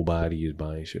 Nobody is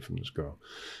buying shit from this girl.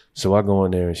 So I go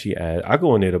in there, and I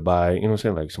go in there to buy,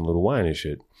 like some little wine and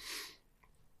shit.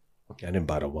 I didn't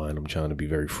buy the wine. I'm trying to be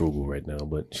very frugal right now.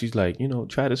 But she's like,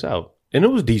 try this out. And it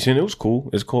was decent. It was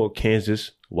cool. It's called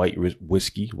Kansas White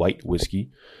Whiskey.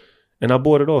 And I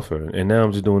bought it off her. And now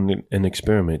I'm just doing an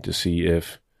experiment to see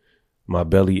if my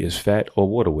belly is fat or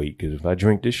water weight. Because if I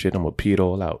drink this shit, I'm going to pee it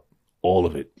all out. All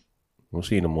of it. We'll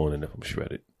see in the morning if I'm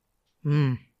shredded.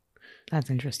 That's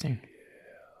interesting.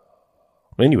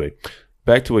 Anyway,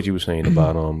 back to what you were saying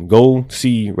about go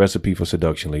see Recipe for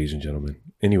Seduction, ladies and gentlemen.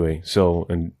 Anyway, so,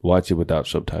 and watch it without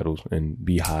subtitles and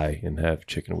be high and have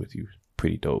chicken with you.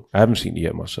 Pretty dope. I haven't seen it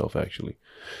yet myself, actually.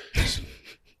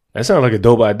 That sounds like a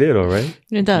dope idea, though, right?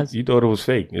 It does. You thought it was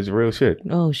fake. It's real shit.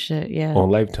 Oh, shit, yeah. On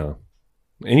Lifetime.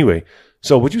 Anyway,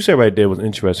 so what you said right there was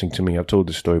interesting to me. I've told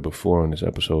this story before on this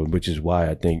episode, which is why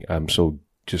I think I'm so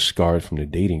just scarred from the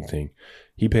dating thing.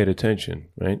 He paid attention,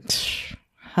 right?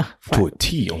 To a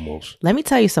T almost. Let me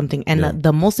tell you something. And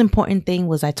the most important thing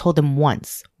was I told him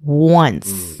once,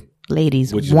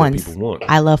 ladies, once,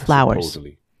 I love flowers.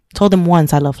 Supposedly. Told him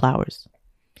once I love flowers.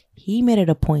 He made it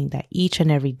a point that each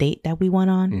and every date that we went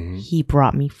on, he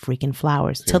brought me freaking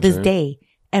flowers. Till this day,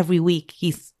 every week,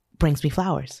 he brings me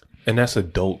flowers. And that's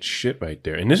adult shit right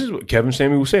there. And this is what Kevin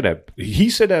Samuel said that.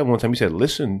 He said that one time. He said,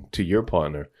 listen to your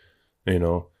partner, you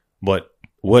know. But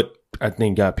what I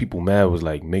think got people mad was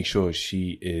like, make sure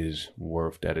she is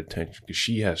worth that attention. Because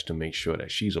she has to make sure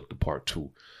that she's up to par too.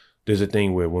 There's a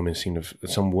thing where women seem to,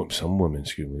 some women,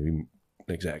 excuse me,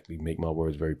 exactly, make my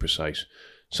words very precise.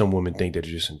 Some women think that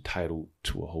they're just entitled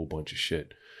to a whole bunch of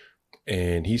shit.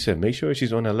 And he said, make sure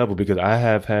she's on that level. Because I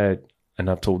have had,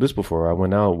 and I've told this before, I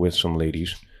went out with some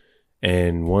ladies.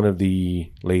 And one of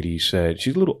the ladies said,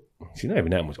 she's not even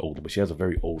that much older, but she has a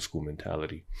very old school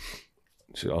mentality.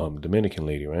 She's Dominican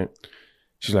lady, right?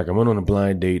 She's like, I went on a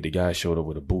blind date. The guy showed up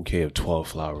with a bouquet of 12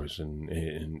 flowers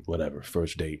and whatever,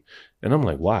 first date. And I'm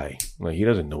like, why? Like, he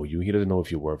doesn't know you. He doesn't know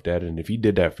if you're worth that. And if he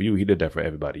did that for you, he did that for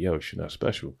everybody else. You're not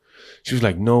special. She was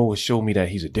like, no, it showed me that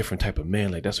he's a different type of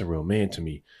man. Like, that's a real man to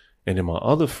me. And then my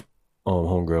other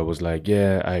homegirl was like,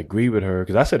 yeah, I agree with her.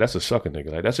 Because I said that's a sucker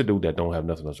nigga. Like, that's a dude that don't have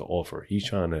nothing else to offer. He's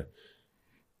trying to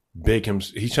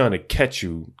he's trying to catch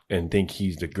you and think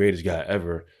he's the greatest guy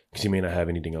ever. Because he may not have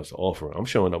anything else to offer. I'm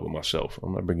showing up with myself.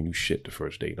 I'm not bringing you shit the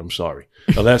first date. I'm sorry.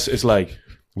 Unless it's like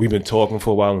we've been talking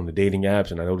for a while on the dating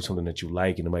apps and I notice something that you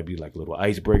like and it might be like a little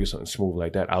icebreaker, something smooth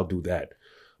like that. I'll do that.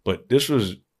 But this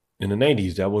was in the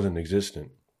 90s. That wasn't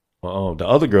existent. The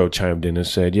other girl chimed in and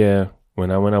said, yeah,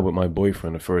 when I went out with my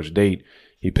boyfriend the first date,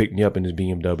 he picked me up in his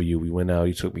BMW. We went out.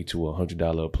 He took me to a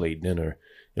 $100 a plate dinner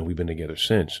and we've been together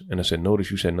since. And I said,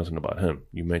 notice you said nothing about him.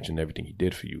 You mentioned everything he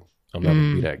did for you. I'm not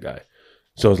going to be that guy.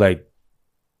 So it's like,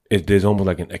 there's almost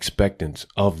like an expectance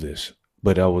of this.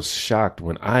 But I was shocked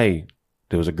when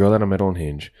there was a girl that I met on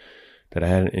Hinge that I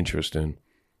had an interest in.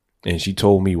 And she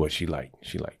told me what she liked.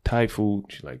 She liked Thai food.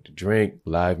 She liked to drink,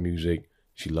 live music.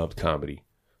 She loved comedy.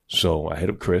 So I hit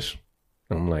up Chris.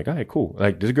 And I'm like, all right, cool.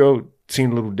 Like, this girl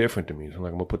seemed a little different to me. So I'm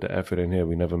like, I'm going to put the effort in here.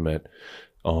 We never met.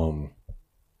 So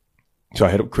I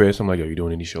hit up Chris. I'm like, yo, you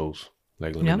doing any shows?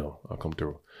 Like, let me know. I'll come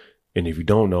through. And if you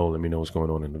don't know, let me know what's going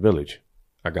on in the village.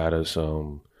 I got us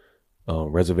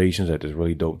reservations at this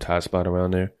really dope Thai spot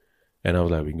around there. And I was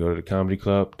like, we can go to the comedy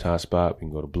club, Thai spot. We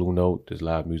can go to Blue Note. There's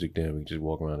live music there. We can just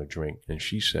walk around and drink. And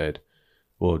she said,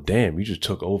 well, damn, you just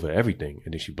took over everything.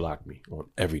 And then she blocked me on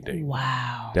everything.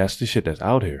 Wow. That's the shit that's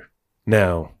out here.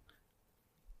 Now,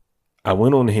 I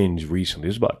went on Hinge recently.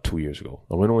 This was about 2 years ago.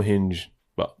 I went on Hinge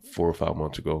about 4 or 5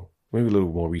 months ago. Maybe a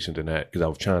little more recent than that. Because I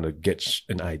was trying to get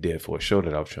an idea for a show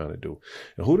that I was trying to do.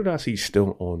 And who did I see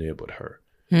still on there but her?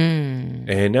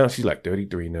 And now she's like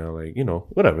 33 now, like, you know,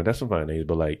 whatever, that's some fine age,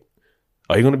 but like,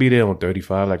 are you going to be there on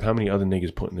 35? Like, how many other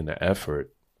niggas putting in the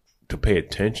effort to pay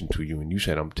attention to you? And you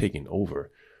said, I'm taking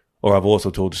over. Or I've also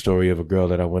told the story of a girl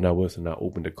that I went out with and I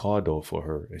opened the car door for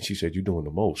her. And she said, you're doing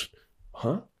the most.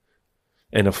 Huh?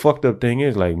 And the fucked up thing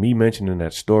is, like, me mentioning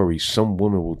that story, some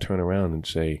woman will turn around and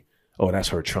say, oh, that's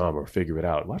her trauma, figure it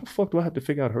out. Why the fuck do I have to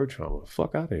figure out her trauma?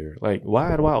 Fuck out of here. Like,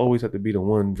 why do I always have to be the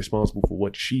one responsible for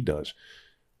what she does?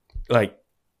 Like,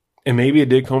 and maybe it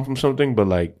did come from something, but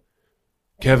like,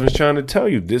 Kevin's trying to tell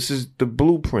you, this is the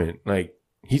blueprint. Like,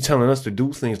 he's telling us to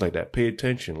do things like that. Pay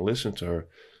attention, listen to her.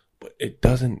 But it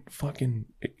doesn't fucking,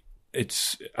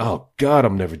 it's, oh God,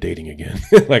 I'm never dating again.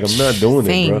 Like, I'm not doing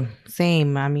it, bro.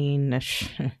 Same. I mean,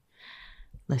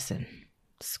 listen,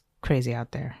 it's crazy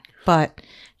out there. But,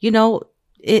 you know,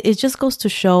 it just goes to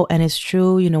show, and it's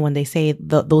true, you know, when they say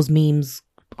those memes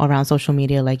around social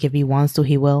media, like, if he wants to,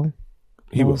 he will.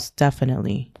 He most will.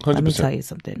 Definitely. 100%. Let me tell you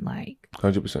something, like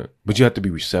 100%. But you have to be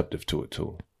receptive to it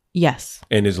too. Yes.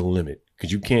 And there's a limit,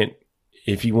 because you can't.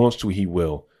 If he wants to, he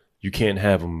will. You can't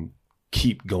have him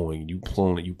keep going. You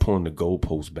pulling the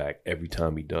goalpost back every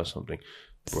time he does something.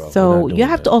 Bro, so you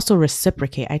have to also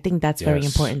reciprocate. I think that's very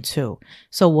important too.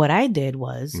 So what I did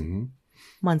was,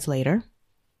 months later.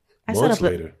 Months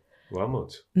later? Well,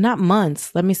 months. Not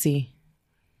months. Let me see.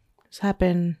 This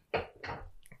happened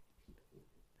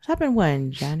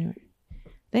when? January?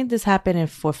 I think this happened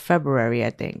for February, I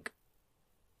think.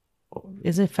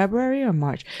 Is it February or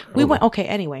March? We went, okay,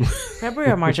 anyway.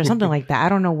 February or March or something like that. I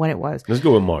don't know when it was. Let's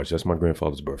go with March. That's my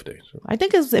grandfather's birthday. So. I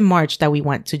think it was in March that we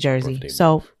went to Jersey.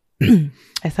 So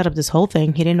I set up this whole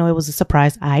thing. He didn't know it was a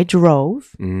surprise. I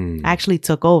drove. I actually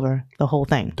took over the whole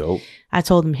thing. Dope. I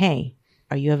told him, hey,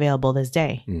 are you available this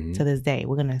day? To this day.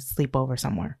 We're going to sleep over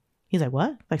somewhere. He's like,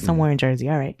 what? Like somewhere in Jersey.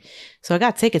 All right. So I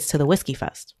got tickets to the Whiskey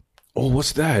Fest. Oh,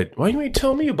 what's that? Why you ain't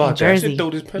tell me about that? Jersey. I should throw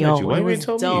this pen at you. Why you ain't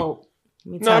tell dope. me?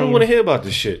 No, I don't want to hear about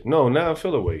this shit. No, now I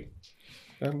feel away.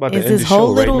 I'm about it's to end this the whole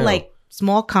show little right now. like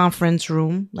small conference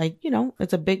room. Like, you know,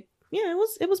 it's a big,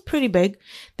 it was pretty big.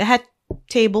 They had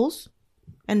tables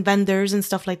and vendors and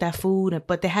stuff like that, food,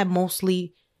 but they had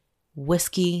mostly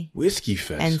whiskey. Whiskey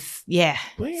Fest. And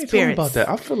Why you ain't spirits. tell me about that?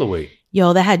 I feel away.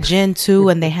 Yo, they had gin too,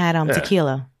 and they had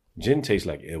tequila. Gin tastes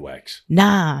like earwax.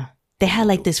 Nah, they had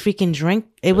like this freaking drink.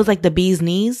 It was like the bee's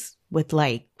knees with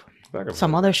like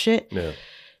some other shit. Yeah.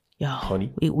 Yo,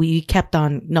 Honey? We kept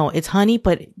on. No, it's honey,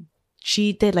 but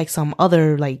she did like some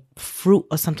other like fruit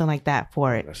or something like that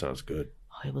for it. That sounds good.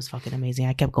 Oh, it was fucking amazing.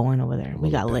 I kept going over there.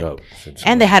 We got lit. Since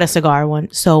And they had a cigar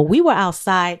one. So we were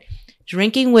outside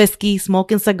drinking whiskey,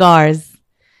 smoking cigars.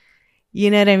 You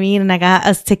know what I mean? And I got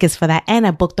us tickets for that. And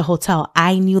I booked the hotel.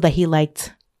 I knew that he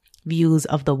liked views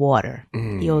of the water.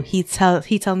 Yo, he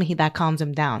told me that calms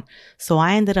him down. So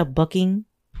I ended up booking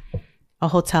a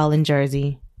hotel in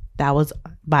Jersey that was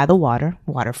by the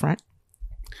waterfront.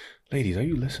 Ladies, are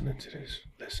you listening to this?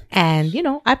 Listen. And, you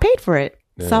know, I paid for it.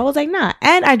 Yeah. So I was like, nah.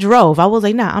 And I drove. I was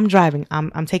like, nah, I'm driving.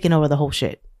 I'm taking over the whole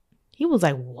shit. He was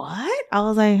like, what? I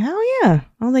was like, hell yeah.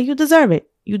 I was like, you deserve it.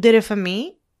 You did it for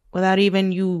me without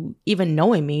you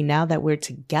knowing me. Now that we're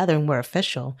together and we're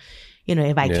official, you know,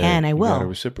 if I can, I will. You gotta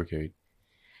reciprocate.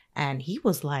 And he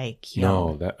was like,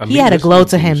 yo, he had a glow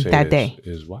to him that day.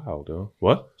 Is wild, though.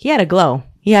 What? He had a glow.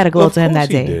 He had a glow to him that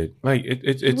day. Did. Like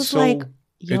it's so like,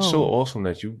 it's so awesome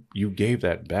that you gave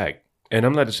that back. And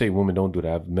I'm not to say women don't do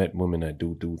that. I've met women that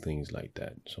do things like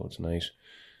that. So it's nice.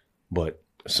 But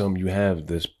you have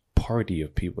this party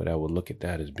of people that would look at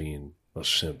that as being a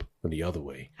simp or the other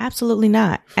way. Absolutely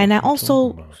not. And I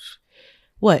also,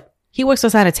 what? He works for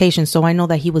sanitation, so I know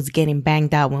that he was getting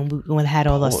banged out when we had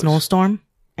all the snowstorm.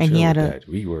 And he had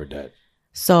we were that.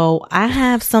 So I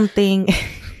have something.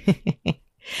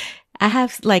 I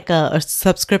have like a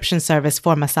subscription service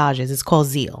for massages. It's called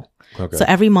Zeal. Okay. So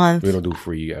every month. We don't do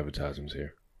free advertisements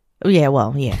here. Yeah,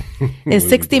 well, yeah. It's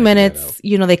 60 minutes.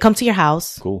 You know, they come to your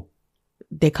house. Cool.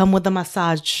 They come with the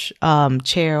massage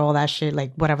chair, all that shit,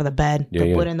 like whatever, the bed.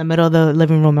 They put it in the middle of the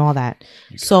living room and all that.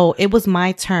 So it was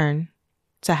my turn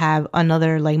to have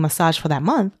another like massage for that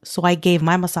month. So I gave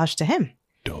my massage to him.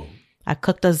 Dope. I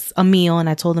cooked us a meal and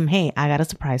I told him, hey, I got a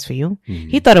surprise for you.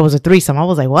 He thought it was a threesome. I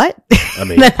was like, what? I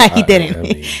mean, he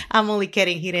didn't. I'm only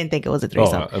kidding. He didn't think it was a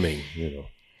threesome. I mean, you know,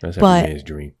 that's every man's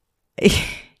dream.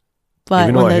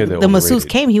 But when the masseuse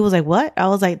came, he was like, what? I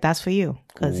was like, that's for you.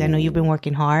 Because I know you've been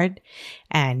working hard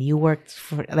and you worked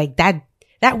for like that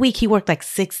week. He worked like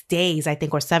 6 days, I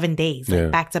think, or 7 days,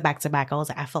 like back to back to back. I was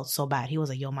like, I felt so bad. He was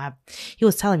like, he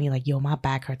was telling me like, yo, my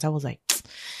back hurts. I was like,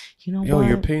 you know what? Yo,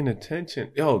 you're paying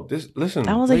attention. Yo, listen.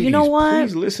 I was like, you know what?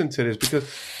 Please listen to this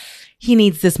because he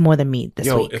needs this more than me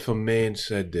this week. If a man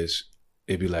said this,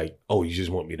 it'd be like, oh, you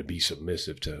just want me to be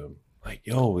submissive to him. Like,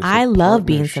 yo, I love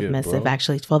being submissive,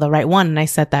 actually, for the right one. And I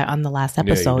said that on the last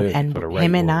episode. And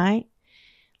him and I,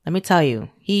 let me tell you,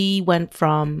 he went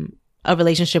from a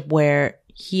relationship where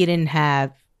he didn't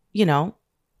have, you know,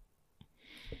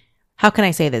 how can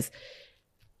I say this?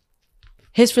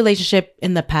 His relationship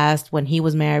in the past, when he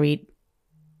was married,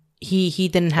 he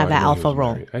didn't have that alpha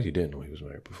role. I actually didn't know he was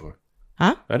married before.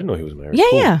 Huh? I didn't know he was married. Yeah,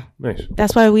 cool. yeah. Nice.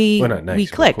 That's why we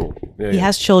click. Cool. Yeah, he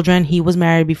has children. He was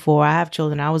married before. I have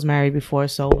children. I was married before.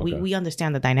 So we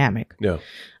understand the dynamic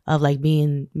of like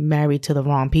being married to the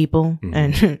wrong people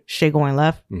and shit going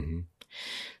left. Mm-hmm.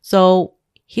 So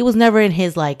he was never in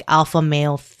his like alpha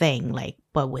male thing. Like,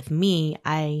 but with me,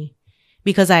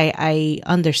 because I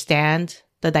understand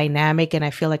the dynamic and I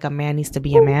feel like a man needs to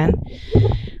be a man.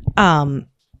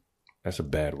 That's a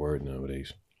bad word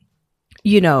nowadays.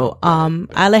 You know,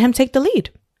 I let him take the lead.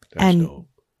 That's and dope.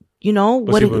 You know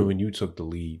what? When you took the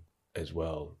lead as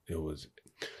well, it was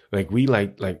like we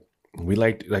liked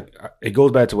it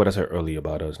goes back to what I said earlier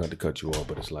about us. Not to cut you off,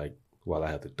 but it's like while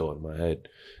I have the thought in my head,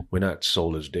 we're not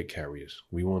soulless dick carriers.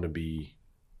 We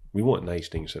want nice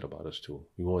things said about us too.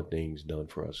 We want things done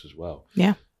for us as well.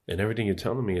 Yeah. And everything you're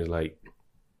telling me is like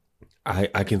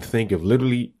I can think of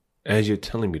literally, as you're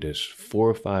telling me this, 4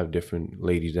 or 5 different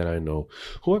ladies that I know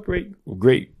who are great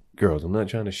girls. I'm not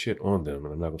trying to shit on them,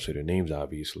 and I'm not gonna say their names,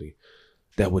 obviously.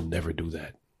 That would never do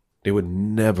that. They would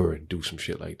never do some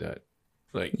shit like that.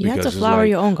 Like, you have to flower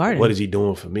your own garden. What is he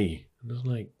doing for me? And it's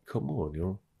like, come on,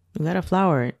 you gotta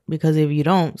flower it, because if you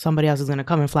don't, somebody else is gonna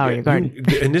come and flower your garden.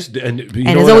 And it's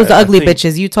always the ugly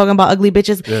bitches. You talking about ugly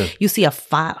bitches? Yeah. You see a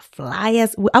fly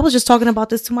ass. I was just talking about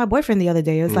this to my boyfriend the other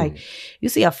day. It was like, you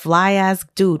see a fly ass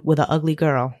dude with an ugly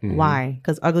girl. Mm-hmm. Why?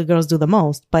 Because ugly girls do the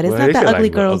most. But it's not that ugly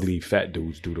girls. Ugly fat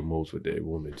dudes do the most with their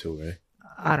women too, right?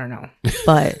 I don't know,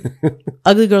 but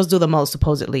ugly girls do the most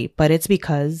supposedly. But it's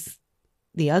because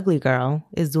the ugly girl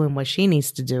is doing what she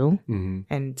needs to do,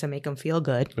 and to make them feel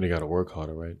good. But they got to work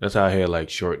harder, right? That's how I hear like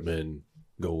short men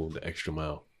go the extra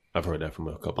mile. I've heard that from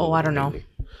a couple. Oh, I don't know.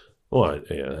 Well,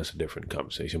 yeah, that's a different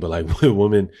conversation. But like with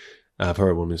women, I've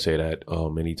heard women say that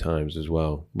many times as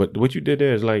well. But what you did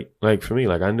there is like for me,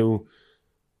 like I knew,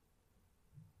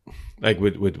 like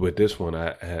with this one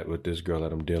I had with this girl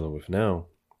that I'm dealing with now.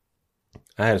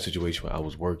 I had a situation where I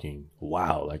was working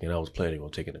and I was planning on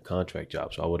taking a contract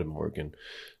job. So I would have been working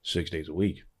 6 days a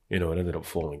week. It ended up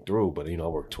falling through, but I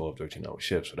worked 12, 13-hour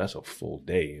shifts. So that's a full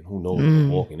day. And who knows what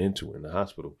I'm walking into in the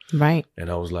hospital. Right. And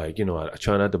I was like, I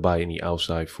try not to buy any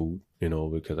outside food,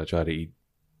 because I try to eat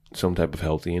some type of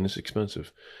healthy and it's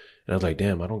expensive. And I was like,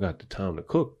 damn, I don't got the time to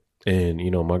cook. And,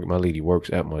 my lady works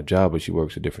at my job, but she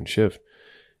works a different shift.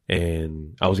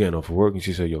 And I was getting off of work and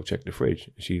she said, yo, check the fridge.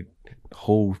 And she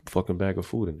whole fucking bag of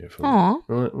food in there for me.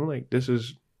 I'm like, this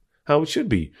is how it should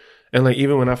be. And like,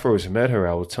 even when I first met her,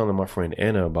 I was telling my friend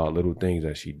Anna about little things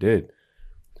that she did.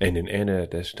 And then Anna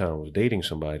at this time was dating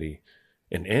somebody.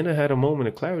 And Anna had a moment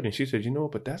of clarity and she said,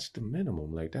 but that's the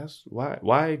minimum. Like, that's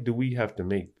why do we have to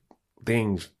make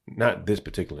things, not this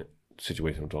particular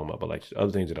situation I'm talking about, but like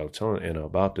other things that I was telling Anna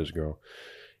about this girl.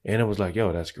 Anna was like,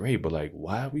 yo, that's great. But like,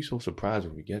 why are we so surprised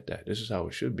when we get that? This is how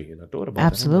it should be. And I thought about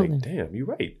Absolutely. that. I'm like, damn, you're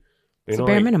right. It's a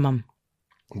bare minimum.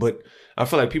 But I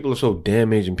feel like people are so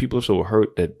damaged and people are so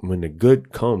hurt that when the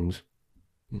good comes,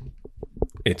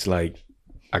 it's like,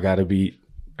 I gotta be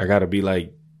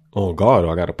like on guard,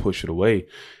 or I gotta push it away.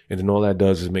 And then all that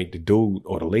does is make the dude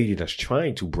or the lady that's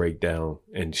trying to break down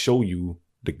and show you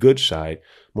the good side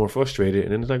more frustrated.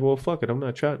 And then it's like, well, fuck it, I'm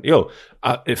not trying.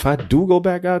 If I do go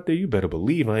back out there, you better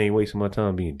believe I ain't wasting my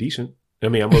time being decent. I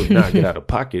mean, I'm going to not get out of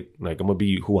pocket. Like, I'm going to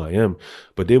be who I am.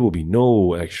 But there will be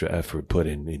no extra effort put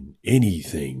in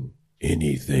anything.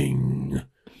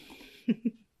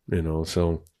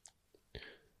 So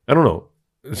I don't know.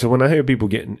 So when I hear people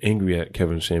getting angry at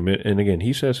Kevin Samuels, and again,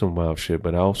 he says some wild shit,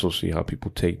 but I also see how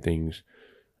people take things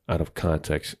out of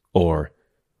context. Or,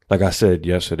 like I said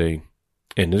yesterday,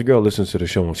 and this girl listens to the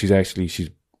show, and she's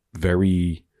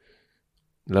very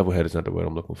level-headed is not the word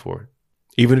I'm looking for.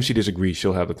 Even if she disagrees,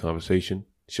 she'll have the conversation.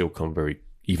 She'll come very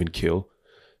even kill.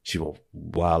 She won't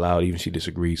wild out even if she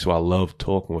disagrees. So I love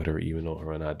talking with her, even though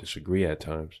her and I disagree at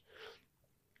times.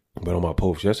 But on my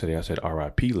post yesterday, I said,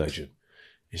 R.I.P. legend.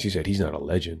 And she said, he's not a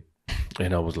legend.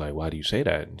 And I was like, why do you say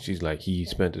that? And she's like, he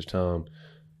spent his time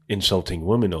insulting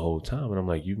women the whole time. And I'm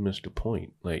like, you missed the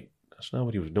point. Like, that's not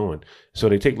what he was doing. So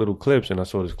they take little clips, and I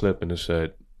saw this clip, and it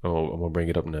said, I'm going to bring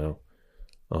it up now.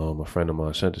 A friend of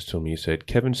mine sent this to me. He said,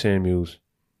 Kevin Samuels,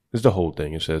 this is the whole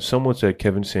thing. It says, someone said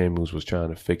Kevin Samuels was trying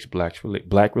to fix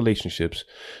black relationships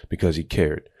because he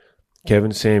cared.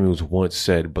 Kevin Samuels once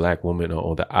said black women are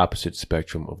on the opposite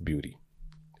spectrum of beauty.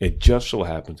 It just so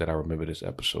happens that I remember this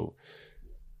episode.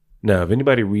 Now, if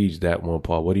anybody reads that one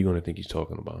part, what are you going to think he's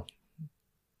talking about?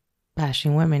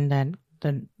 Bashing women, that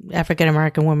the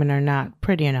African-American women are not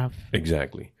pretty enough.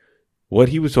 Exactly. What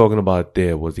he was talking about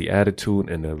there was the attitude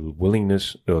and the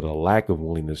willingness, or the lack of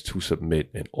willingness to submit,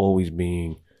 and always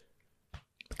being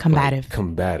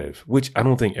combative, which I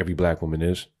don't think every black woman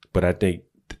is, but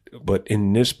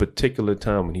in this particular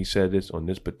time when he said this on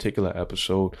this particular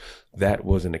episode, that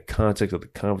was in the context of the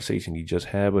conversation he just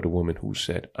had with a woman who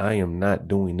said, I am not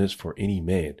doing this for any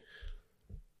man.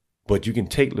 But you can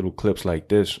take little clips like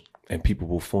this and people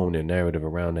will form their narrative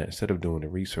around that instead of doing the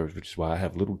research, which is why I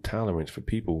have little tolerance for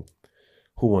people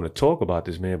who want to talk about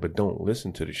this man but don't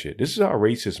listen to the shit. This is how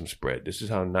racism spread. This is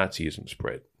how Nazism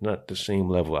spread. Not the same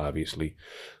level, obviously.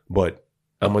 But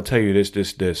I'm going to tell you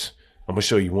this. I'm going to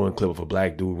show you one clip of a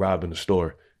black dude robbing a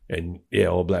store. And yeah,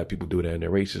 all black people do that and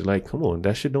they're racist. Like, come on,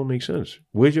 that shit don't make sense.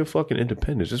 Where's your fucking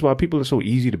independence? That's why people are so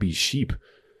easy to be sheep.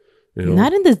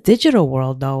 Not in this digital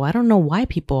world, though. I don't know why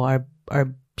people are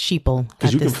sheeple.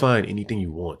 Because you can find anything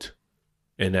you want.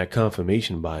 And that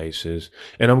confirmation bias is,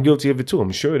 and I'm guilty of it too.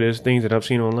 I'm sure there's things that I've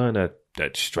seen online that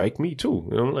that strike me too.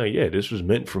 And I'm like, yeah, this was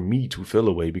meant for me to feel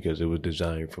away because it was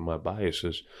designed for my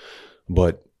biases.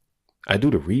 But I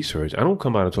do the research. I don't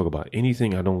come out and talk about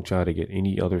anything. I don't try to get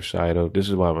any other side of. This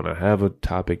is why when I have a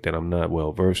topic that I'm not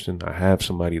well versed in, I have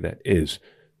somebody that is.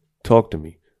 Talk to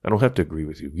me. I don't have to agree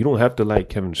with you. You don't have to like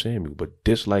Kevin Samuel, but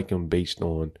dislike him based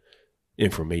on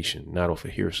information, not off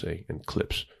of hearsay and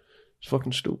clips. It's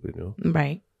fucking stupid, you know?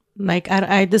 Right. Like,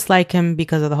 I dislike him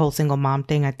because of the whole single mom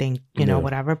thing. I think, you know,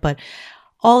 whatever. But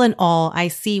all in all, I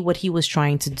see what he was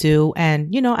trying to do.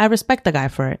 And, you know, I respect the guy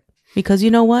for it. Because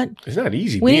you know what? It's not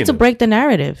easy. We need to break the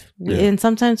narrative. Yeah. And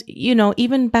sometimes, you know,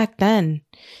 even back then,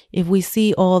 if we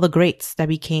see all the greats that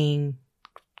became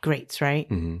greats, right?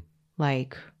 Mm-hmm.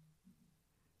 Like...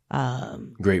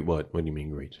 great what? What do you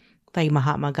mean great? Like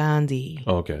Mahatma Gandhi.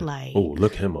 Okay. Like, oh,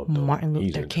 look him up, though. Martin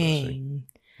Luther King.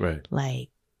 Right. Like,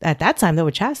 at that time, they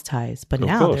were chastised. But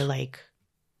now they're like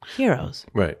heroes.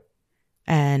 Right.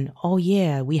 And, oh,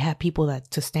 yeah, we had people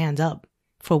that to stand up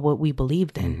for what we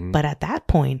believed in. Mm-hmm. But at that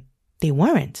point, they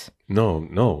weren't. No,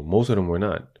 most of them were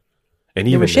not. And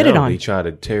even now, they try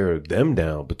to tear them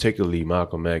down, particularly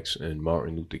Malcolm X and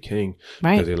Martin Luther King,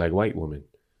 because they like white women.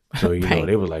 So, you know,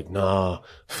 they were like, nah,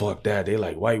 fuck that. They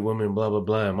like white women, blah, blah,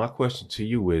 blah. And my question to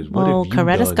you is, what have you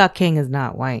Coretta done? Scott King is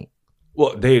not white.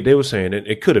 Well, they were saying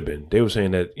it could have been. They were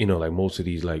saying that, you know, like most of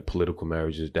these like political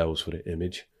marriages, that was for the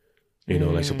image. You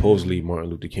know, like supposedly Martin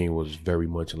Luther King was very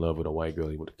much in love with a white girl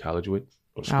he went to college with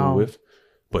or school with.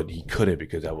 But he couldn't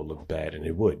because that would look bad, and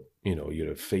it would. You know, you're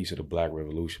the face of the Black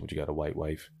Revolution, but you got a white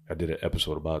wife. I did an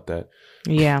episode about that.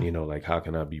 Yeah. You know, like how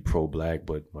can I be pro-Black,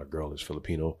 but my girl is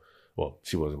Filipino? Well,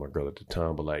 she wasn't my girl at the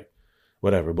time, but like,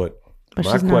 whatever. But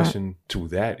my question to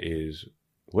that is,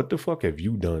 what the fuck have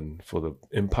you done for the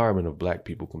empowerment of Black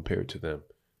people compared to them?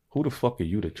 Who the fuck are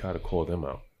you to try to call them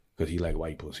out? Because he like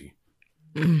white pussy.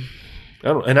 And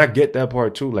I get that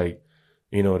part too. Like,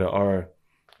 you know, I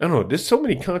don't know. There's so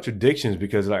many contradictions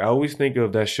because, like, I always think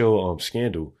of that show,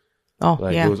 Scandal. Oh,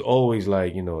 like, yeah. It was always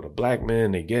like, you know, the Black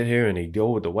man, they get here and they go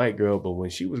with the white girl. But when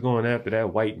she was going after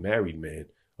that white married man,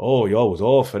 oh, y'all was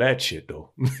all for that shit,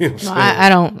 though. You know no, I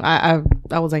don't.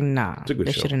 I was like, nah. It's a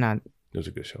good show. Should have not. It was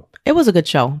a good show. It was a good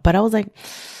show, but I was like,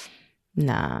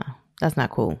 nah, that's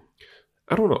not cool.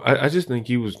 I don't know. I just think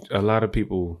a lot of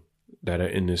people that are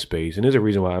in this space, and there's a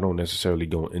reason why I don't necessarily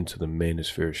go into the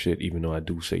manosphere shit, even though I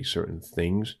do say certain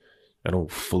things. I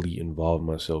don't fully involve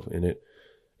myself in it.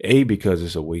 Because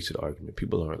it's a wasted argument.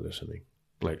 People aren't listening.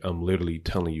 Like, I'm literally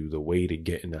telling you the way to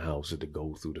get in the house is to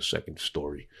go through the second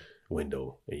story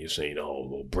window. And you're saying, oh,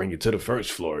 well, bring it to the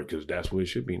first floor because that's where it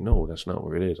should be. No, that's not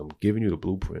where it is. I'm giving you the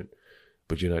blueprint.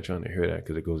 But you're not trying to hear that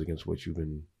because it goes against what you've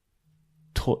been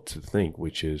taught to think,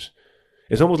 which is,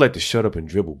 it's almost like the shut up and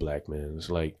dribble Black man.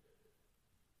 It's like,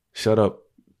 shut up,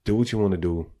 do what you want to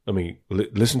do. I mean,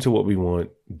 listen to what we want,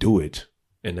 do it,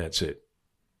 and that's it.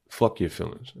 Fuck your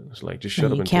feelings. It's like, just shut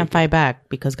up and you can't fight back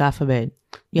because, God forbid,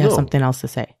 you have something else to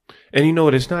say. And you know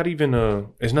what? It's not even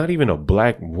a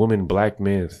Black woman, Black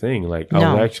man thing. Like,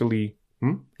 I'll actually...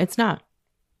 It's not.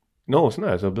 No, it's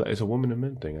not. It's a woman and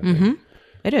men thing, I think.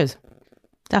 It is.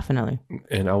 Definitely.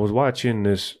 And I was watching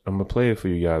this. I'm going to play it for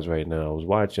you guys right now.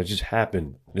 It just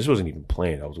happened. This wasn't even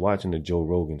planned. I was watching the Joe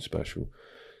Rogan special.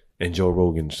 And Joe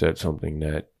Rogan said something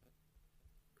that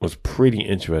was pretty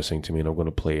interesting to me, and I'm going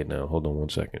to play it now. Hold on one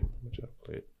second.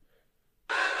 Play it.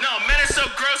 No, men are so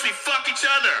gross, we fuck each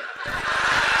other.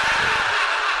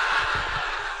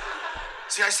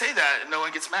 See, I say that, and no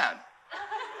one gets mad.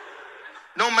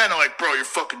 No men are like, bro, you're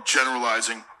fucking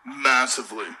generalizing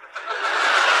massively.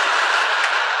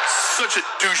 Such a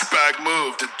douchebag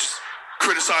move to just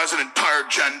criticize an entire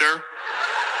gender.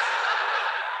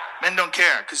 Men don't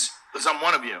care, because I'm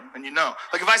one of you, and you know.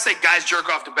 Like, if I say guys jerk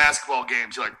off to basketball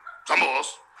games, you're like, some of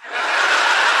us.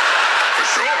 For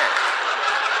sure.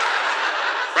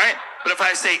 Right? But if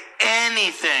I say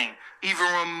anything even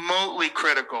remotely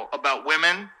critical about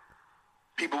women,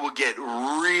 people will get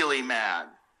really mad.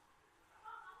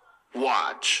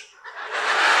 Watch.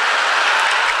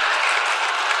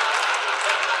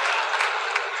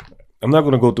 I'm not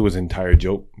going to go through his entire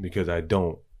joke because I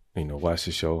don't, watch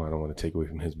the show. I don't want to take away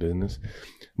from his business.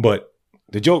 But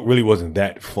the joke really wasn't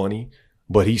that funny,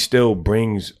 but he still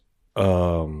brings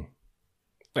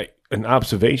like an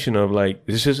observation of like,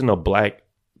 this isn't a Black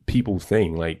people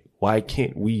thing. Like, why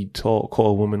can't we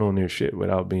call women on their shit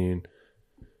without being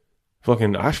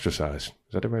fucking ostracized?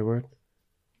 Is that the right word?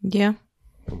 Yeah.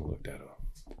 I'm going to look that up.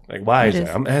 Like, why is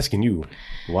that? I'm asking you,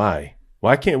 why?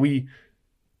 Why can't we,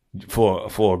 for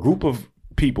a group of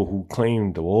people who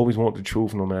claim to always want the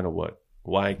truth no matter what,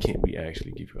 why can't we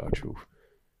actually give you our truth?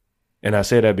 And I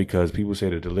say that because people say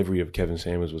the delivery of Kevin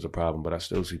Samuels was a problem, but I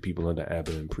still see people under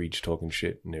Abbott and Preach talking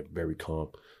shit, and they're very calm.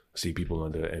 I see people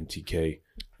under MTK,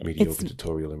 Mediocre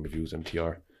Tutorial and Reviews,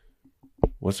 MTR.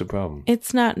 What's the problem?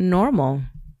 It's not normal.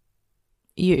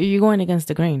 You're going against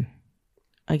the grain,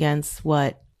 against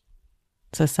what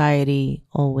society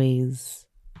always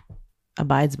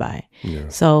abides by. Yeah.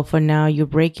 So for now, you're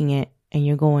breaking it and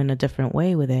you're going a different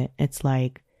way with it. It's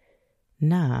like,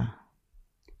 nah.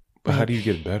 But how do you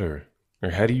get better? Or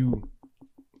how do you...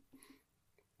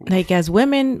 Like, as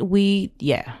women, we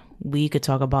could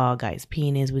talk about a guy's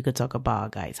penis, we could talk about a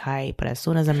guy's height, but as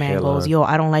soon as a man goes, yo,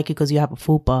 I don't like you because you have a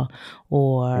fupa,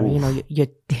 or you know, your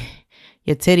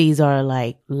titties are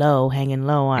like low, hanging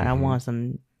low. I want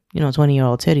some,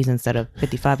 20-year-old titties instead of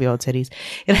 55-year-old titties.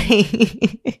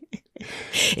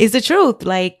 It's the truth.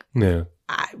 Like, yeah,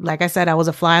 like I said, I was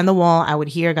a fly on the wall. I would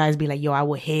hear guys be like, yo, I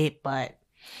would hit, but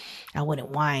I wouldn't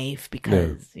wife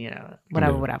because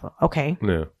whatever. Okay.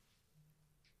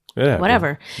 Yeah,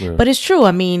 whatever. Yeah. But it's true.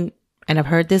 I mean, and I've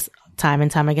heard this time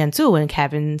and time again too. And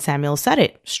Kevin Samuels said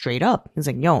it straight up. He's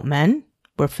like, yo, men,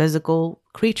 we're physical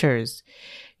creatures.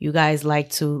 You guys like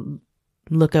to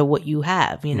look at what you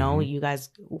have. You guys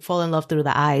fall in love through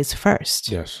the eyes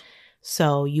first. Yes.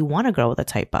 So you want a girl with a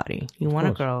tight body. You want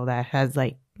a girl that has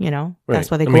like, Right. That's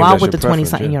why they go out with the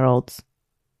 20-something-year-olds.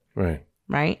 Right.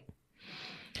 Right.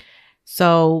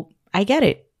 So I get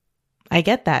it. I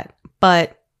get that.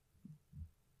 But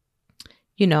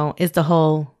it's the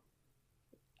whole,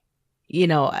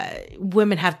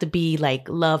 women have to be like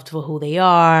loved for who they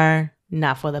are,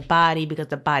 not for the body, because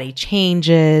the body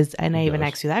changes. And I even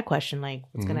asked you that question, like,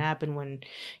 what's going to happen when,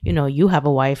 you have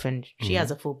a wife and she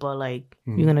has a fupa? Like,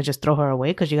 you're going to just throw her away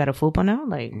because you got a fupa now?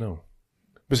 Like, no.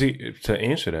 But see, to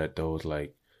answer that though, is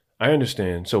like, I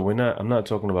understand. So I'm not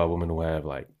talking about women who have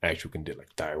like actual condition,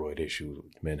 like thyroid issues,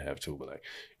 which men have too, but like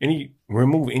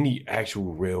remove any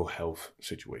actual real health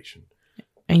situation.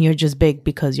 And you're just big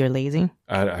because you're lazy?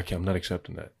 I'm not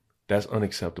accepting that. That's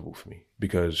unacceptable for me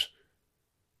because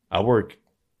I work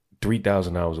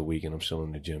 3,000 hours a week and I'm still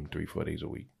in the gym 3-4 days a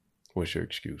week. What's your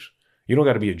excuse? You don't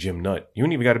got to be a gym nut. You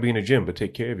don't even got to be in the gym, but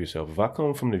take care of yourself. If I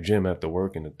come from the gym after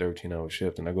working a 13-hour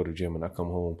shift and I go to the gym and I come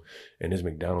home and there's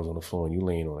McDonald's on the floor and you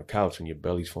laying on a couch and your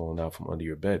belly's falling out from under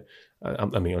your bed,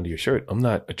 under your shirt, I'm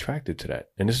not attracted to that.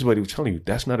 And this is what he was telling you.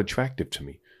 That's not attractive to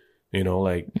me.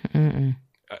 Like... Mm-mm.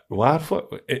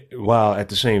 While at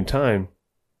the same time,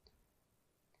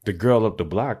 the girl up the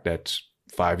block that's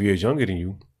 5 years younger than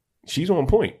you, she's on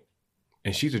point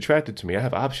and she's attracted to me. I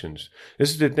have options. This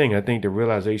is the thing. I think the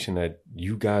realization that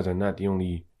you guys are not the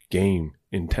only game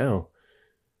in town.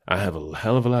 I have a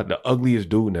hell of a lot. The ugliest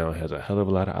dude now has a hell of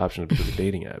a lot of options because of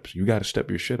dating apps. You got to step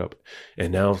your shit up.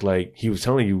 And now it's like he was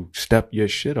telling you, step your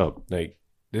shit up. Like,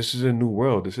 this is a new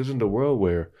world. This isn't the world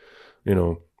where,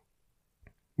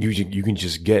 you can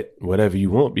just get whatever you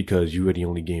want because you are the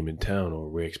only game in town or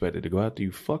we're expected to go after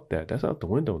you. Fuck that. That's out the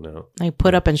window now. Like,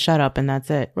 put up and shut up and that's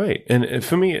it. Right. And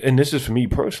for me, and this is for me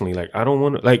personally, like, I don't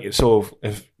want to, like, so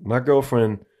if my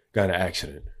girlfriend got an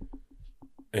accident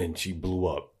and she blew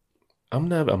up, I'm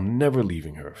never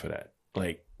leaving her for that.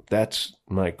 Like, that's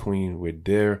my queen. We're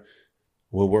there.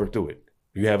 We'll work through it.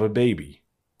 You have a baby.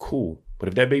 Cool. But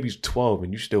if that baby's 12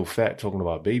 and you still fat talking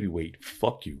about baby weight,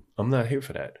 fuck you. I'm not here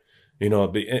for that.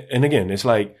 And again, it's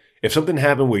like if something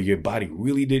happened where your body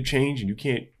really did change and you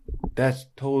can't, that's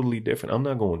totally different. I'm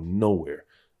not going nowhere.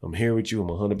 I'm here with you. I'm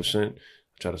 100%. I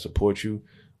try to support you.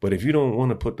 But if you don't want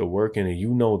to put the work in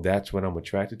and that's what I'm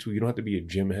attracted to, you don't have to be a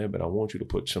gym head, but I want you to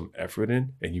put some effort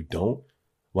in and you don't.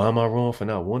 Why am I wrong for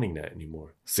not wanting that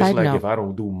anymore? Just like if I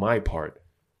don't do my part,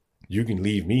 you can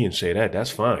leave me and say that's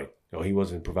fine. He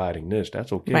wasn't providing this.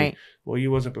 That's okay. Right. Well, he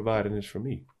wasn't providing this for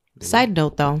me. Side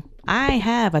note though, I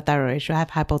have a thyroid issue. I have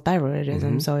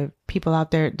hypothyroidism. So if people out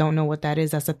there don't know what that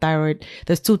is, that's a thyroid.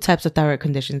 There's two types of thyroid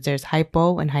conditions. There's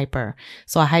hypo and hyper.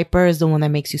 So a hyper is the one that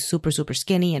makes you super, super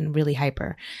skinny and really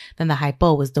hyper. Then the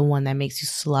hypo is the one that makes you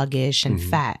sluggish and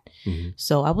fat. Mm-hmm.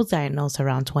 So I was diagnosed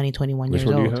around 21 years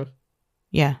old. Which one do you have?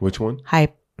 Yeah. Which one?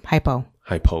 Hypo.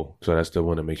 Hypo. So that's the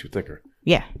one that makes you thicker.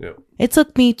 Yeah. It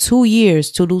took me 2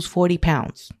 years to lose 40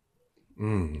 pounds.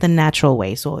 The natural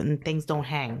way, so things don't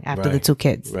hang after the two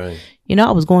kids. Right.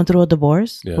 I was going through a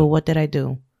divorce, but what did I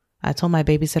do? I told my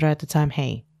babysitter at the time,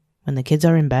 hey, when the kids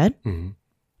are in bed,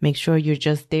 make sure you're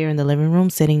just there in the living room,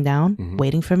 sitting down,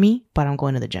 waiting for me, but I'm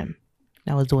going to the gym.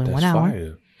 I was doing 1 hour.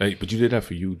 Fire. Hey, but you did that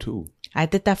for you too. I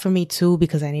did that for me too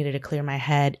because I needed to clear my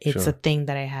head. It's a thing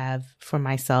that I have for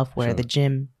myself where the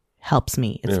gym helps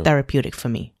me. It's therapeutic for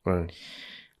me. Right.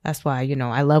 That's why,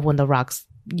 I love when The Rock's,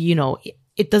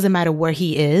 it doesn't matter where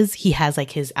he is. He has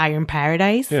like his iron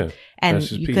paradise. Yeah. And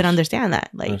you could understand that.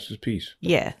 Like, that's his piece.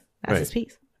 Yeah. That's his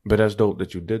piece. But that's dope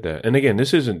that you did that. And again,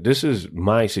 this is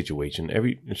my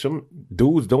situation. Some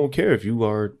dudes don't care if you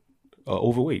are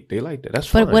overweight. They like that. That's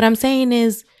fine. But what I'm saying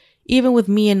is, even with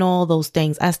me and all those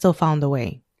things, I still found a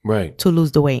way. Right. To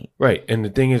lose the weight. Right. And the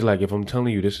thing is, like, if I'm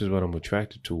telling you this is what I'm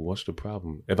attracted to, what's the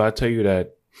problem? If I tell you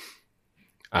that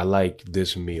I like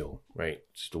this meal, right?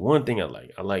 It's the one thing I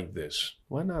like. I like this.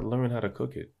 Why not learn how to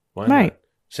cook it? Why not?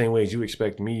 Same way as you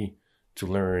expect me to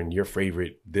learn your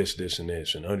favorite this, and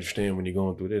this, and understand when you're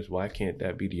going through this. Why can't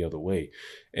that be the other way?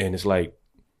 And it's like,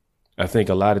 I think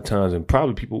a lot of times, and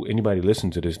probably anybody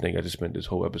listening to this thing, I just spent this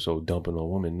whole episode dumping on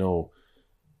women. No,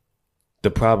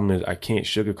 the problem is I can't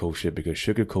sugarcoat shit because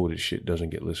sugarcoated shit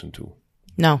doesn't get listened to.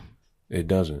 No. It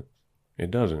doesn't.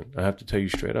 It doesn't. I have to tell you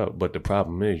straight up. But the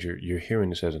problem is you're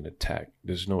hearing this as an attack.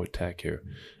 There's no attack here.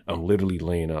 I'm literally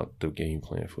laying out the game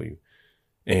plan for you.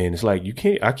 And it's like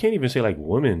I can't even say like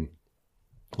women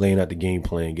laying out the game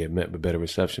plan get met with better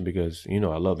reception because, I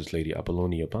love this lady,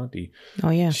 Apollonia Ponti. Oh,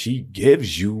 yeah. She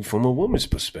gives you, from a woman's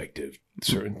perspective,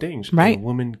 certain things. Right. And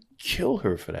women kill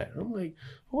her for that. I'm like,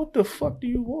 what the fuck do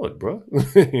you want, bro?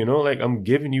 Like I'm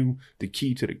giving you the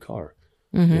key to the car.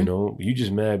 Mm-hmm. You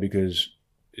just mad because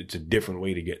it's a different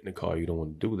way to get in the car. You don't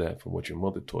want to do that from what your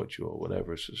mother taught you or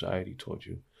whatever society taught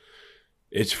you.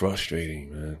 It's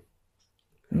frustrating, man.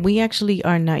 We actually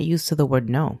are not used to the word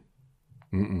no.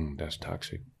 That's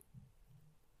toxic.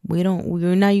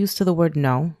 We're not used to the word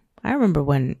no. I remember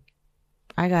when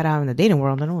I got out in the dating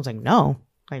world and I was like, no.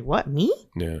 Like, what, me?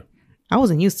 Yeah. I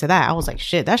wasn't used to that. I was like,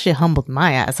 shit, that shit humbled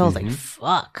my ass. I was like,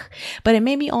 fuck. But it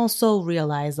made me also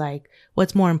realize like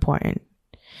what's more important.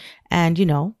 And,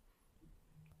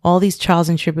 all these trials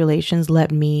and tribulations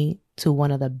led me to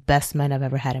one of the best men I've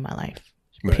ever had in my life.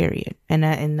 Right. Period. And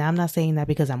I'm not saying that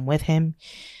because I'm with him,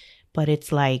 but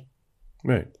it's like,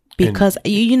 right. Because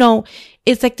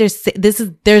it's like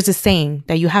there's a saying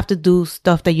that you have to do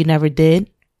stuff that you never did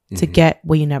to get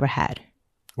what you never had.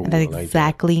 Ooh, and that's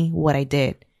exactly what I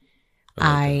did.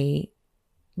 I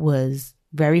was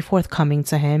very forthcoming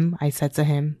to him. I said to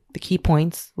him, the key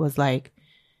points was like,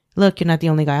 look, you're not the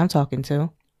only guy I'm talking to.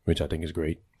 Which I think is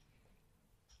great.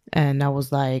 And I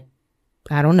was like,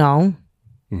 I don't know.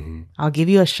 Mm-hmm. I'll give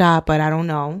you a shot, but I don't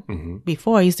know. Mm-hmm.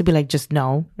 Before I used to be like, just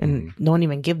no, and don't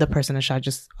even give the person a shot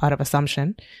just out of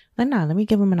assumption. Like, nah, let me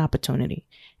give him an opportunity.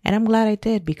 And I'm glad I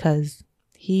did because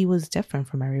he was different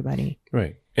from everybody.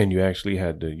 Right. And you actually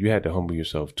had to humble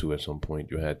yourself too at some point.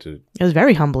 You had to. It was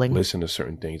very humbling. Listen to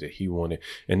certain things that he wanted.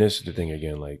 And this is the thing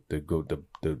again, like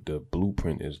the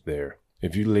blueprint is there.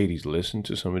 If you ladies listen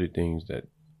to some of the things that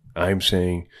I'm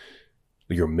saying,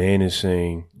 your man is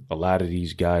saying, a lot of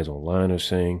these guys online are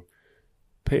saying,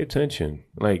 pay attention.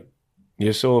 Like,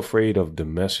 you're so afraid of the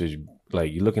message.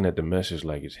 Like, you're looking at the message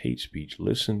like it's hate speech.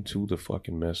 Listen to the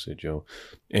fucking message, yo.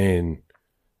 And,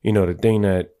 the thing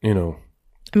that,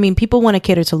 I mean, people want to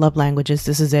cater to love languages.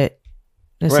 This is it.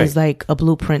 This is like a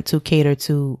blueprint to cater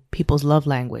to people's love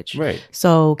language. Right.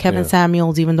 So Kevin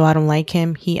Samuels, even though I don't like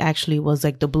him, he actually was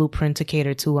like the blueprint to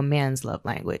cater to a man's love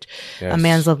language. Yes. A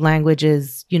man's love language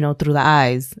is, through the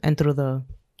eyes and through the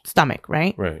stomach,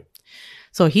 right? Right.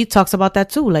 So he talks about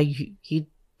that too. Like he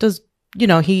does,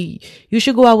 you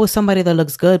should go out with somebody that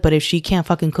looks good, but if she can't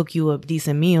fucking cook you a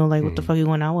decent meal, like what the fuck you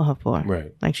going out with her for?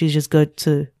 Right. Like she's just good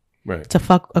to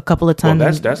fuck a couple of times.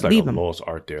 Well, that's like a lost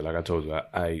art there. Like I told you,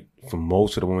 I for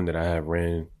most of the women that I have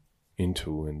ran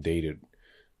into and dated,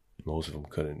 most of them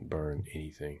couldn't burn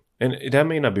anything. And that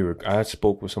may not be. I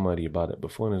spoke with somebody about it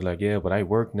before, and it's like, yeah, but I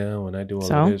work now and I do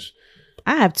all of this.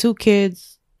 I have 2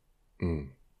 kids.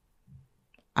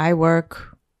 I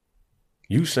work.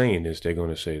 You saying this, they're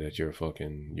gonna say that you're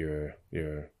fucking. You're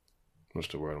what's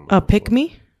the word? Pick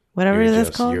me, whatever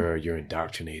that's called. You're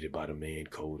indoctrinated by the man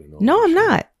code and all. No, I'm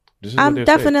not. I'm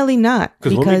definitely not.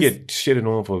 Because women get shitted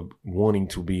on for wanting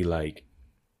to be like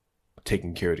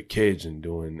taking care of the kids and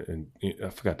doing, and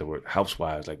I forgot the word,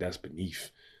 housewives. Like that's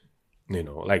beneath,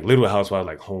 like Little Housewives,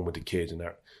 like home with the kids and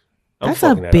that. That's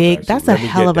a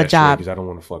hell of a job. Because I don't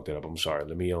want to fuck that up. I'm sorry.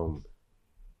 Let me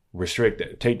restrict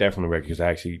that. Take that from the record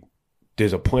because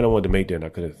there's a point I wanted to make there and I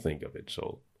couldn't think of it.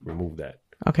 So remove that.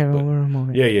 Okay, we'll remove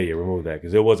it. Yeah. Remove that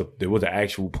because there was an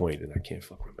actual point and I can't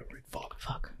fucking remember it.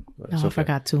 Fuck. No, I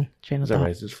forgot to. Is that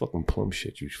right? It's this fucking plum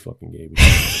shit you fucking gave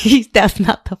me. That's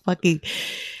not the fucking.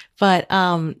 But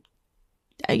I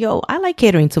like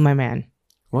catering to my man.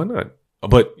 Why not?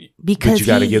 But you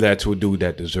got to give that to a dude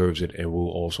that deserves it and will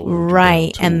also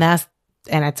right. And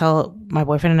I tell my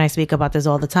boyfriend and I speak about this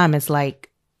all the time. It's like,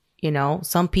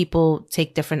 some people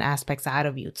take different aspects out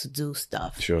of you to do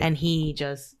stuff, sure. And he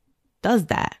just does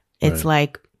that. It's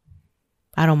like,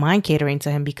 I don't mind catering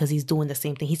to him because he's doing the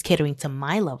same thing. He's catering to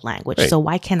my love language. Right. So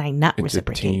why can I not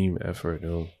reciprocate? It's a team effort.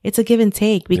 It's a give and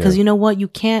take because you know what? You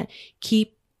can't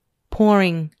keep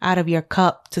pouring out of your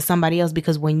cup to somebody else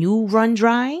because when you run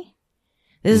dry,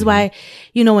 this is why,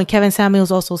 you know, when Kevin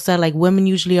Samuels also said like women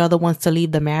usually are the ones to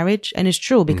leave the marriage. And it's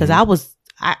true because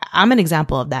I'm an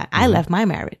example of that. I left my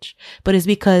marriage, but it's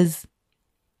because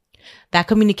that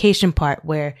communication part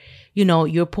where, you know,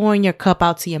 you're pouring your cup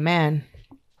out to your man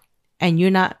and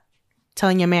you're not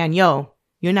telling your man, yo,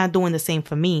 you're not doing the same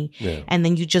for me. Yeah. And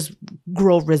then you just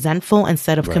grow resentful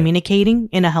instead of communicating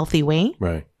in a healthy way.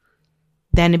 Right.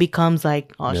 Then it becomes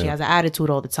like, oh, she has an attitude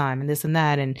all the time and this and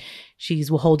that. And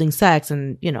she's withholding sex.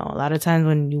 And, you know, a lot of times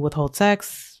when you withhold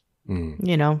sex,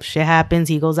 you know, shit happens.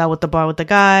 He goes out with the bar with the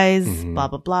guys, blah,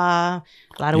 blah, blah.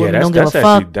 A lot of women don't give a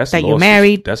fuck that you're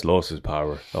married. That's lost his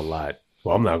power a lot.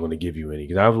 Well, I'm not going to give you any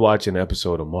because I was watching an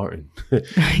episode of Martin.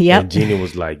 Yep. And Gina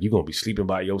was like, you're going to be sleeping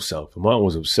by yourself. And Martin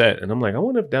was upset. And I'm like, I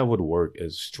wonder if that would work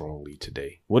as strongly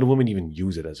today. Would a woman even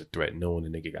use it as a threat knowing the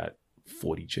nigga got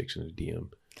 40 chicks in his DM?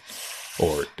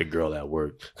 Or the girl at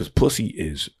work? Because pussy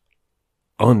is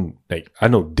like, I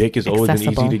know dick is always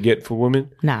been easy to get for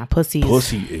women. Nah, pussy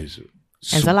is.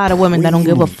 There's a lot of women that don't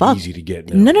give a fuck. Easy to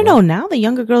get now. No. Now the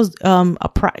younger girls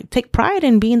take pride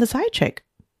in being the side chick.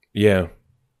 Yeah.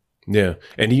 Yeah.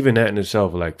 And even that in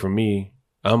itself, like for me,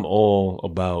 I'm all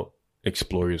about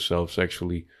explore yourself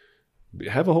sexually.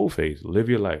 Have a whole phase. Live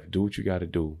your life. Do what you got to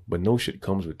do. But no shit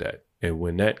comes with that. And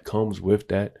when that comes with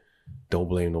that, don't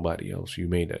blame nobody else. You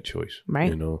made that choice. Right.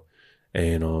 You know?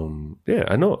 And yeah,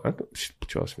 I know.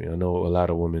 Trust me. I know a lot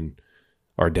of women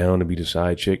are down to be the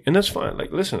side chick. And that's fine.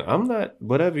 Like, listen, I'm not,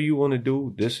 whatever you want to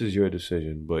do, this is your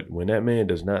decision. But when that man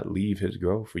does not leave his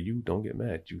girl for you, don't get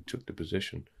mad. You took the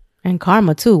position. And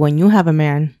karma too. When you have a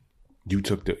man, you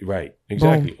took the right.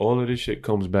 Exactly. Boom. All of this shit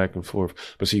comes back and forth.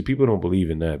 But see, people don't believe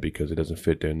in that because it doesn't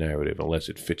fit their narrative unless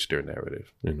it fits their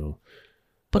narrative, you know.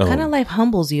 But kind of life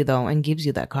humbles you though and gives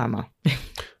you that karma.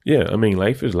 Yeah, I mean,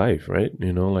 life is life, right?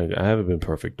 You know, like I haven't been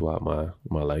perfect throughout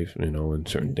my life, you know, and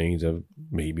certain things have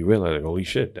made me realize, like, holy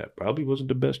shit, that probably wasn't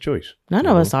the best choice. None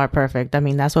of us are perfect. I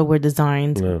mean, that's why we're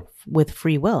designed with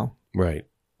free will. Right.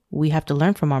 We have to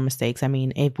learn from our mistakes. I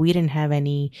mean, if we didn't have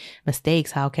any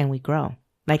mistakes, how can we grow?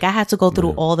 Like I had to go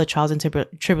through all the trials and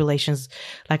tribulations,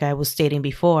 like I was stating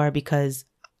before, because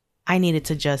I needed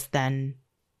to just then,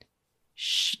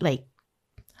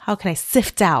 how can I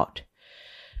sift out,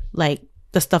 like,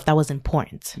 the stuff that was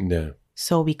important? Yeah.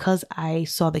 So because I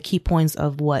saw the key points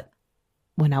of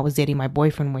when I was dating my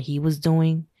boyfriend, what he was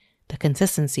doing, the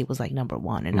consistency was like number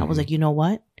one. And I was like, you know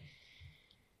what?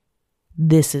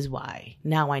 This is why.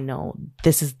 Now I know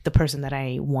this is the person that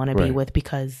I want to be with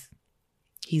because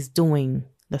he's doing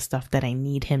the stuff that I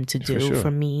need him to do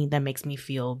for me that makes me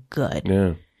feel good.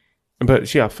 Yeah. But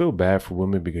see, I feel bad for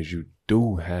women because you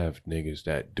do have niggas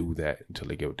that do that until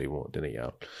they get what they want, then they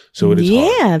out. So it is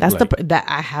hard. That's like, that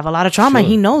I have a lot of trauma.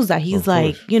 He knows that. He's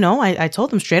like, you know, I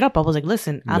told him straight up. I was like,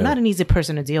 listen, I'm not an easy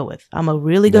person to deal with. I'm a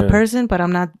really good person, but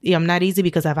I'm not easy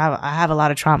because I have a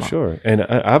lot of trauma. Sure. And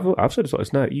I've said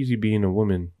it's not easy being a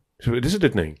woman. So this is the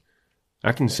thing.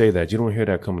 I can say that. You don't hear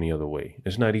that coming the other way.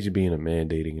 It's not easy being a man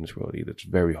dating in this world either. It's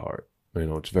very hard. You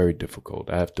know, it's very difficult.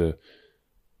 I have to,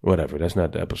 whatever, that's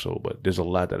not the episode, but there's a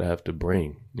lot that I have to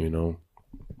bring, you know,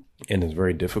 and it's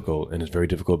very difficult. And it's very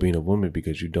difficult being a woman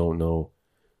because you don't know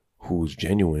who's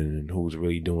genuine and who's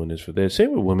really doing this for this.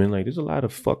 Same with women. Like, there's a lot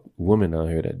of fuck women out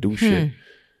here that do shit.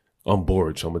 I'm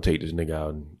bored, so I'm going to take this nigga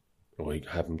out and like,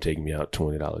 have him take me out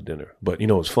 $20 dinner. But, you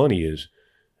know, what's funny is,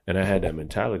 and I had that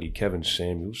mentality, Kevin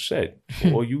Samuels said,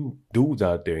 for all you dudes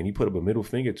out there, and he put up a middle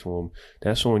finger to him,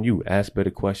 that's on you. Ask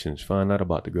better questions. Find out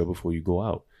about the girl before you go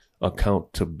out.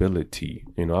 Accountability.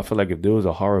 You know, I feel like if there was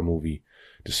a horror movie,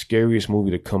 the scariest movie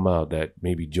to come out that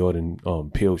maybe Jordan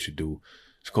Peele should do,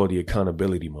 it's called The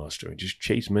Accountability Monster. And just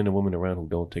chase men and women around who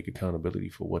don't take accountability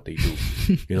for what they do.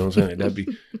 You know what I'm saying? That'd be,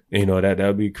 you know,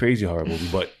 that'd be a crazy horror movie.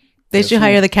 But they should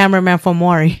hire the cameraman for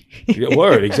Maury. Yeah,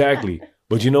 word, exactly.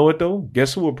 But you know what though?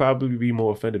 Guess who will probably be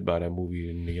more offended by that movie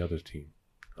than the other team?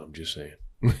 I'm just saying.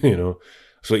 You know?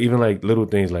 So even like little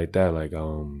things like that, like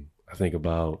I think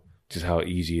about just how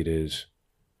easy it is.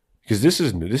 Because this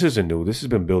is new. This isn't new. This has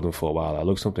been building for a while. I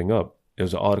looked something up. There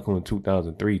was an article in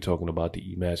 2003 talking about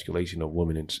the emasculation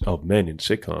of men in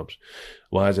sitcoms.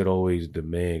 Why is it always the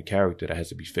man character that has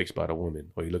to be fixed by the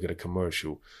woman? Or you look at a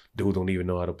commercial, dude don't even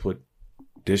know how to put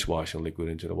dishwashing liquid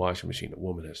into the washing machine. The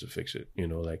woman has to fix it. You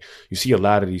know, like you see a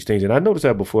lot of these things. And I noticed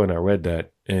that before and I read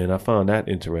that and I found that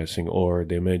interesting. Or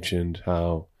they mentioned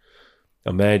how,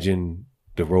 imagine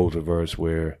the roles reverse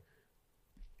where,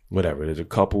 whatever, there's a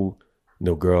couple,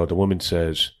 The woman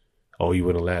says, oh, you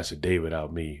wouldn't last a day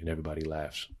without me, and everybody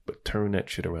laughs. But turn that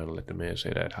shit around and let the man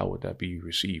say that. How would that be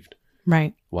received?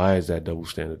 Right. Why is that double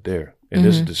standard there? And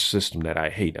this is the system that I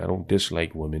hate. I don't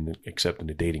dislike women except in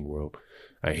the dating world.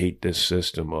 I hate this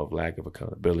system of lack of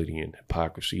accountability and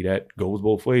hypocrisy. That goes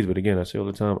both ways. But again, I say all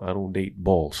the time, I don't date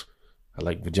balls. I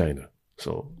like vagina.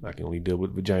 So I can only deal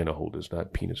with vagina holders,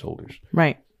 not penis holders.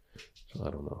 Right. So I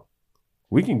don't know.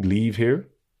 We can leave here.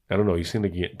 I don't know. You seem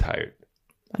like you're getting tired.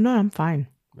 No, I'm fine.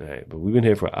 All right. But we've been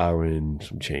here for an hour and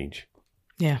some change.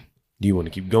 Yeah. Do you want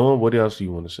to keep going? What else do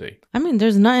you want to say? I mean,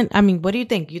 there's nothing. I mean, what do you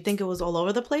think? You think it was all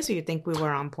over the place, or you think we were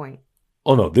on point?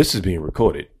 Oh, no. This is being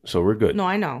recorded. So we're good. No,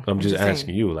 I know. I'm just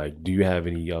asking you, like, do you have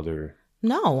any other...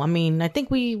 No, I mean, I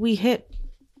think we hit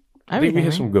everything. I think we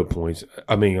hit some good points.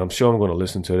 I mean, I'm sure I'm going to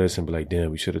listen to this and be like, damn,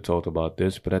 we should have talked about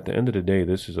this. But at the end of the day,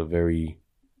 this is a very...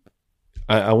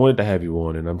 I wanted to have you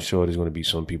on, and I'm sure there's going to be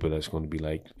some people that's going to be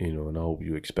like, you know, and I hope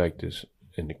you expect this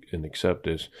and accept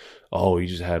this. Oh, you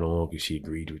just had on because she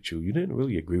agreed with you. You didn't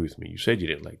really agree with me. You said you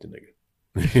didn't like the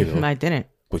nigga. You know? I didn't.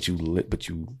 But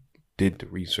you did the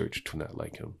research to not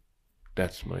like him.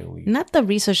 That's my only... Not the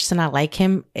research to not like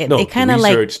him. It the kind of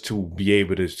like... research to be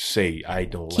able to say, I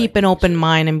don't keep like an open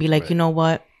mind and be like, right. You know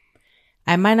what?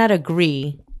 I might not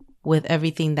agree with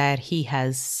everything that he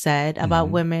has said about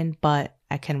women, but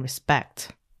I can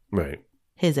respect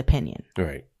his opinion.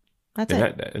 Right. That's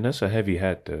it. And that's a heavy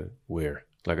hat to wear.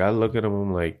 Like, I look at him,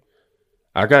 I'm like,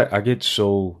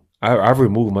 I've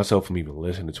removed myself from even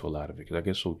listening to a lot of it because I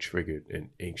get so triggered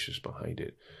and anxious behind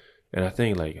it. And I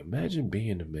think, like, imagine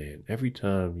being a man every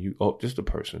time just a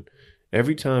person,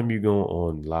 every time you go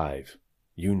on live,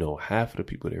 you know, half of the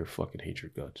people there fucking hate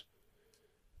your guts.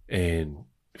 And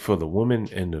for the women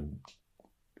and the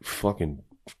fucking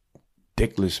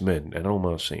dickless men, and I don't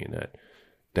mind saying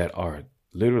that are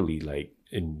literally like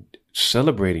in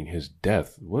celebrating his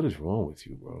death. What is wrong with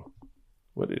you, bro?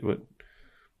 What?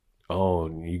 Oh,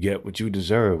 you get what you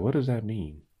deserve. What does that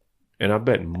mean? And I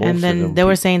bet most of them... And then they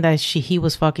were saying that he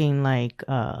was fucking like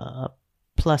a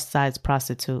plus-size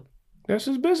prostitute. That's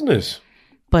his business.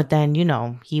 But then, you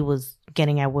know, he was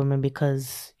getting at women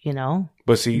because, you know,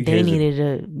 but see, they needed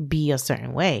to be a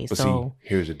certain way. But so see,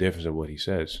 here's the difference of what he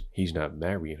says. He's not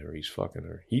marrying her. He's fucking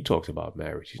her. He talks about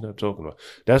marriage. He's not talking about...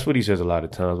 That's what he says a lot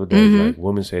of times. But like,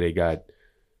 women say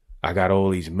I got all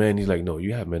these men. He's like, no,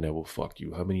 you have men that will fuck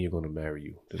you. How many are going to marry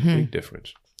you? There's a big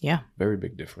difference. Yeah. Very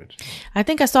big difference. I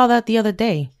think I saw that the other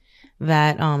day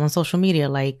that on social media,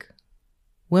 like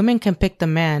women can pick the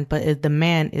man, but the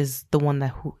man is the one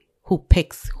that who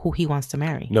picks who he wants to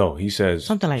marry. No, he says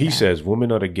something like that. He says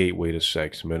women are the gateway to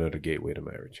sex, men are the gateway to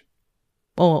marriage.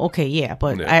 Oh, okay, yeah,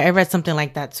 but no. I read something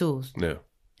like that too. No,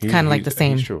 kind of like the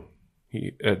same. He's true.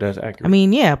 That's accurate. I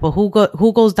mean, yeah, but who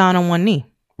goes down on one knee?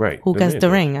 Right. Who gets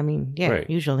the ring? I mean, yeah, right.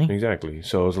 Usually. Exactly.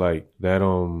 So it's like that.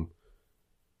 Oh,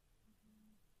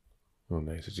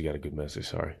 nice. You got a good message.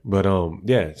 Sorry, but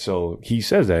yeah. So he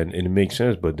says that, and it makes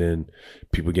sense. But then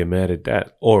people get mad at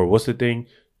that. Or what's the thing?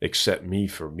 Accept me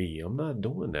for me. I'm not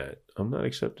doing that. I'm not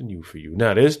accepting you for you.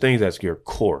 Now, there's things that's your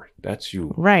core. That's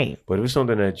you. Right. But if it's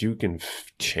something that you can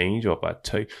change, or if I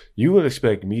tell you, you would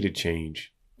expect me to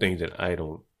change things that I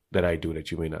do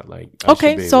that you may not like. I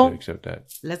okay, so accept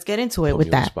that. Let's get into it with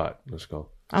that. Spot. Let's go.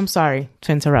 I'm sorry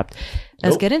to interrupt.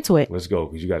 Let's get into it. Let's go,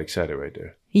 because you got excited right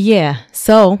there. Yeah.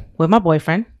 So with my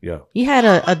boyfriend, he had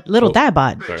a little dad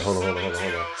bod. Sorry, hold on.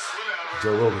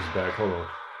 Joe Rogan's back. Hold on.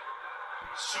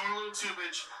 Showing a little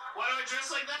tubage. Why do I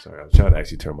dress like that? Sorry, I'm trying to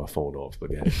actually turn my phone off, but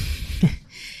yeah.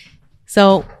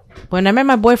 So when I met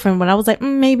my boyfriend, when I was like,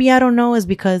 maybe I don't know, is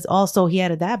because also he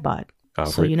had a dad bod.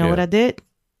 So you know what I did?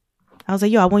 I was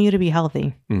like, yo, I want you to be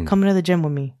healthy. Come into the gym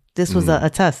with me. This was a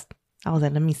test. I was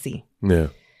like, let me see. Yeah.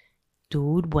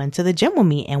 Dude went to the gym with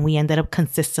me and we ended up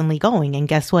consistently going. And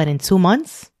guess what? In 2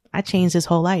 months, I changed his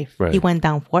whole life. Right. He went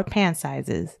down 4 pant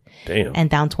sizes. Damn. And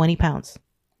down 20 pounds.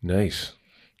 Nice.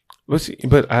 Let's see,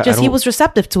 but he was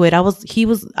receptive to it. I was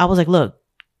like, look,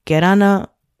 get on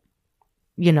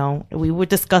we were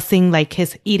discussing like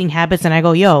his eating habits and I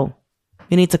go, yo,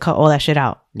 you need to cut all that shit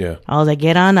out. Yeah. I was like,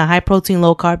 get on a high protein,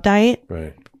 low carb diet.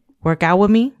 Right. Work out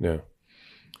with me. Yeah.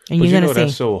 And you're going to see.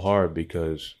 That's so hard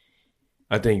because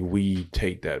I think we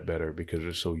take that better because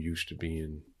we're so used to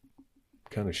being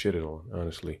kind of shitted on,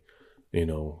 honestly. You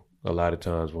know, a lot of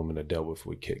times women are dealt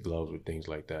with kid gloves with things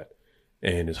like that.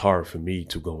 And it's hard for me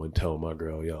to go and tell my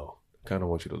girl, yo, I kind of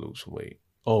want you to lose some weight.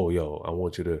 Oh, yo, I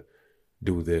want you to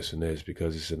do this and this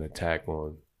because it's an attack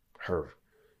on her.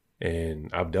 And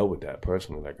I've dealt with that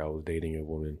personally. Like I was dating a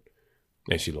woman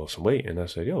and she lost some weight. And I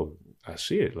said, yo, I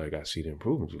see it. Like I see the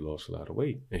improvements. You lost a lot of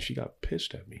weight. And she got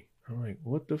pissed at me. I'm like,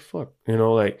 what the fuck? You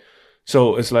know, like,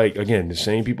 So it's like, again, the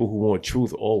same people who want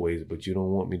truth always, but you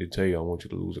don't want me to tell you I want you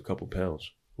to lose a couple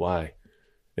pounds. Why?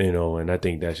 And I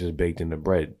think that's just baked in the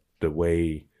bread. The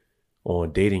way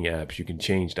on dating apps you can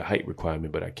change the height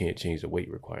requirement, but I can't change the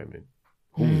weight requirement.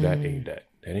 Who's that aimed at?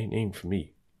 That ain't aimed for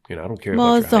me. I don't care about your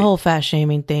height. Well, it's the whole fat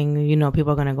shaming thing.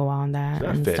 People are going to go on that.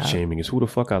 It's not fat shaming. It's who the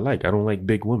fuck I like. I don't like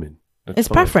big women. It's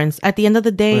fine. Preference. At the end of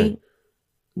the day,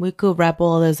 we could wrap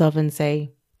all this up and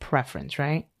say preference,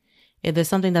 right? If there's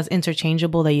something that's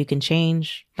interchangeable that you can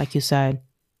change, like you said,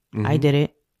 I did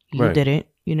it. You did it.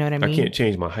 You know what I mean? I can't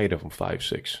change my height if I'm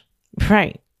 5'6".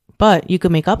 Right. But you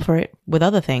could make up for it with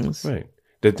other things. Right.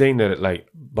 The thing that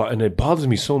and it bothers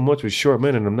me so much with short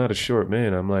men, and I'm not a short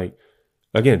man. I'm like,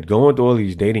 again, going through all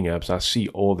these dating apps, I see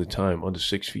all the time, under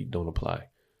 6 feet don't apply.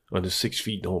 Under 6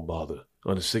 feet don't bother.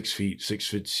 Under 6 feet, 6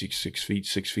 feet, 6 feet,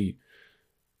 6 feet.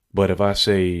 But if I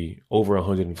say over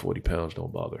 140 pounds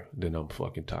don't bother, then I'm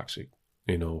fucking toxic.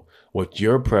 What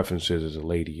your preference is as a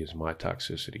lady is my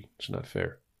toxicity. It's not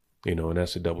fair. And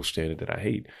that's a double standard that I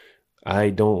hate. I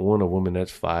don't want a woman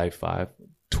that's 5'5",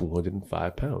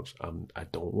 205 pounds. I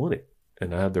don't want it.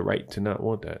 And I have the right to not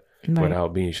want that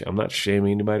without being, I'm not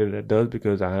shaming anybody that does,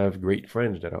 because I have great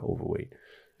friends that are overweight.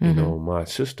 My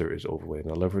sister is overweight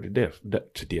and I love her to death. No,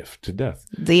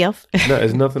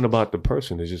 it's nothing about the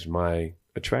person. It's just my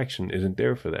attraction isn't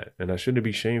there for that. And I shouldn't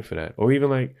be shamed for that. Or even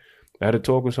like, I had a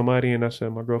talk with somebody and I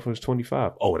said, my girlfriend's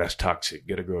 25. Oh, that's toxic.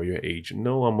 Get a girl your age.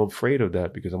 No, I'm afraid of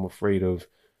that because I'm afraid of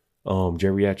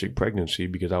geriatric pregnancy,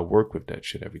 because I work with that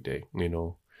shit every day,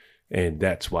 and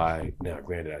that's why. Now,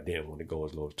 granted, I didn't want to go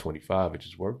as low as 25. It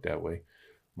just worked that way.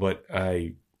 But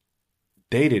I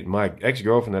dated my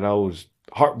ex-girlfriend that I was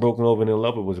heartbroken over and in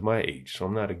love with was my age. So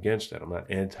I'm not against that. I'm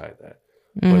not anti that.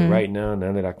 But right now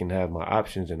that I can have my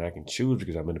options and I can choose,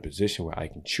 because I'm in a position where I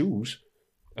can choose,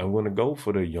 I'm going to go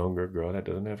for the younger girl that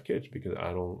doesn't have kids, because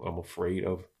I'm afraid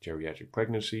of geriatric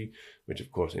pregnancy, which of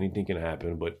course anything can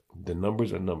happen, but the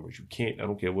numbers are numbers. I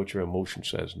don't care what your emotion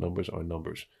says. Numbers are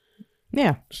numbers.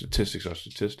 Yeah. Statistics are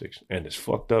statistics, and it's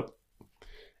fucked up.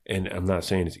 And I'm not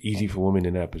saying it's easy for women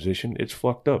in that position. It's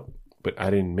fucked up, but I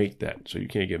didn't make that. So you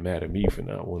can't get mad at me for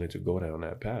not wanting to go down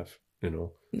that path,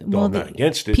 Well, I'm not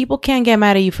against it. People can't get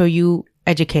mad at you for you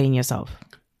educating yourself.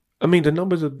 I mean, the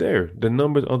numbers are there. The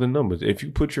numbers are the numbers. If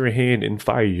you put your hand in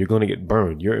fire, you're going to get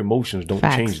burned. Your emotions don't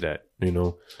change that,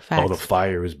 Facts. Oh, the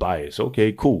fire is biased.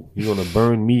 Okay, cool. You're going to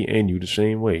burn me and you the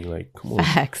same way. Like, come on.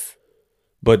 Facts.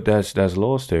 But that's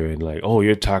lost there. And like, oh,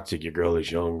 you're toxic. Your girl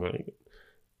is young. Like,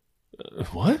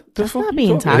 what? That's not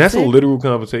being toxic. That's a literal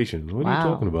conversation. What are you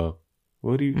talking about?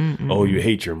 What do you? Oh, you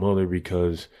hate your mother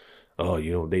because,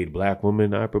 you don't date black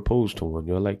women. I proposed to one.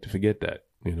 Y'all like to forget that,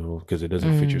 because it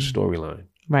doesn't fit your storyline.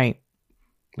 Right.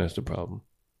 That's the problem.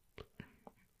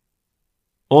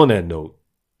 On that note,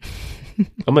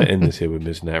 I'm going to end this here with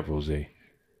Miss Nat Rose.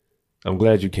 I'm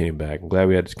glad you came back. I'm glad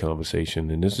we had this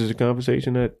conversation. And this is a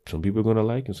conversation that some people are going to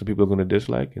like and some people are going to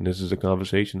dislike. And this is a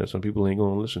conversation that some people ain't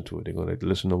going to listen to it. They're going to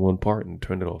listen to one part and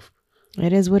turn it off.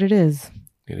 It is what it is.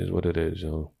 It is what it is.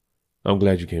 I'm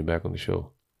glad you came back on the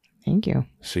show. Thank you.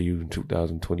 See you in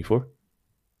 2024?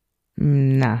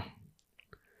 Nah.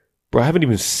 Bro, I haven't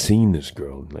even seen this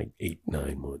girl in like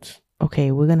 8-9 months.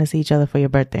 Okay, we're going to see each other for your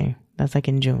birthday. That's like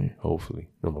in June. Hopefully.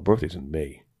 No, my birthday's in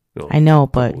May. No, I know,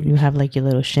 but you have like your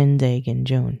little shindig in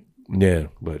June. Yeah,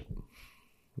 but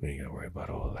we ain't got to worry about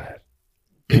all that.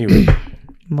 Anyway,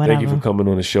 thank you for coming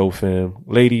on the show, fam.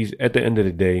 Ladies, at the end of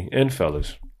the day, and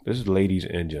fellas, this is ladies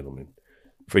and gentlemen.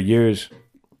 For years,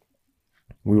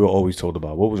 we were always told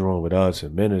about what was wrong with us,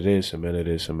 and men of this, and men of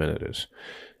this, and men of this.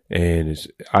 And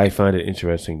I find it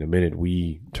interesting the minute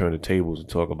we turn the tables and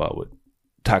talk about what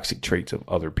toxic traits of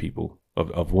other people,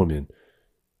 of women,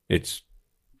 it's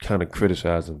kind of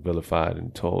criticized and vilified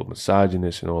and told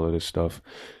misogynist and all of this stuff.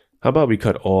 How about we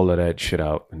cut all of that shit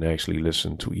out and actually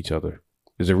listen to each other?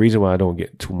 There's a reason why I don't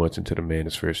get too much into the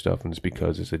manosphere stuff, and it's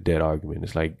because it's a dead argument.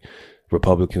 It's like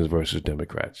Republicans versus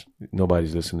Democrats.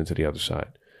 Nobody's listening to the other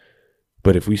side.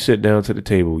 But if we sit down to the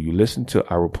table, you listen to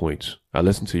our points, I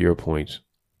listen to your points.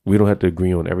 We don't have to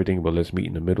agree on everything, but let's meet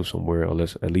in the middle somewhere, or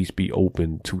let's at least be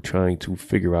open to trying to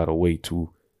figure out a way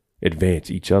to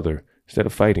advance each other instead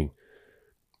of fighting.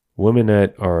 Women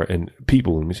that are, and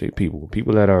people, let me say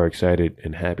people that are excited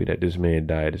and happy that this man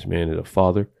died. This man is a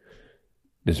father.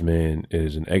 This man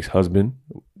is an ex-husband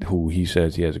who he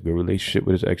says he has a good relationship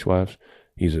with his ex-wives.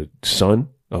 He's a son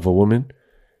of a woman.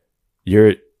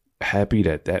 You're happy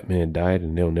that that man died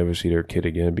and they'll never see their kid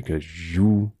again because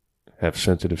you have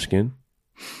sensitive skin.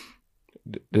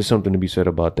 There's something to be said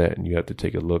about that, and you have to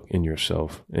take a look in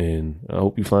yourself. And I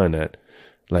hope you find that.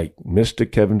 Like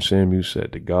Mr. Kevin Samuels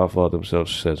said, the Godfather himself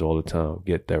says all the time,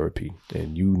 get therapy.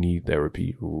 And you need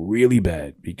therapy really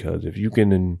bad, because if you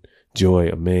can enjoy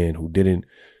a man who didn't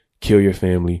kill your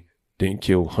family, didn't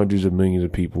kill hundreds of millions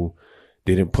of people,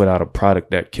 didn't put out a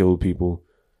product that killed people,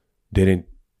 didn't,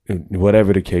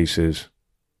 whatever the case is,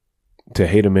 to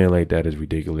hate a man like that is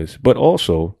ridiculous. But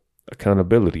also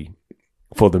accountability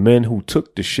for the men who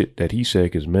took the shit that he said,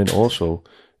 because men also,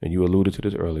 and you alluded to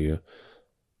this earlier,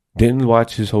 didn't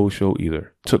watch his whole show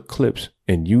either, took clips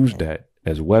and used that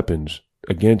as weapons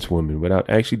against women without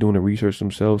actually doing the research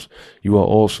themselves. You are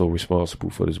also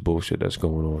responsible for this bullshit that's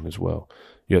going on as well.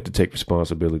 You have to take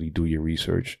responsibility, do your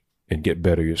research, and get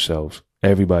better yourselves.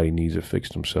 Everybody needs to fix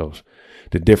themselves.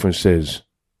 The difference is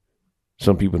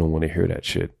some people don't want to hear that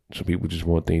shit. Some people just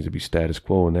want things to be status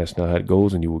quo, and that's not how it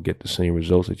goes, and you will get the same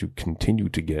results that you continue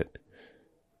to get.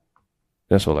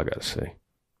 That's all I got to say.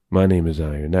 My name is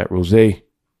Iron, not Rose.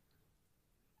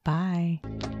 Bye.